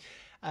counts, you know.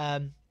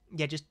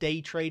 Yeah, just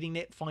day trading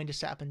it, find a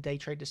setup and day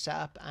trade the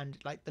setup, and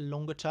like the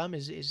longer term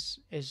is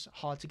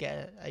hard to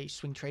get a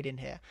swing trade in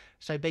here.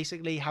 So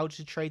basically, how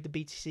to trade the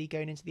BTC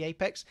going into the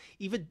apex?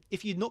 Even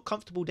if you're not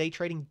comfortable day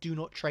trading, do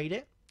not trade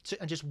it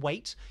and just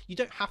wait. You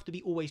don't have to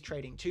be always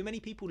trading. Too many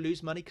people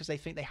lose money because they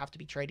think they have to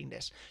be trading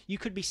this. You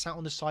could be sat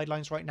on the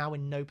sidelines right now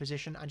in no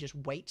position and just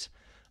wait.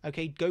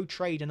 Okay, go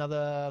trade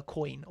another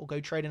coin or go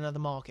trade another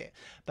market.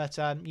 But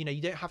you know,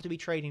 you don't have to be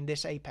trading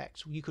this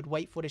apex. You could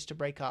wait for this to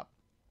break up.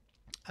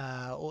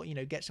 Or, you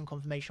know, get some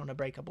confirmation on a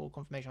breakup or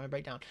confirmation on a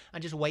breakdown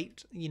and just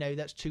wait. You know,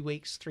 that's 2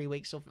 weeks, 3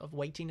 weeks of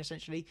waiting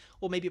essentially,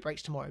 or maybe it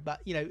breaks tomorrow,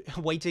 but you know,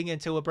 waiting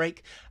until a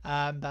break.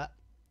 But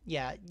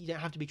yeah, you don't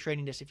have to be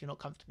trading this if you're not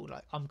comfortable.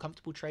 Like, I'm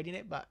comfortable trading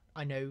it, but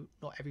I know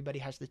not everybody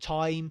has the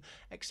time,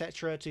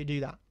 etc., to do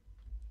that.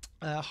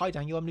 Hi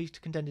Daniel, I'm new to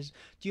Contenders.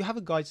 Do you have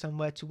a guide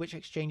somewhere to which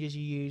exchanges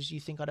you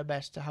think are the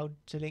best, to how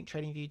to link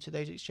TradingView to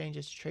those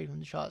exchanges to trade from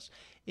the charts?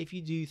 If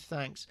you do,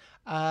 thanks.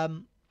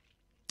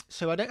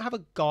 So I don't have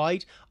a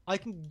guide. I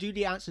can do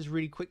the answers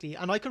really quickly,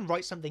 and I can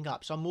write something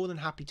up. So I'm more than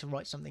happy to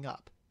write something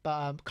up.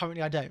 But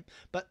currently I don't.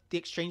 But the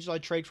exchanges I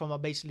trade from are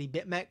basically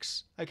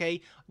BitMEX. Okay,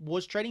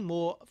 used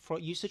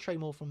to trade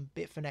more from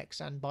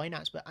Bitfinex and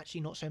Binance, but actually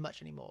not so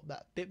much anymore.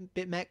 But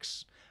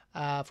BitMEX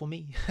for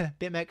me,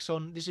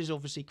 BitMEX this is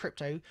obviously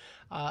crypto.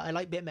 I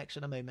like BitMEX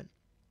at the moment.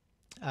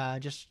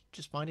 Just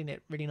finding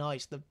it really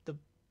nice. The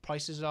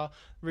prices are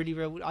really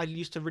real. I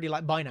used to really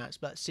like Binance,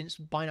 but since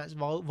Binance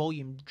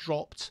volume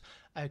dropped,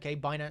 okay,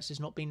 Binance has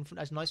not been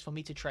as nice for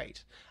me to trade,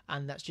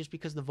 and that's just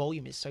because the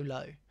volume is so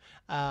low.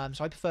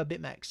 So I prefer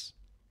BitMEX.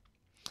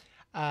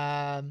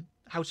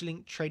 How to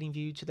link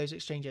TradingView to those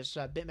exchanges?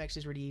 BitMEX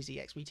is really easy,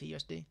 XBT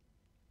USD.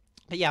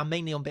 But yeah, I'm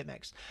mainly on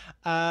BitMEX.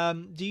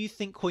 Do you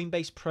think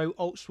Coinbase Pro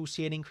alts will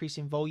see an increase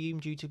in volume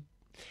due to,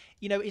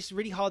 you know, it's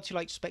really hard to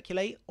like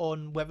speculate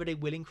on whether they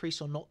will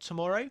increase or not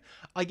tomorrow.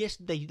 I guess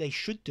they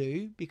should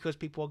do, because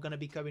people are going to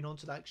be going on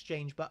to that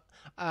exchange. But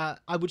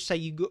I would say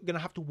you're going to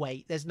have to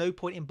wait. There's no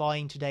point in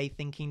buying today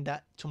thinking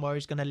that tomorrow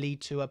is going to lead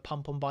to a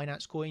pump on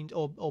Binance coins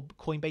or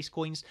Coinbase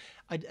coins.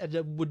 I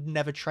would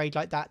never trade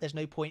like that. There's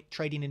no point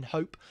trading in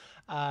hope.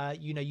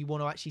 You know, you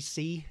want to actually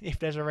see if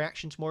there's a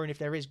reaction tomorrow, and if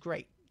there is,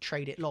 great,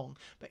 trade it long.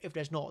 But if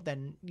there's not,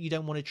 then you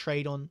don't want to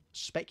trade on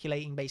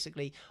speculating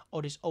basically,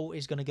 oh, this alt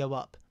is going to go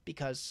up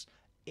because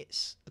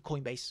it's a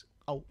Coinbase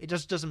oh, it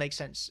just doesn't make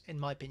sense in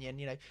my opinion.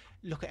 You know,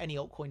 look at any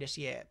altcoin this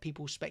year.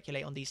 People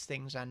speculate on these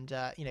things, and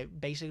you know,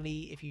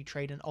 basically, if you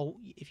trade an alt,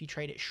 if you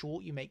trade it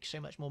short, you make so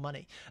much more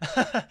money.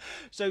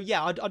 So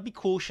yeah, I'd be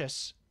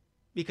cautious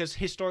because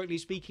historically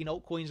speaking,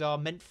 altcoins are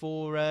meant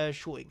for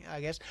shorting,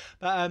 I guess.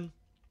 But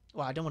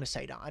well, I don't want to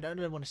say that. I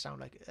don't want to sound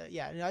like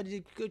yeah.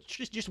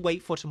 Just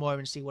wait for tomorrow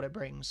and see what it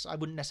brings. I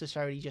wouldn't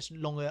necessarily just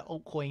long a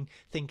altcoin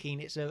thinking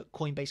it's a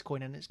Coinbase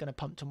coin and it's going to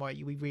pump tomorrow.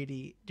 We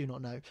really do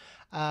not know.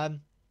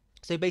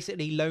 So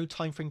basically, low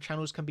time frame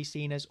channels can be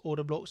seen as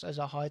order blocks as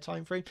a higher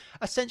time frame.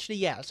 Essentially,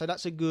 yeah. So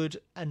that's a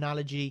good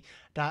analogy.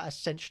 That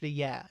essentially,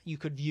 yeah, you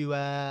could view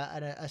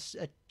a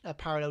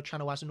parallel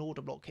channel as an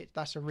order block.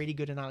 That's a really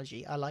good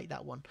analogy. I like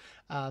that one.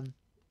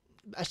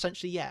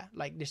 Essentially, yeah,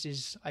 like this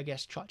is, I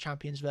guess,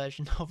 Champion's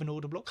version of an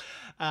order block.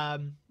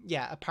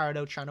 Yeah, a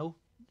parallel channel.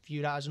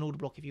 View that as an order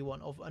block if you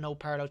want, of an old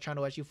parallel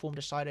channel as you formed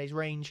a sideways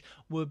range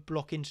would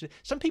block into.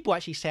 Some people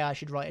actually say I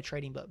should write a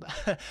trading book,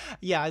 but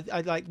yeah,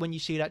 I like when you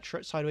see that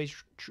sideways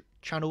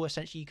channel.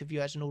 Essentially, you could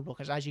view it as an order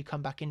block as you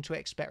come back into it,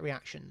 expect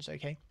reactions.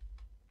 Okay.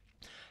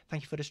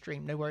 Thank you for the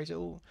stream. No worries at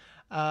all.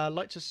 I'd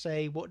like to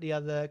say what the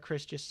other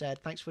Chris just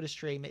said. Thanks for the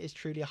stream. It is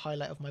truly a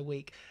highlight of my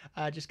week.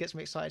 Just gets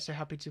me excited. So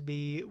happy to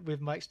be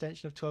with my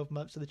extension of 12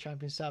 months of the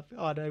champion sub.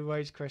 Oh, no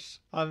worries, Chris.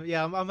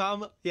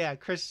 Yeah,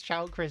 Chris,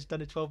 shout out Chris,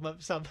 done a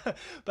 12-month sub.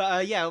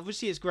 But yeah,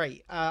 obviously it's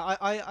great.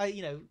 I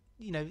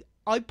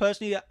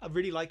personally, I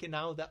really like it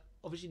now that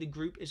obviously the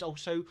group is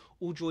also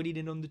all joining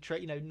in on the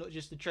trade. You know, not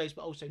just the trades,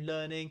 but also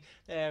learning.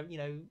 You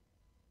know,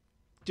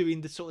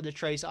 doing the sort of the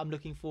trades that I'm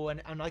looking for,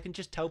 and I can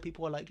just tell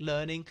people are like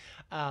learning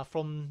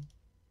from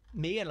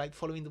me and like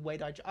following the way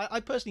that I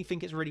personally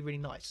think it's really, really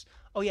nice.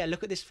 Oh yeah,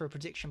 look at this for a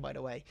prediction, by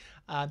the way.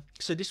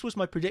 So this was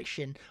my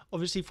prediction,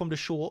 obviously from the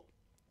short.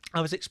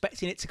 I was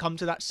expecting it to come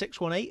to that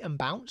 618 and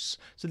bounce.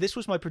 So this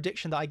was my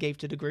prediction that I gave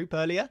to the group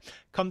earlier.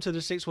 Come to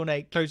the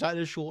 618, close out of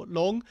the short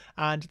long,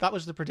 and that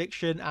was the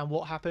prediction. And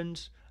what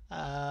happened?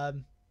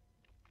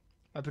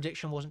 My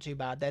prediction wasn't too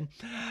bad then.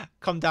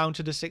 Come down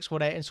to the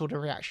 618 and saw the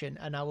reaction.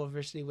 And now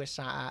obviously we're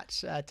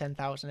sat at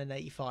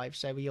 10,085.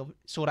 So we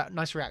saw that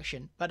nice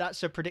reaction. But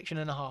that's a prediction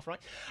and a half,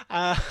 right?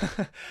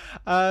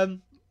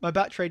 My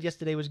bat trade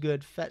yesterday was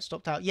good. FET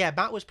stopped out. Yeah,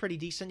 bat was pretty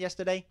decent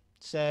yesterday.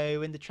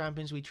 So in the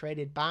champions we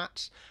traded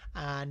bat.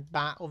 And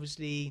bat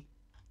obviously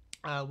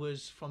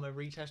was from a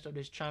retest of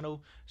this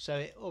channel, so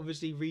it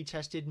obviously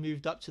retested,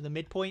 moved up to the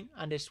midpoint,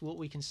 and this is what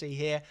we can see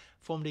here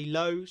from the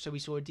low. So we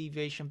saw a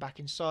deviation back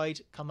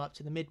inside, come up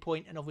to the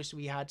midpoint, and obviously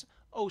we had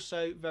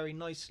also very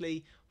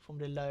nicely from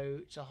the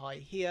low to high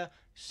here,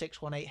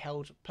 618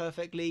 held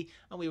perfectly,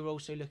 and we were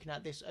also looking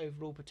at this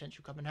overall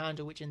potential cup and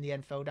handle, which in the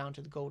end fell down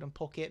to the golden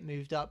pocket,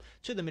 moved up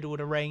to the middle of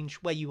the range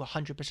where you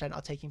 100%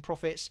 are taking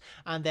profits,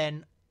 and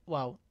then,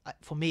 well,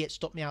 for me, it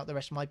stopped me out the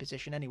rest of my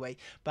position anyway.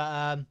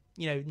 But,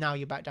 you know, now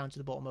you're back down to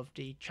the bottom of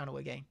the channel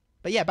again.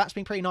 But yeah, bat's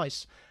been pretty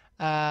nice.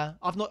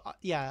 I've not,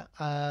 yeah,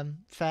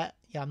 FET.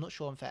 Yeah, I'm not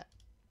sure on FET.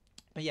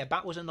 But yeah,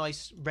 bat was a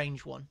nice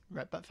range one.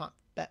 Bat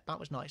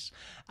was nice.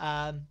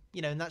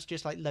 You know, and that's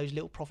just like those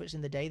little profits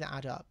in the day that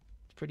add up.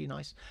 It's pretty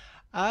nice.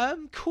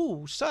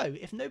 Cool. So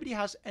if nobody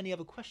has any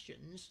other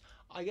questions,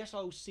 I guess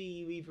I'll see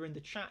you either in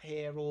the chat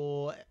here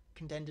or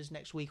contenders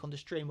next week on the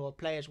stream, or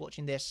players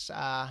watching this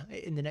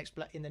in the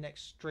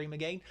next stream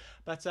again.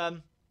 But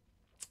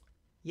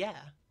yeah,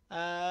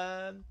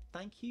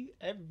 thank you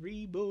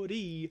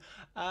everybody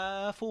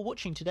for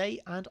watching today,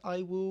 and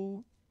I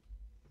will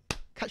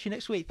catch you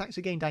next week. Thanks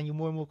again, Daniel.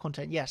 More and more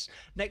content. Yes,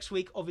 next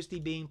week obviously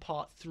being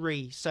part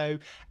 3. So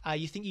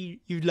you think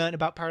you learned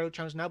about parallel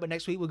channels now, but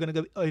next week we're going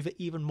to go over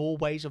even more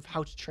ways of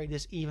how to trade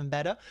this even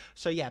better.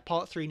 So yeah,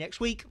 part 3 next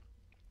week.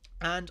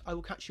 And I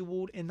will catch you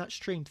all in that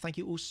stream. Thank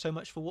you all so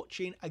much for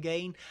watching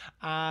again.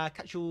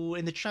 Catch you all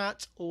in the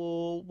chat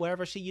or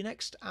wherever I see you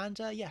next. And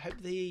yeah,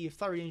 hope that you've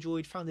thoroughly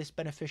enjoyed, found this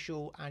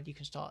beneficial, and you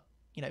can start,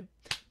 you know,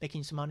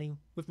 making some money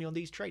with me on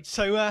these trades.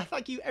 So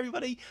thank you,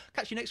 everybody.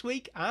 Catch you next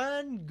week,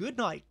 and good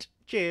night.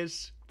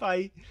 Cheers.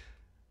 Bye.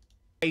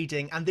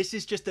 And this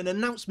is just an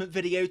announcement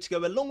video to go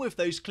along with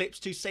those clips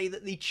to say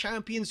that the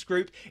Champions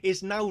Group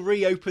is now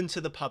reopened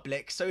to the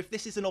public. So if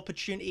this is an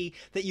opportunity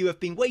that you have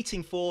been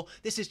waiting for,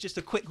 this is just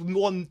a quick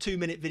 1-2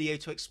 minute video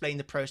to explain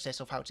the process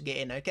of how to get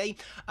in, okay?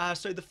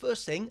 So the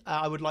first thing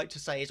I would like to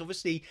say is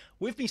obviously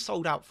we've been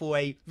sold out for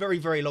a very,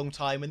 very long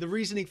time, and the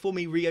reasoning for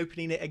me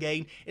reopening it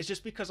again is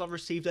just because I've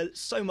received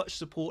so much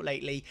support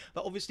lately.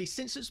 But obviously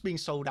since it's been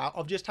sold out,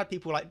 I've just had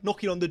people like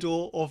knocking on the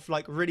door of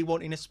like really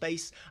wanting a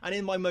space, and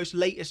in my most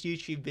latest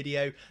YouTube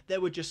video there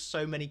were just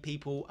so many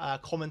people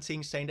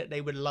commenting saying that they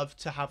would love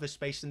to have a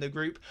space in the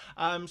group.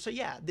 So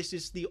yeah, this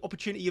is the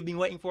opportunity you've been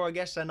waiting for, I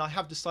guess, and I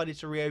have decided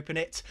to reopen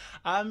it.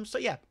 So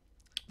yeah,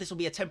 this will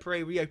be a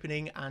temporary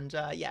reopening, and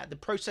yeah, the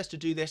process to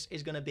do this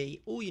is going to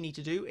be, all you need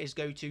to do is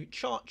go to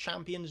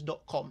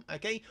chartchampions.com.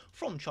 okay?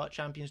 From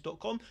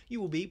chartchampions.com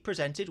you will be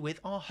presented with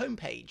our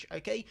homepage.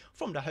 Okay,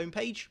 from the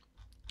homepage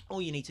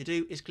all you need to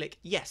do is click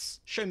yes,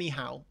 show me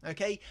how.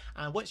 Okay,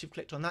 and once you've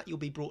clicked on that, you'll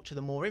be brought to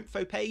the more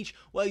info page,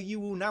 where you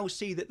will now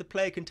see that the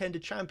player contender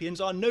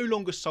champions are no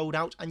longer sold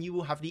out, and you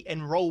will have the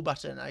enroll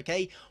button.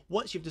 Okay,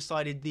 once you've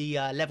decided the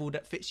level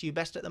that fits you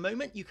best at the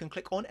moment, you can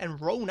click on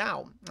enroll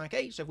now.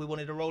 Okay, so if we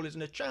wanted to roll as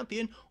a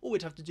champion, all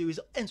we'd have to do is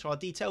enter our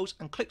details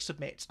and click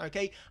submit.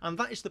 Okay, and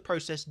that is the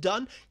process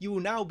done. You will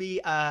now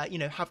be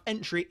have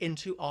entry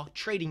into our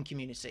trading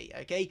community.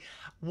 Okay,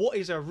 what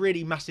is a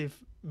really massive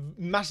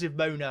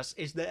bonus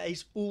is there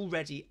is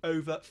already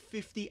over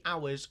 50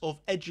 hours of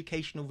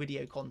educational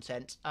video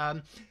content.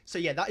 So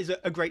yeah, that is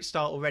a great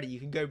start already. You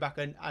can go back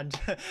and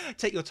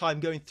take your time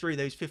going through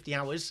those 50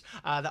 hours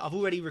that I've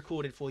already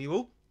recorded for you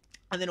all.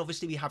 And then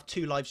obviously we have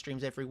 2 live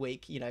streams every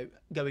week,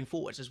 going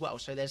forwards as well.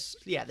 So there's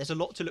a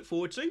lot to look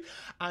forward to.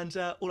 And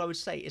all I would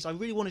say is I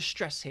really want to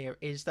stress here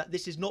is that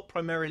this is not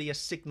primarily a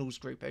signals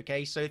group,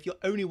 okay? So if you're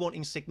only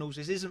wanting signals,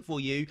 this isn't for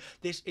you.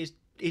 This is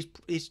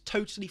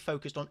totally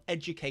focused on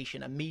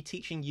education and me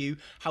teaching you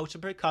how to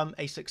become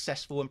a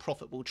successful and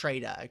profitable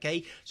trader.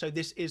 Okay, so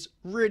this is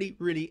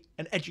really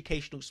an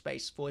educational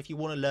space for if you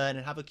want to learn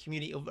and have a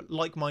community of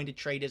like-minded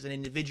traders and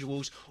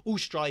individuals all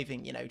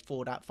striving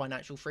for that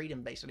financial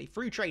freedom basically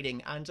through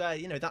trading. And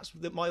that's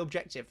my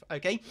objective.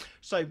 Okay,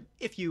 so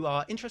if you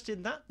are interested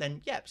in that,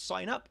 then yeah,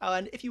 sign up.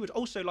 And if you would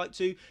also like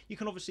to, you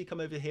can obviously come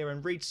over here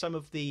and read some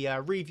of the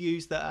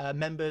reviews that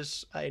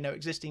members,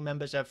 existing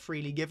members have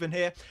freely given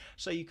here.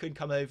 So you can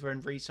come over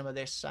and read some of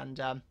this, and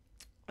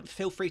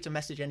feel free to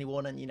message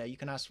anyone, and you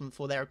can ask them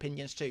for their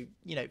opinions too.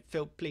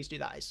 Please do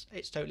that.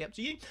 It's totally up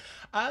to you.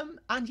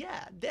 And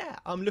yeah,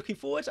 I'm looking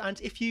forward.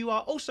 And if you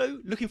are also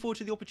looking forward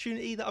to the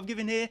opportunity that I've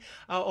given here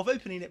of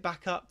opening it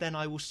back up, then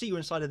I will see you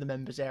inside of the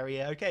members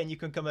area. Okay, and you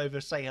can come over,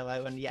 say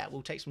hello, and yeah,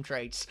 we'll take some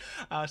trades.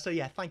 So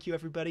yeah, thank you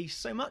everybody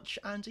so much,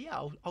 and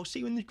yeah, I'll see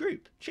you in the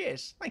group.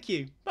 Cheers. Thank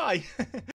you. Bye.